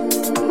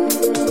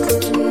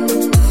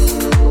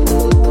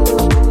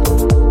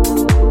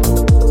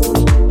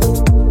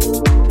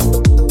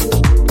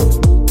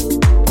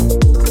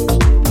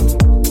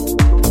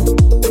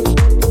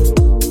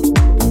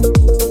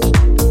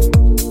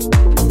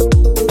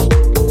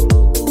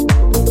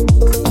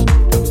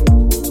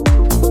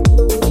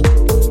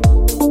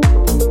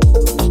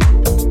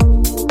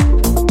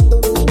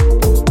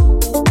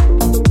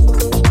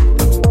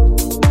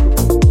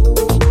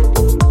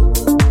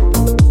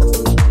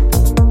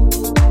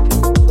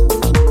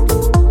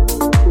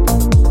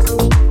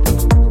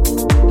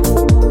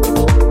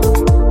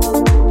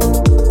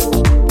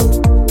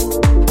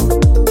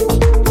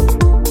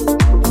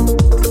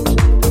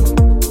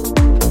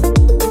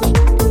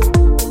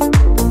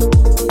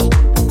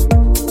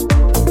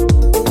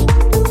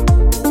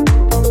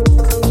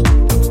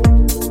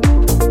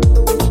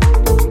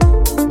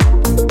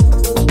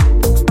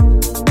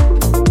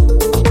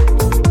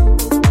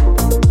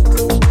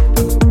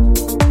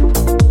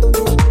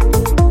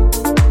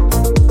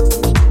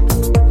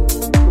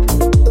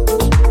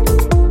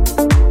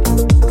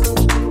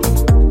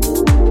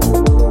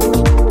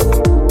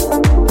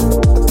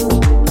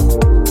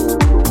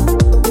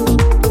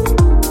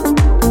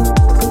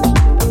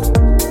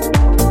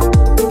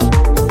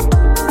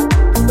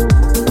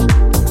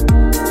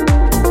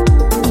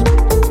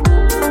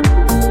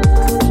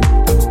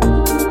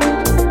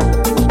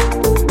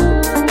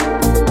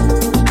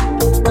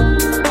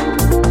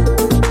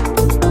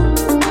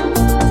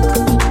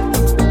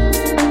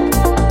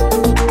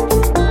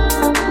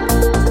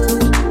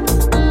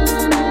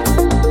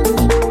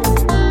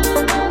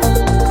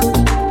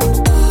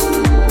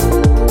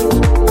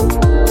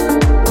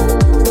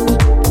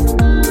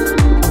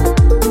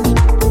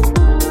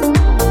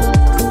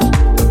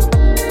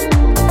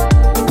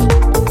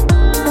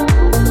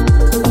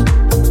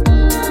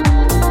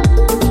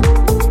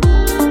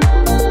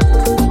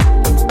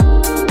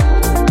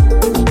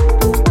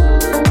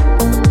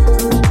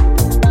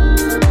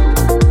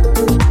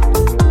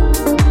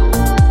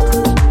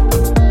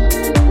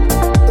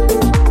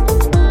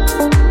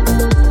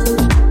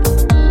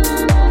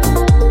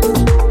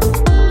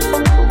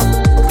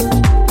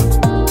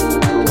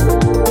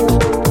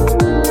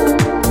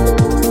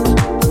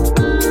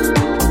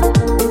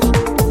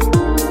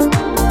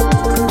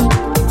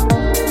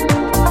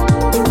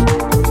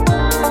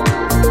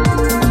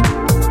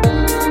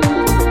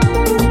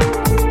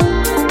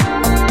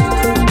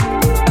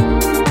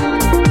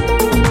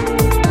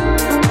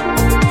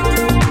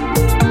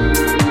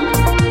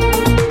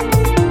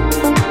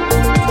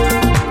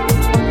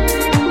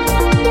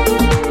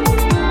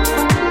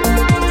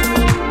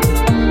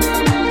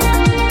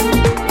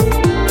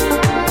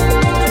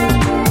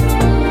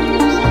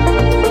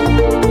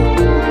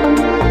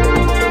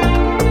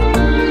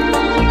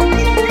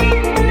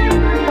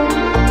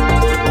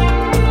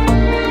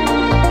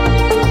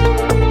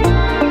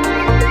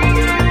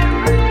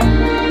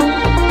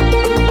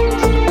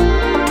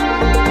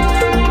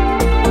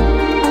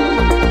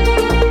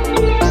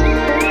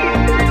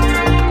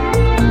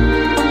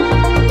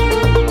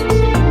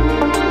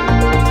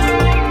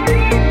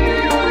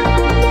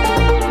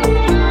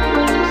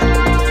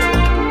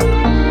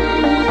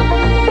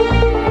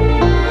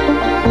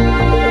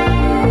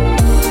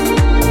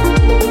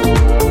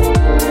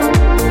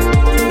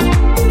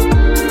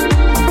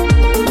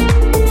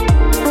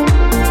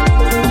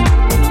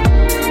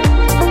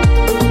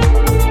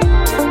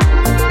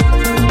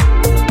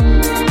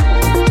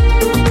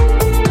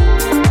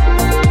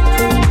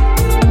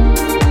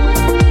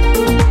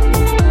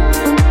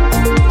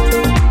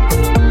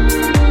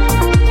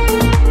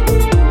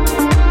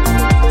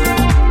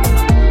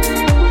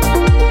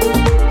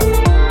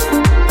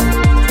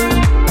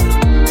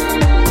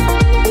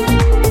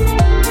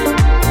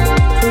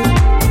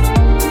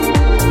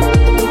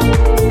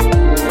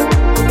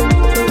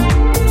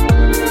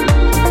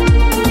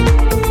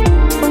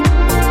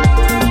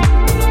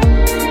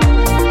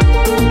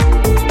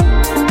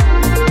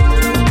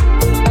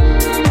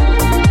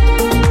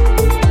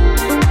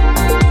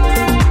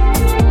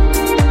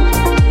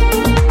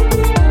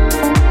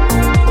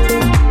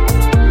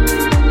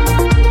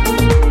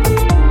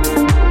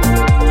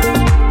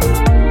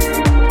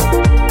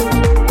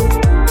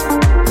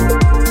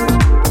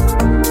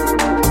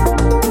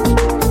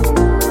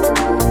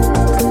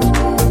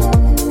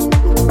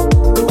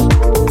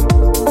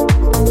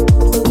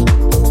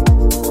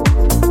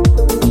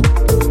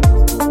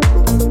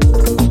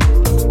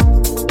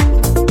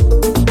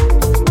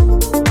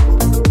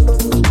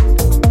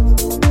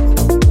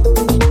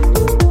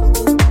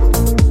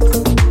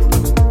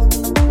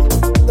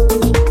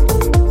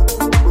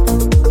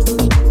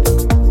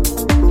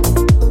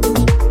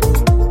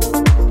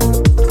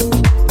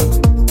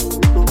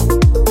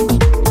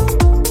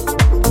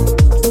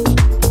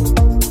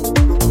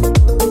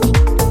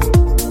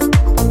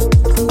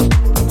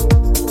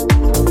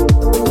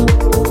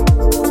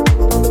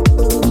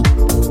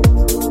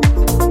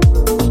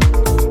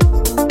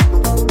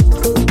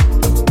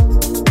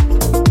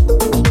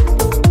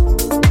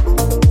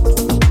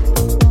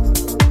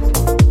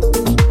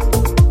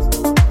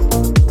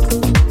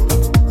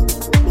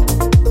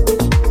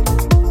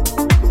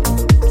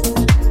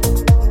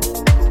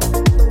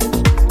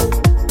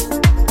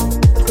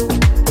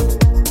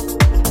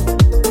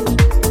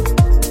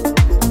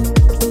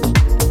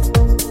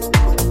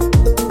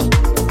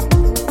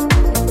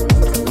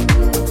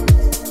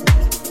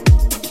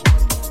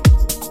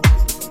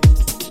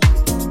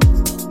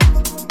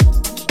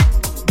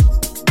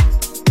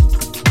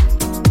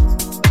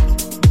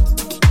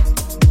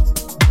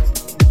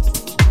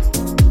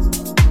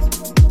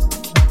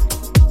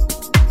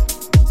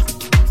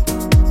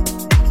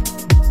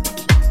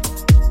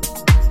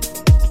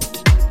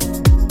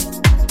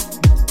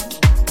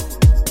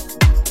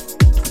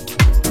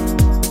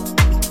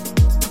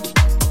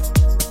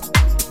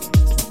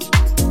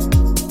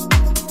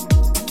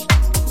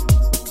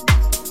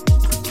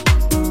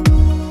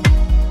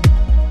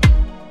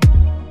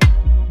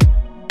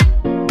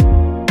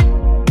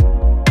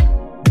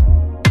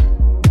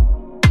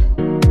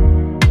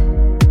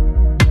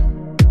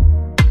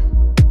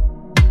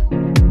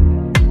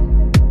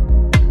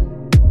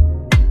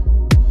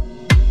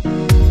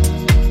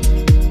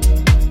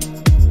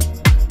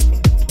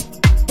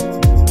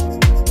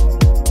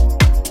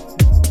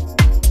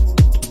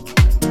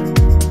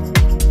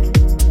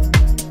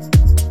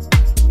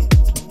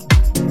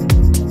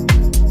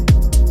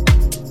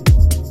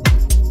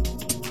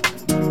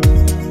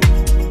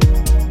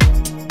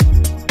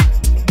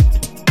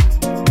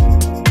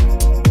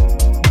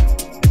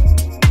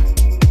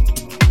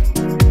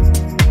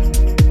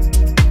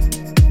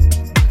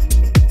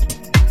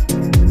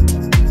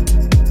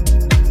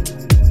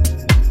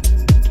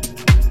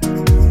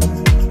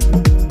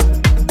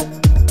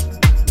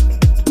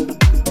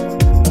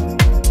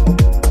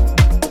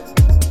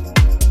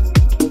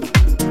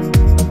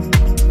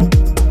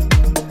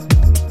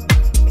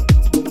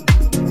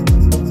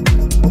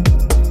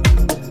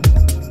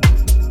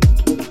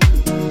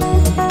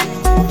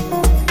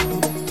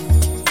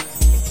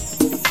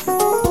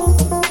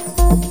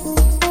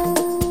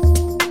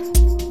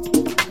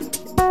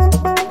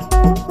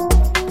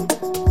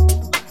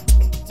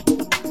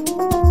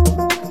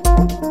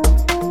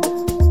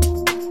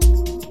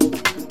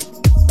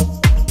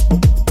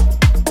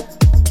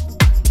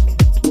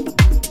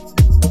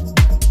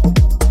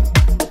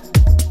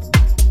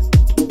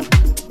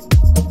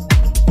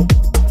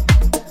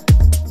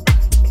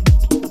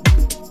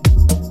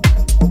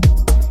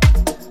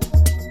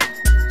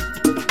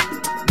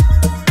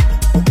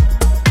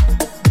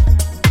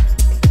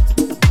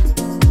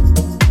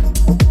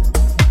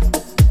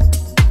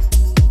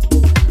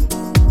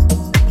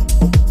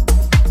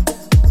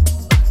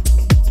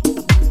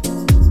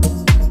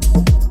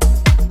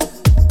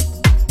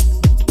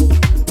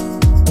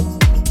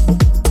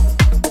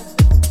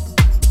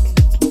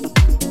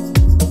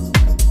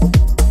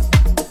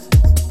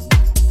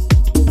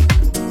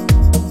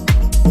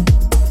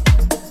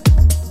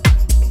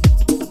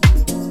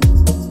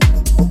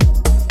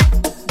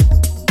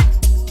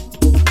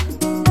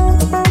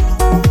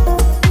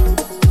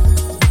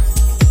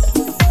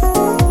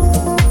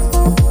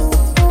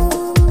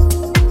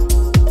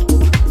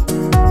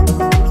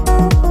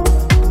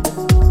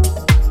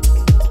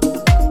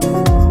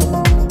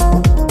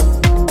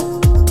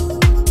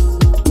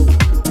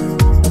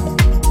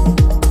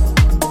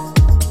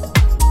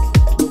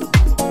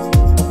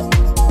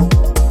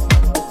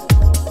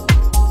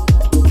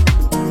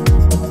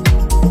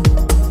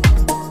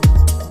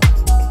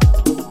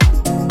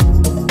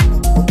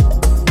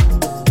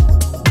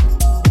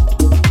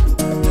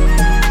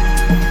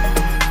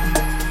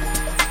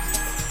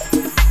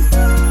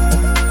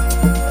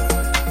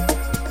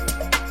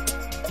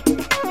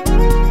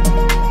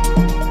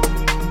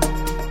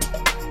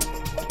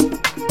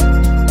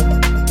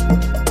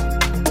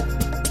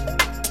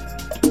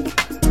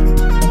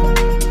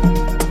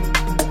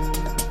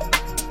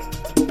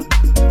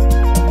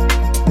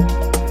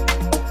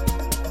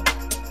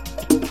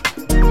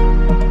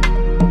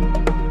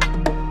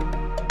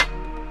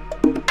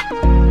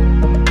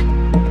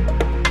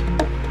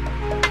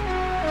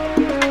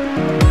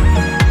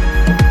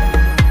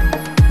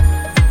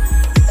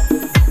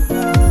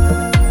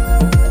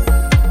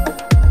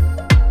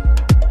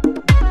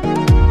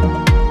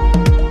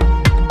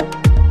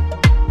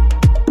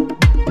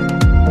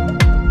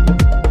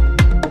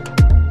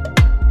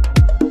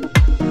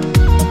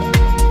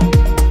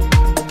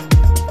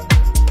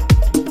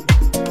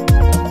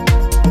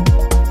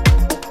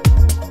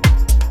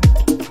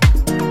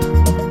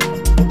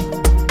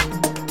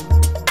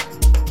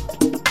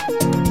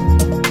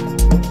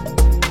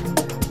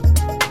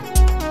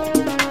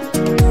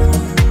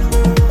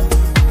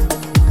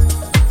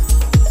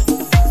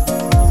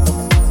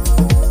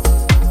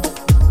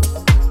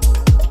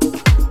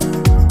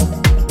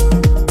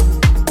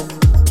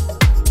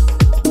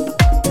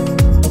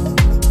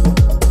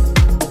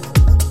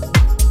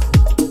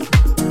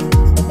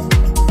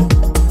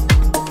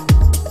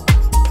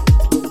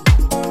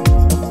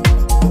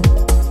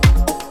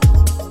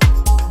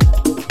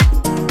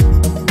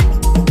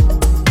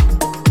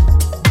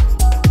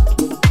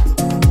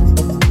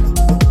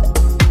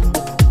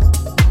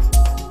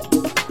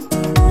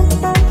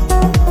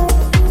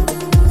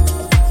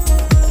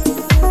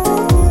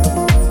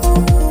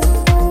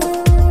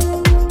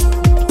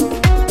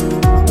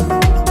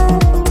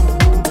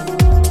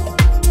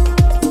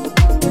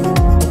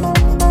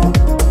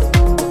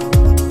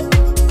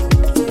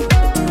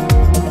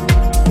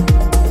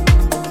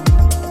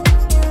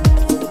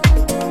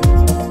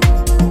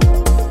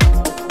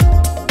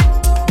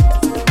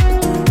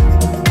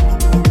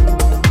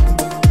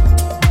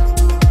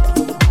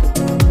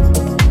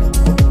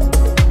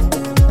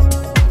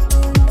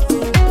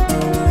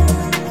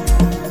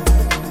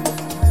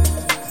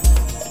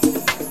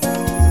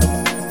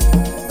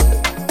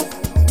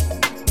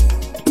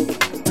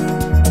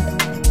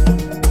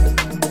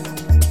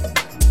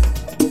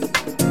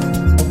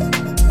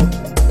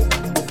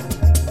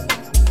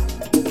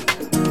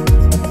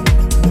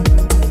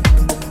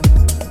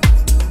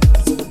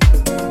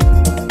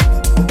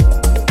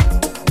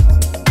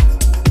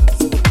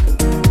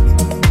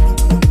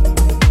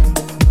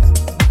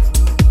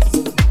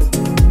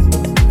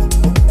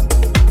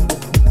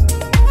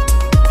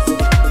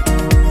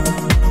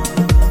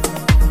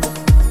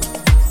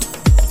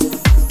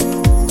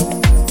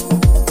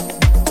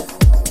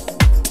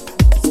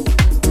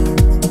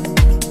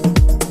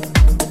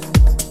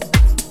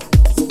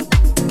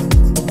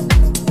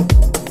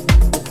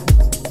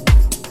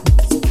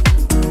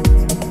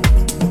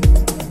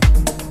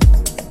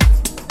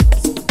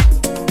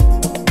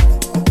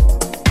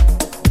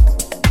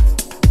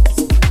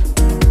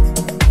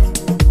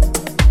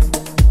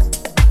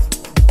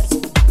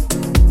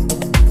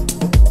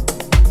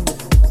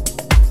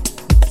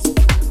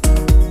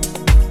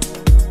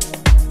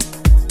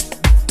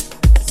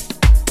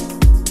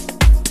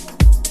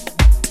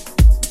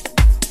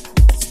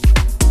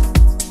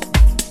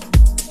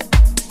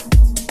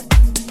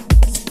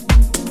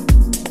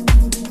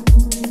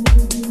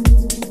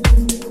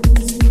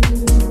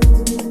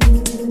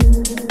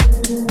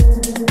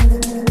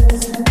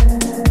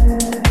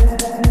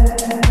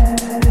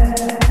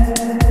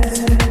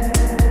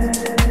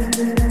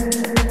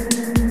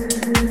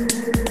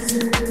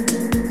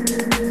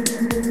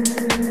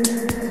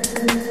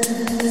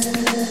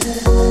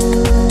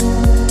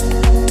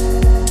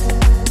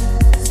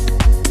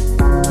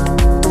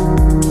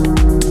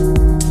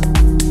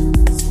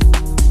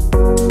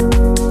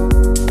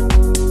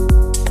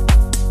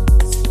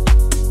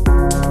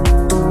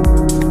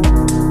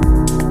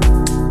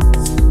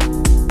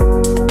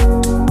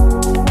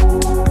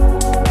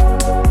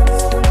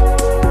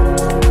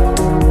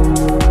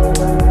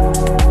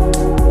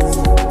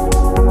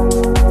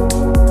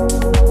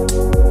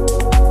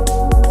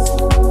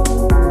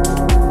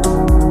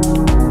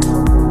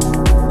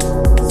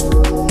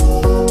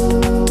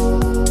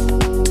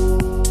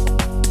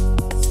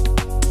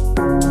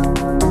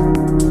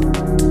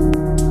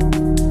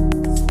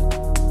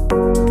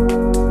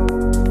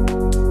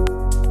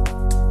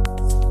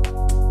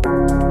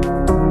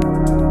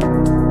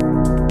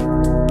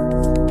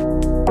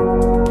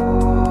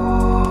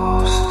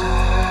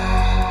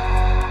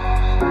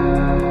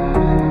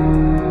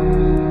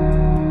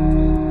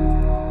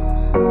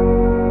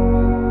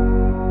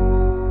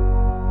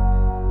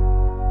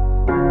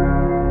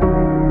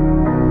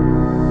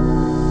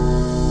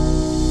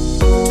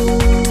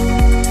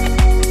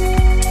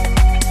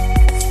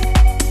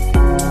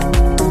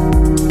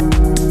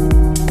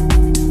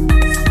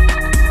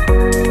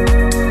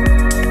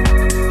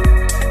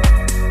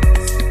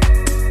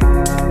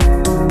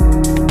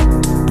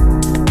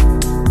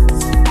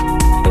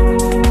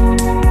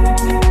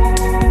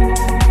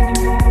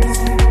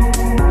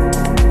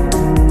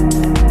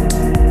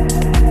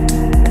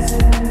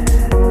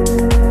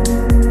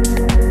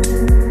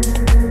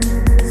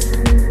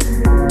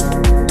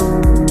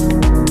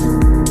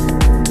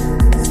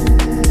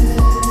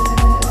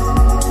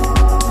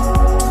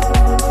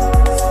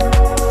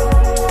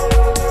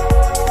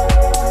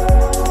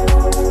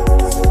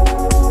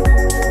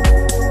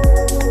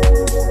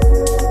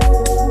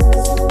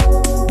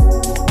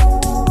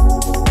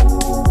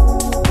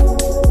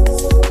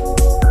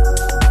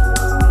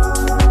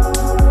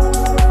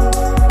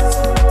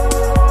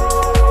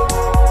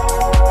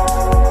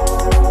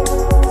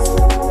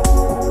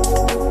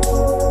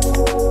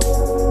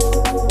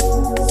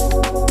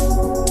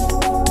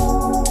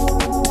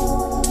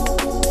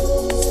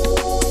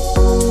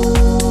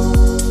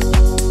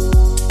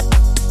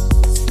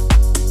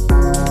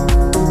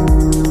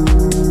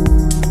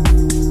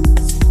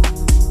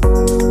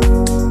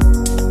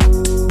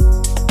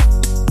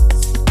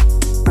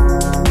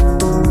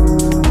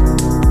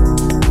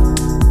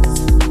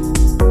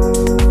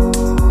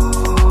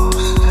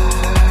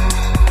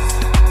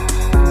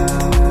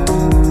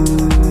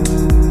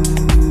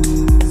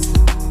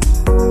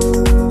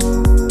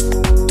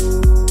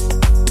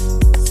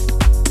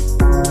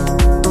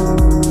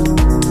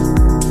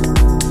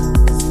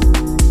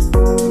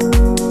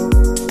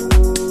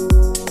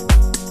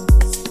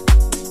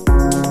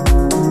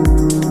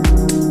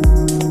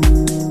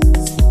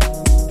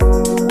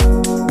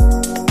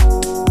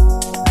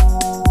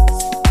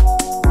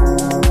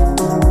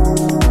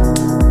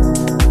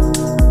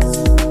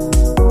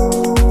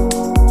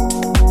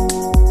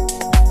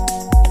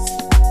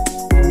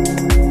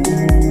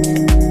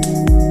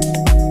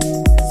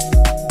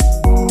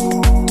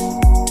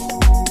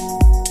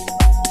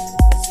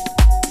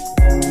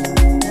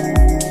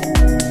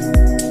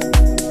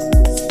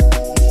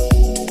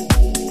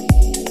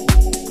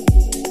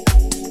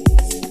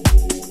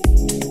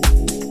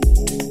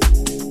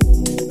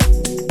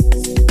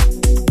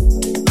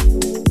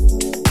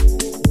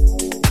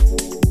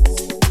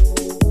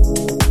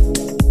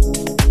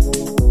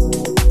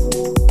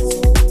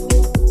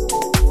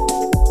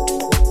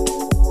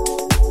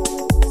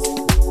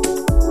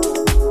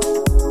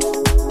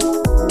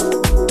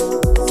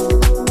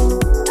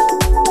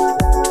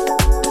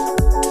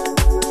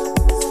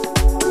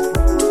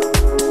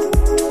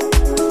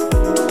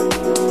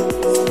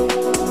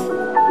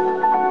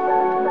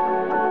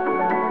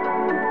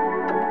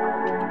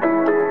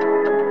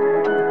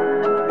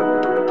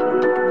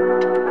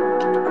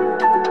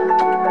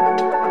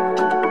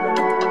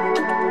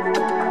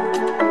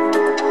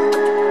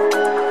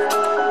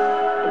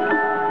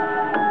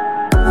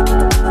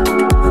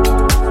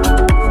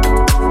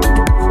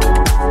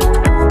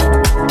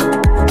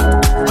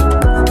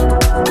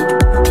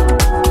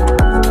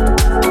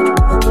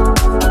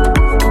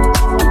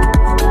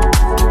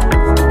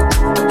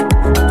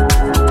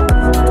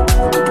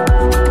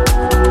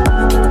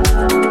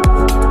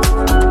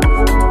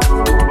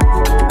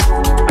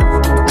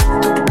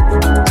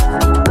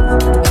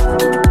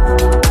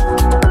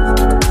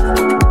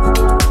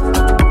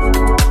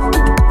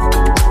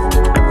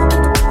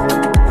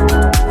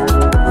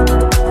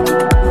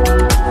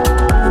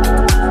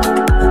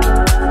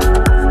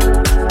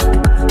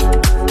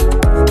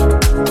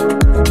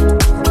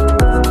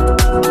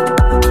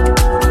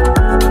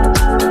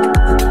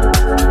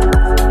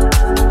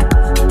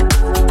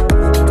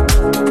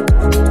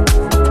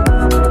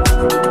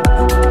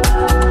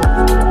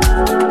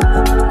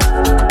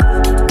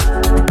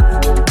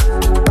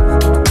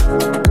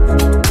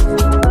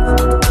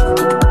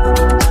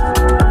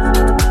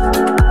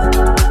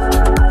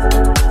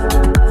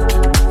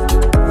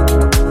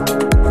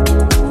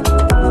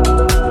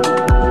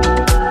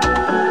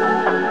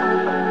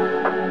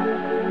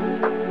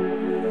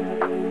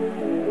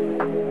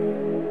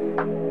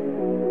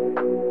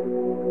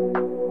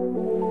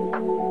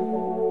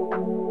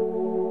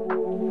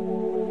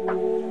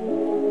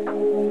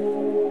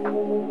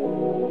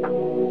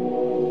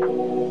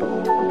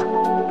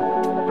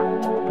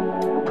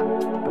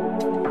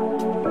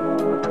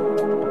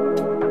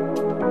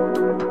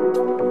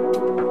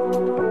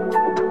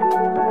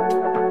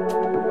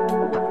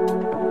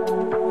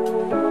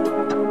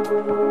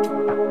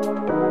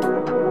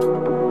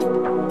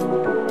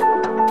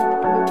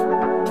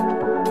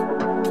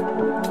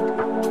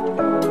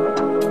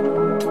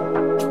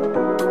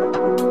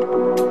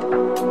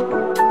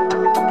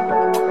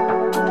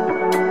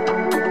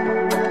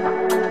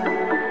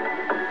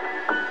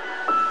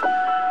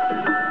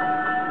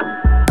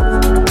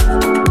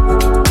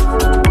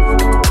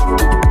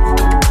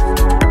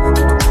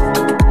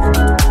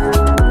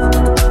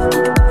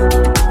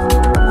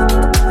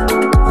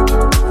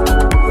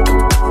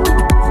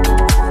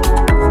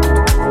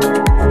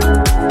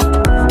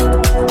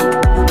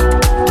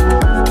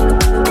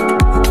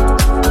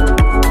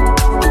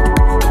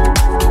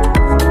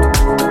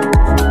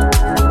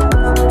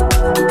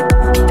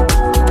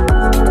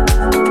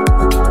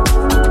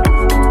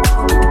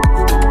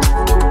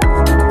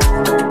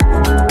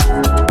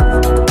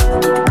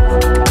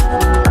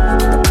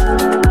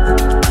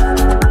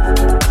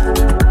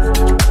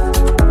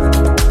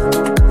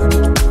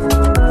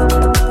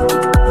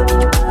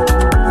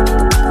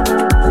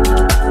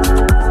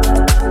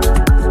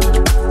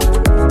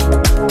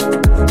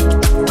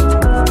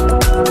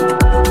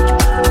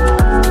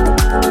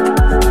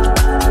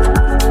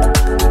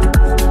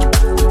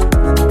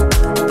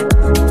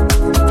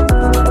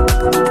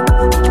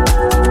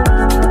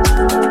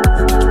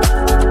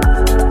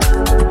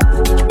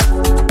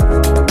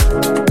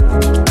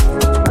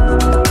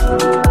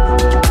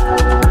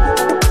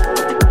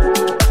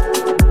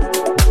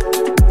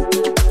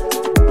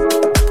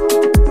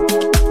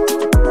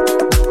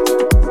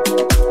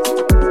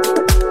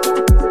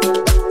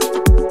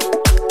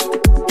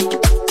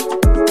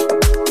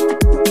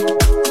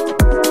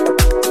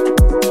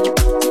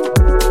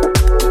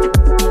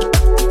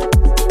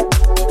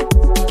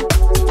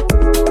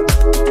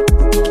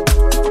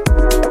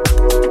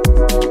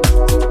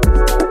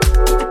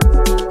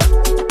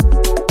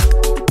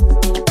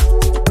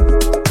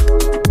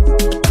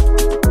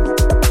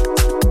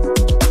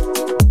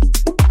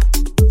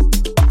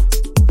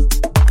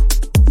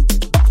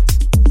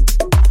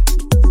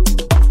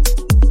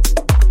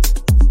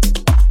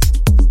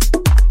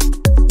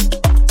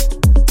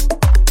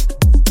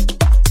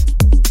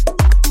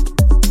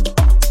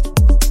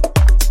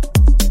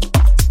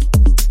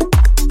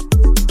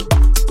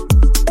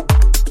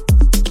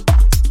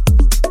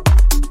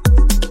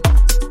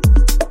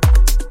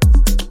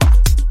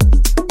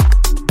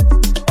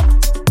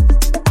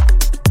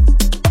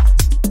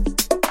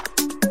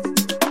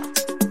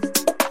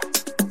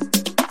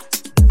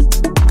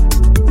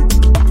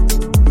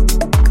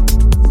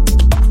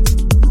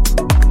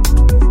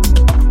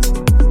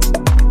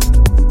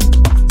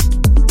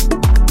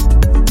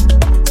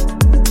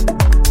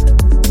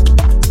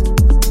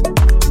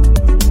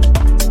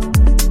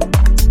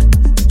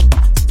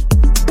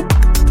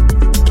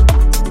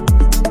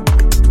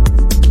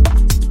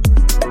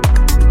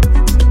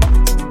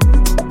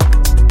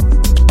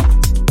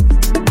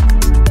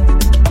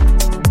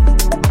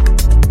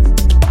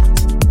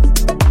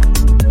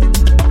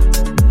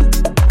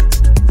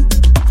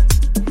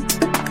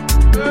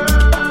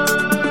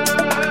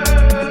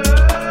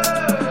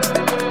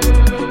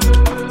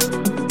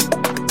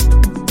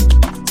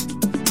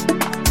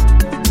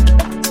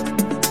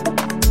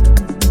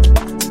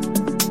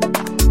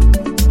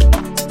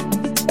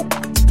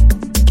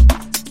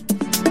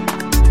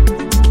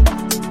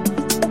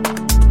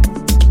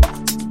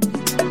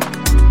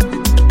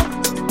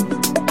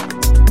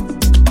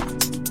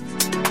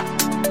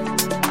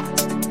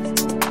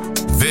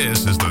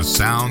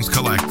 Sounds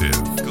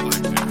Collective.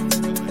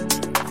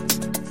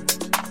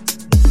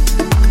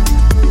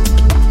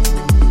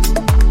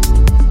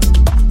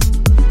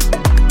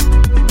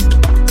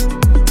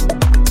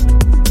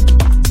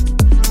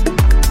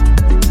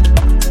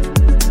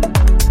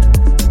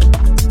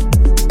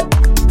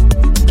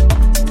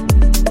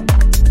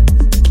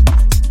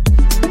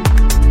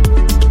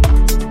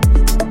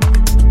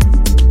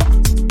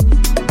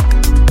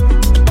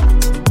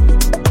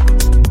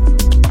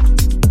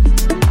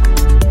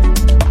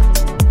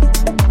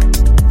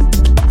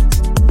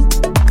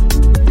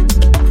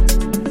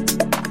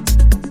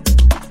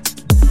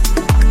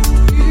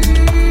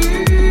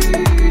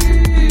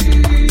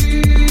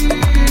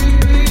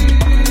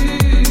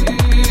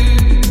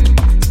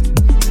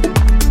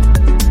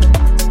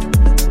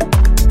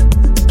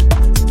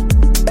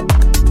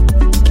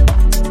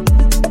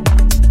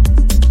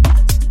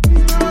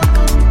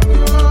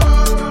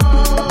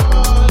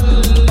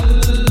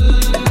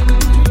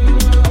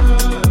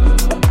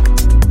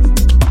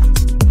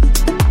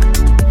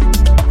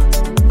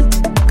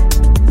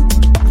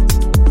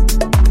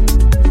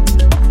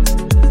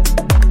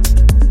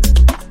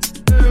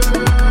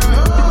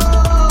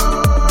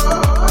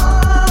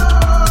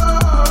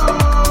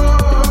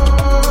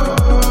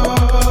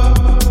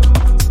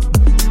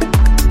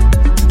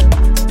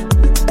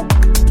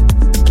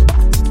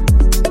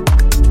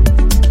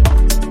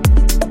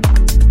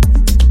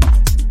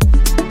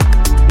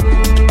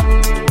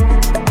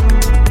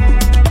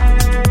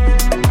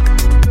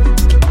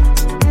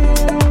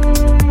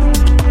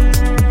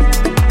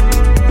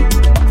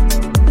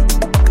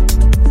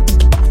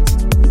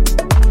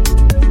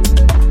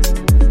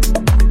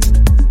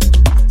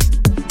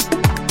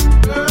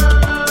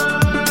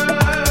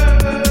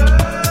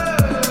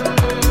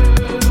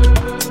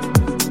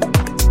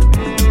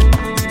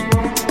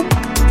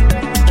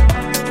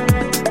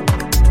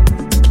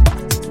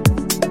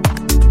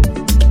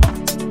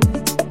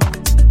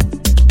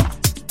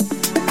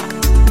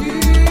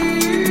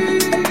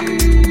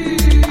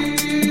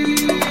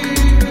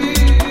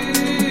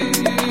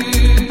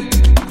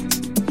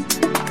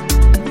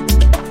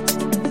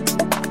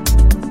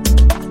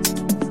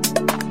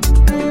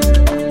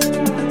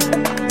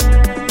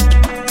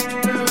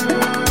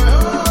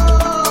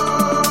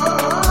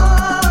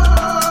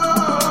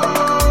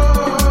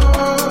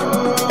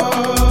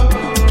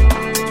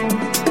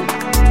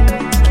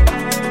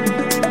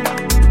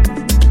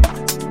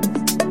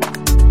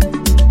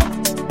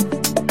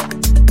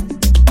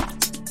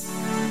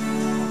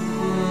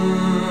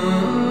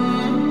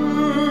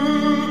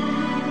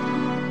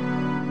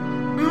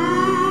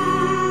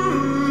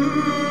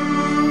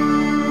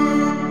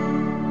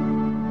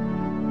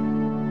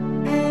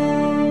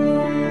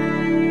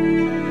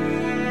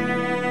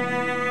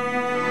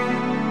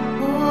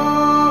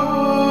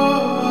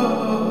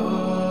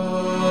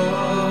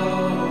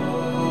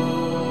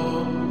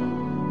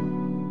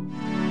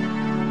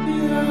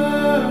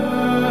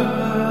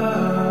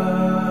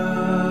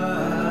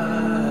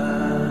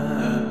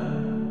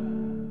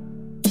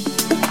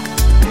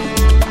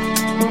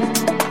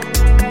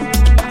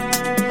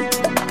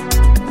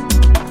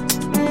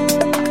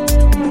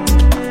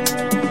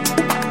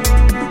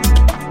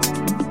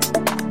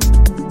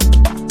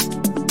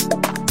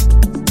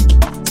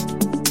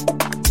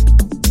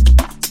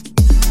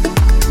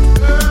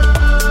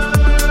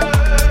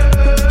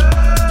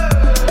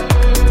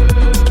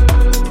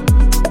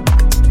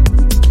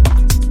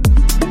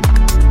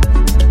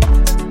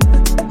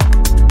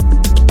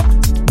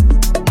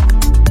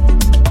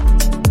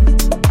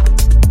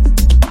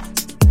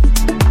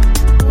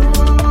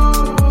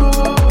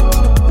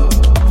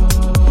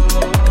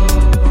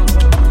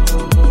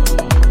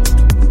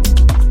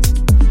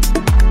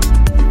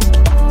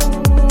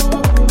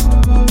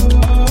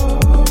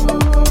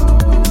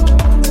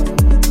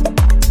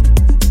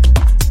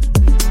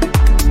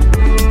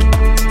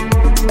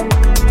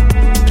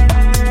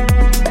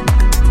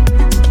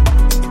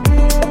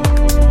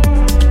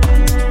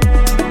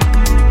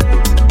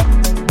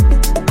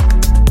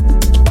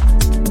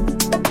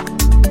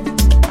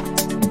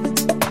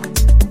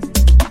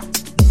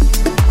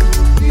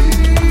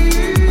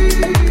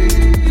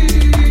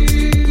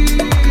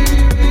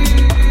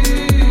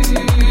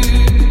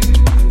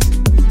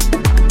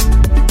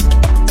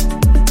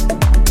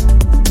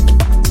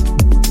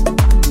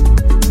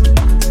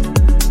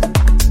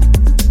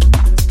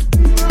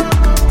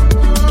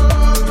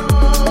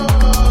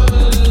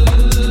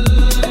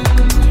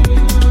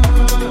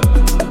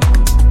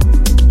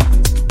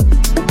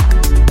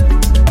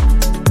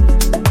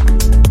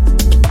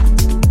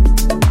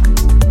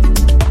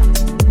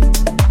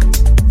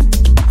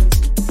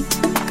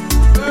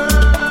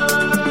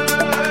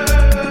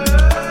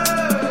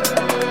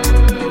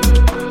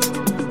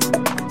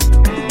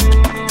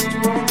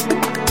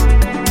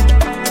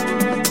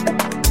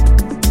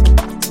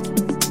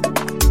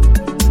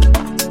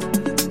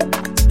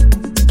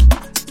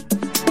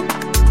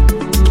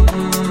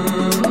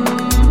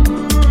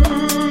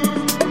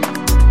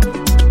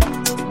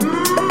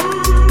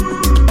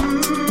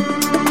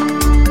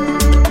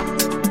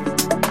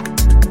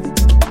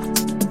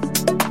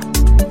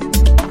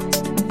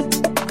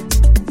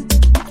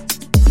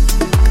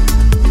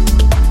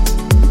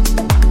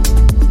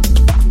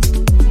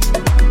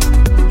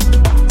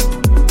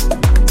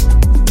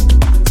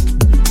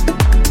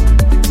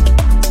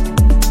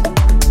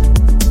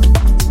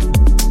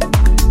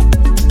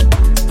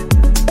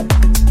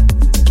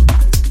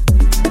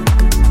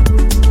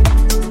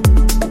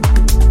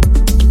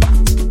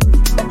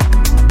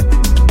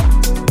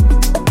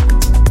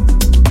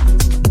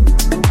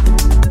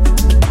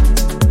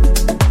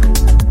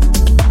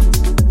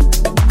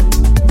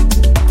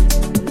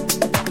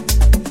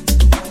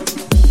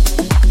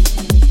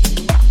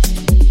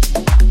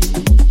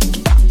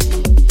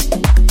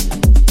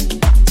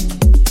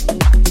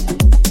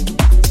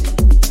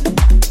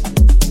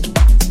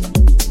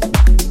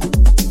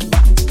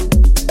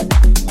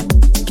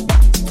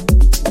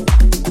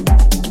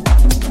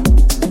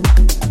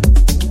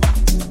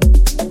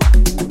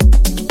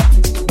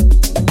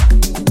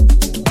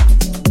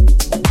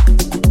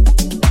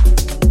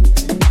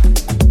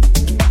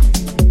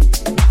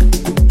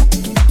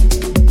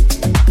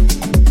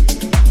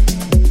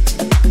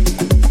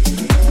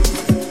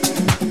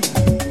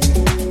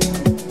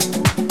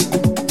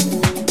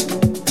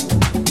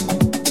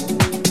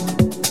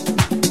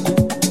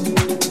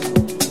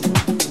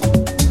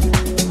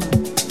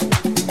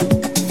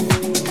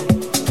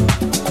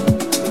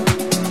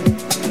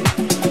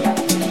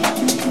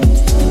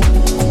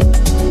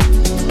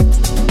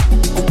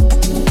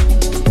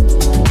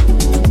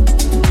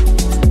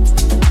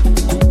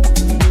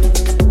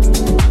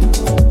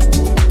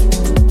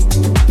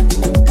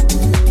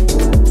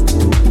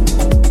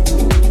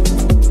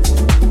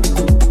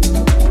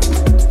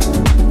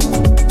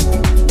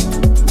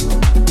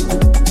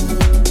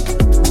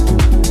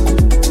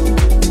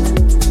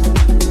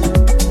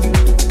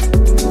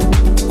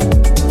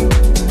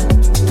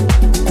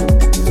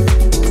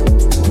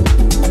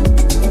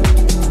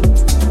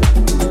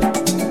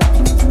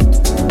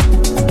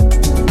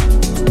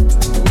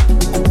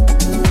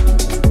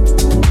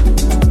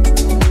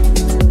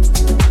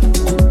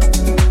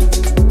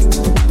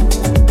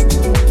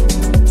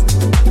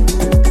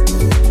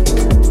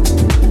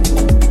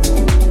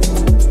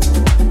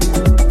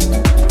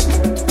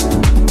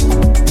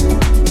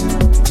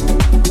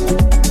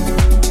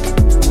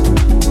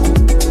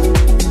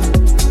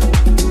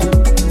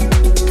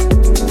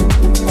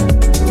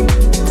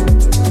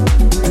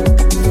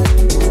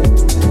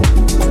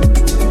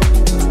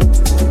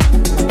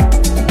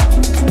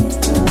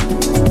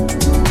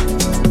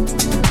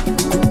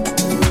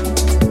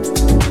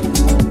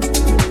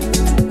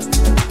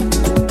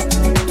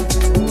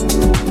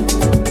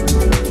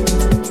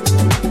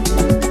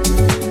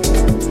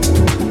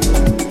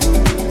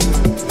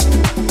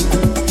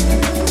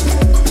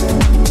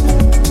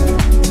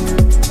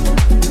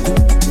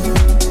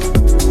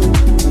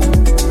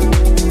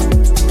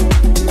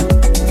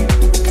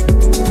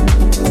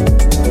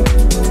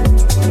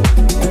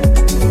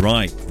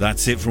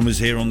 That's it from us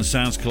here on the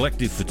Sounds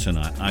Collective for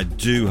tonight. I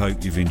do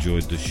hope you've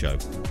enjoyed the show.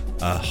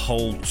 A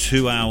whole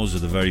 2 hours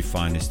of the very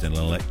finest in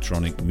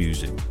electronic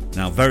music.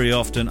 Now, very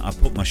often I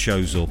put my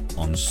shows up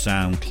on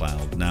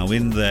SoundCloud. Now,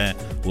 in there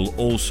will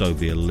also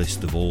be a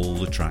list of all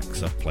the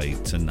tracks I've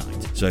played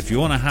tonight. So if you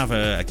want to have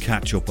a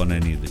catch up on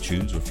any of the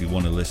tunes, or if you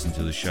want to listen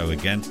to the show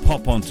again,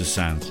 pop onto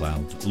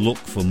SoundCloud, look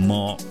for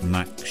Mark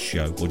Mack's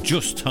show, or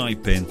just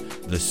type in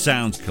The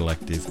Sounds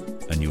Collective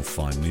and you'll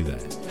find me there.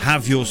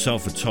 Have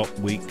yourself a top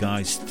week,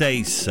 guys.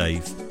 Stay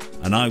safe,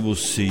 and I will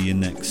see you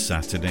next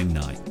Saturday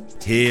night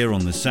here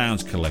on the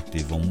Sounds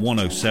Collective on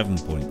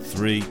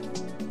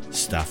 107.3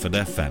 Stafford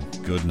FM.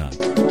 Good night.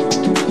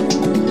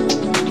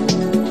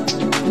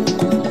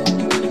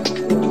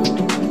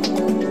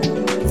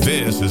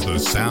 This is the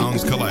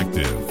Sounds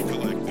Collective.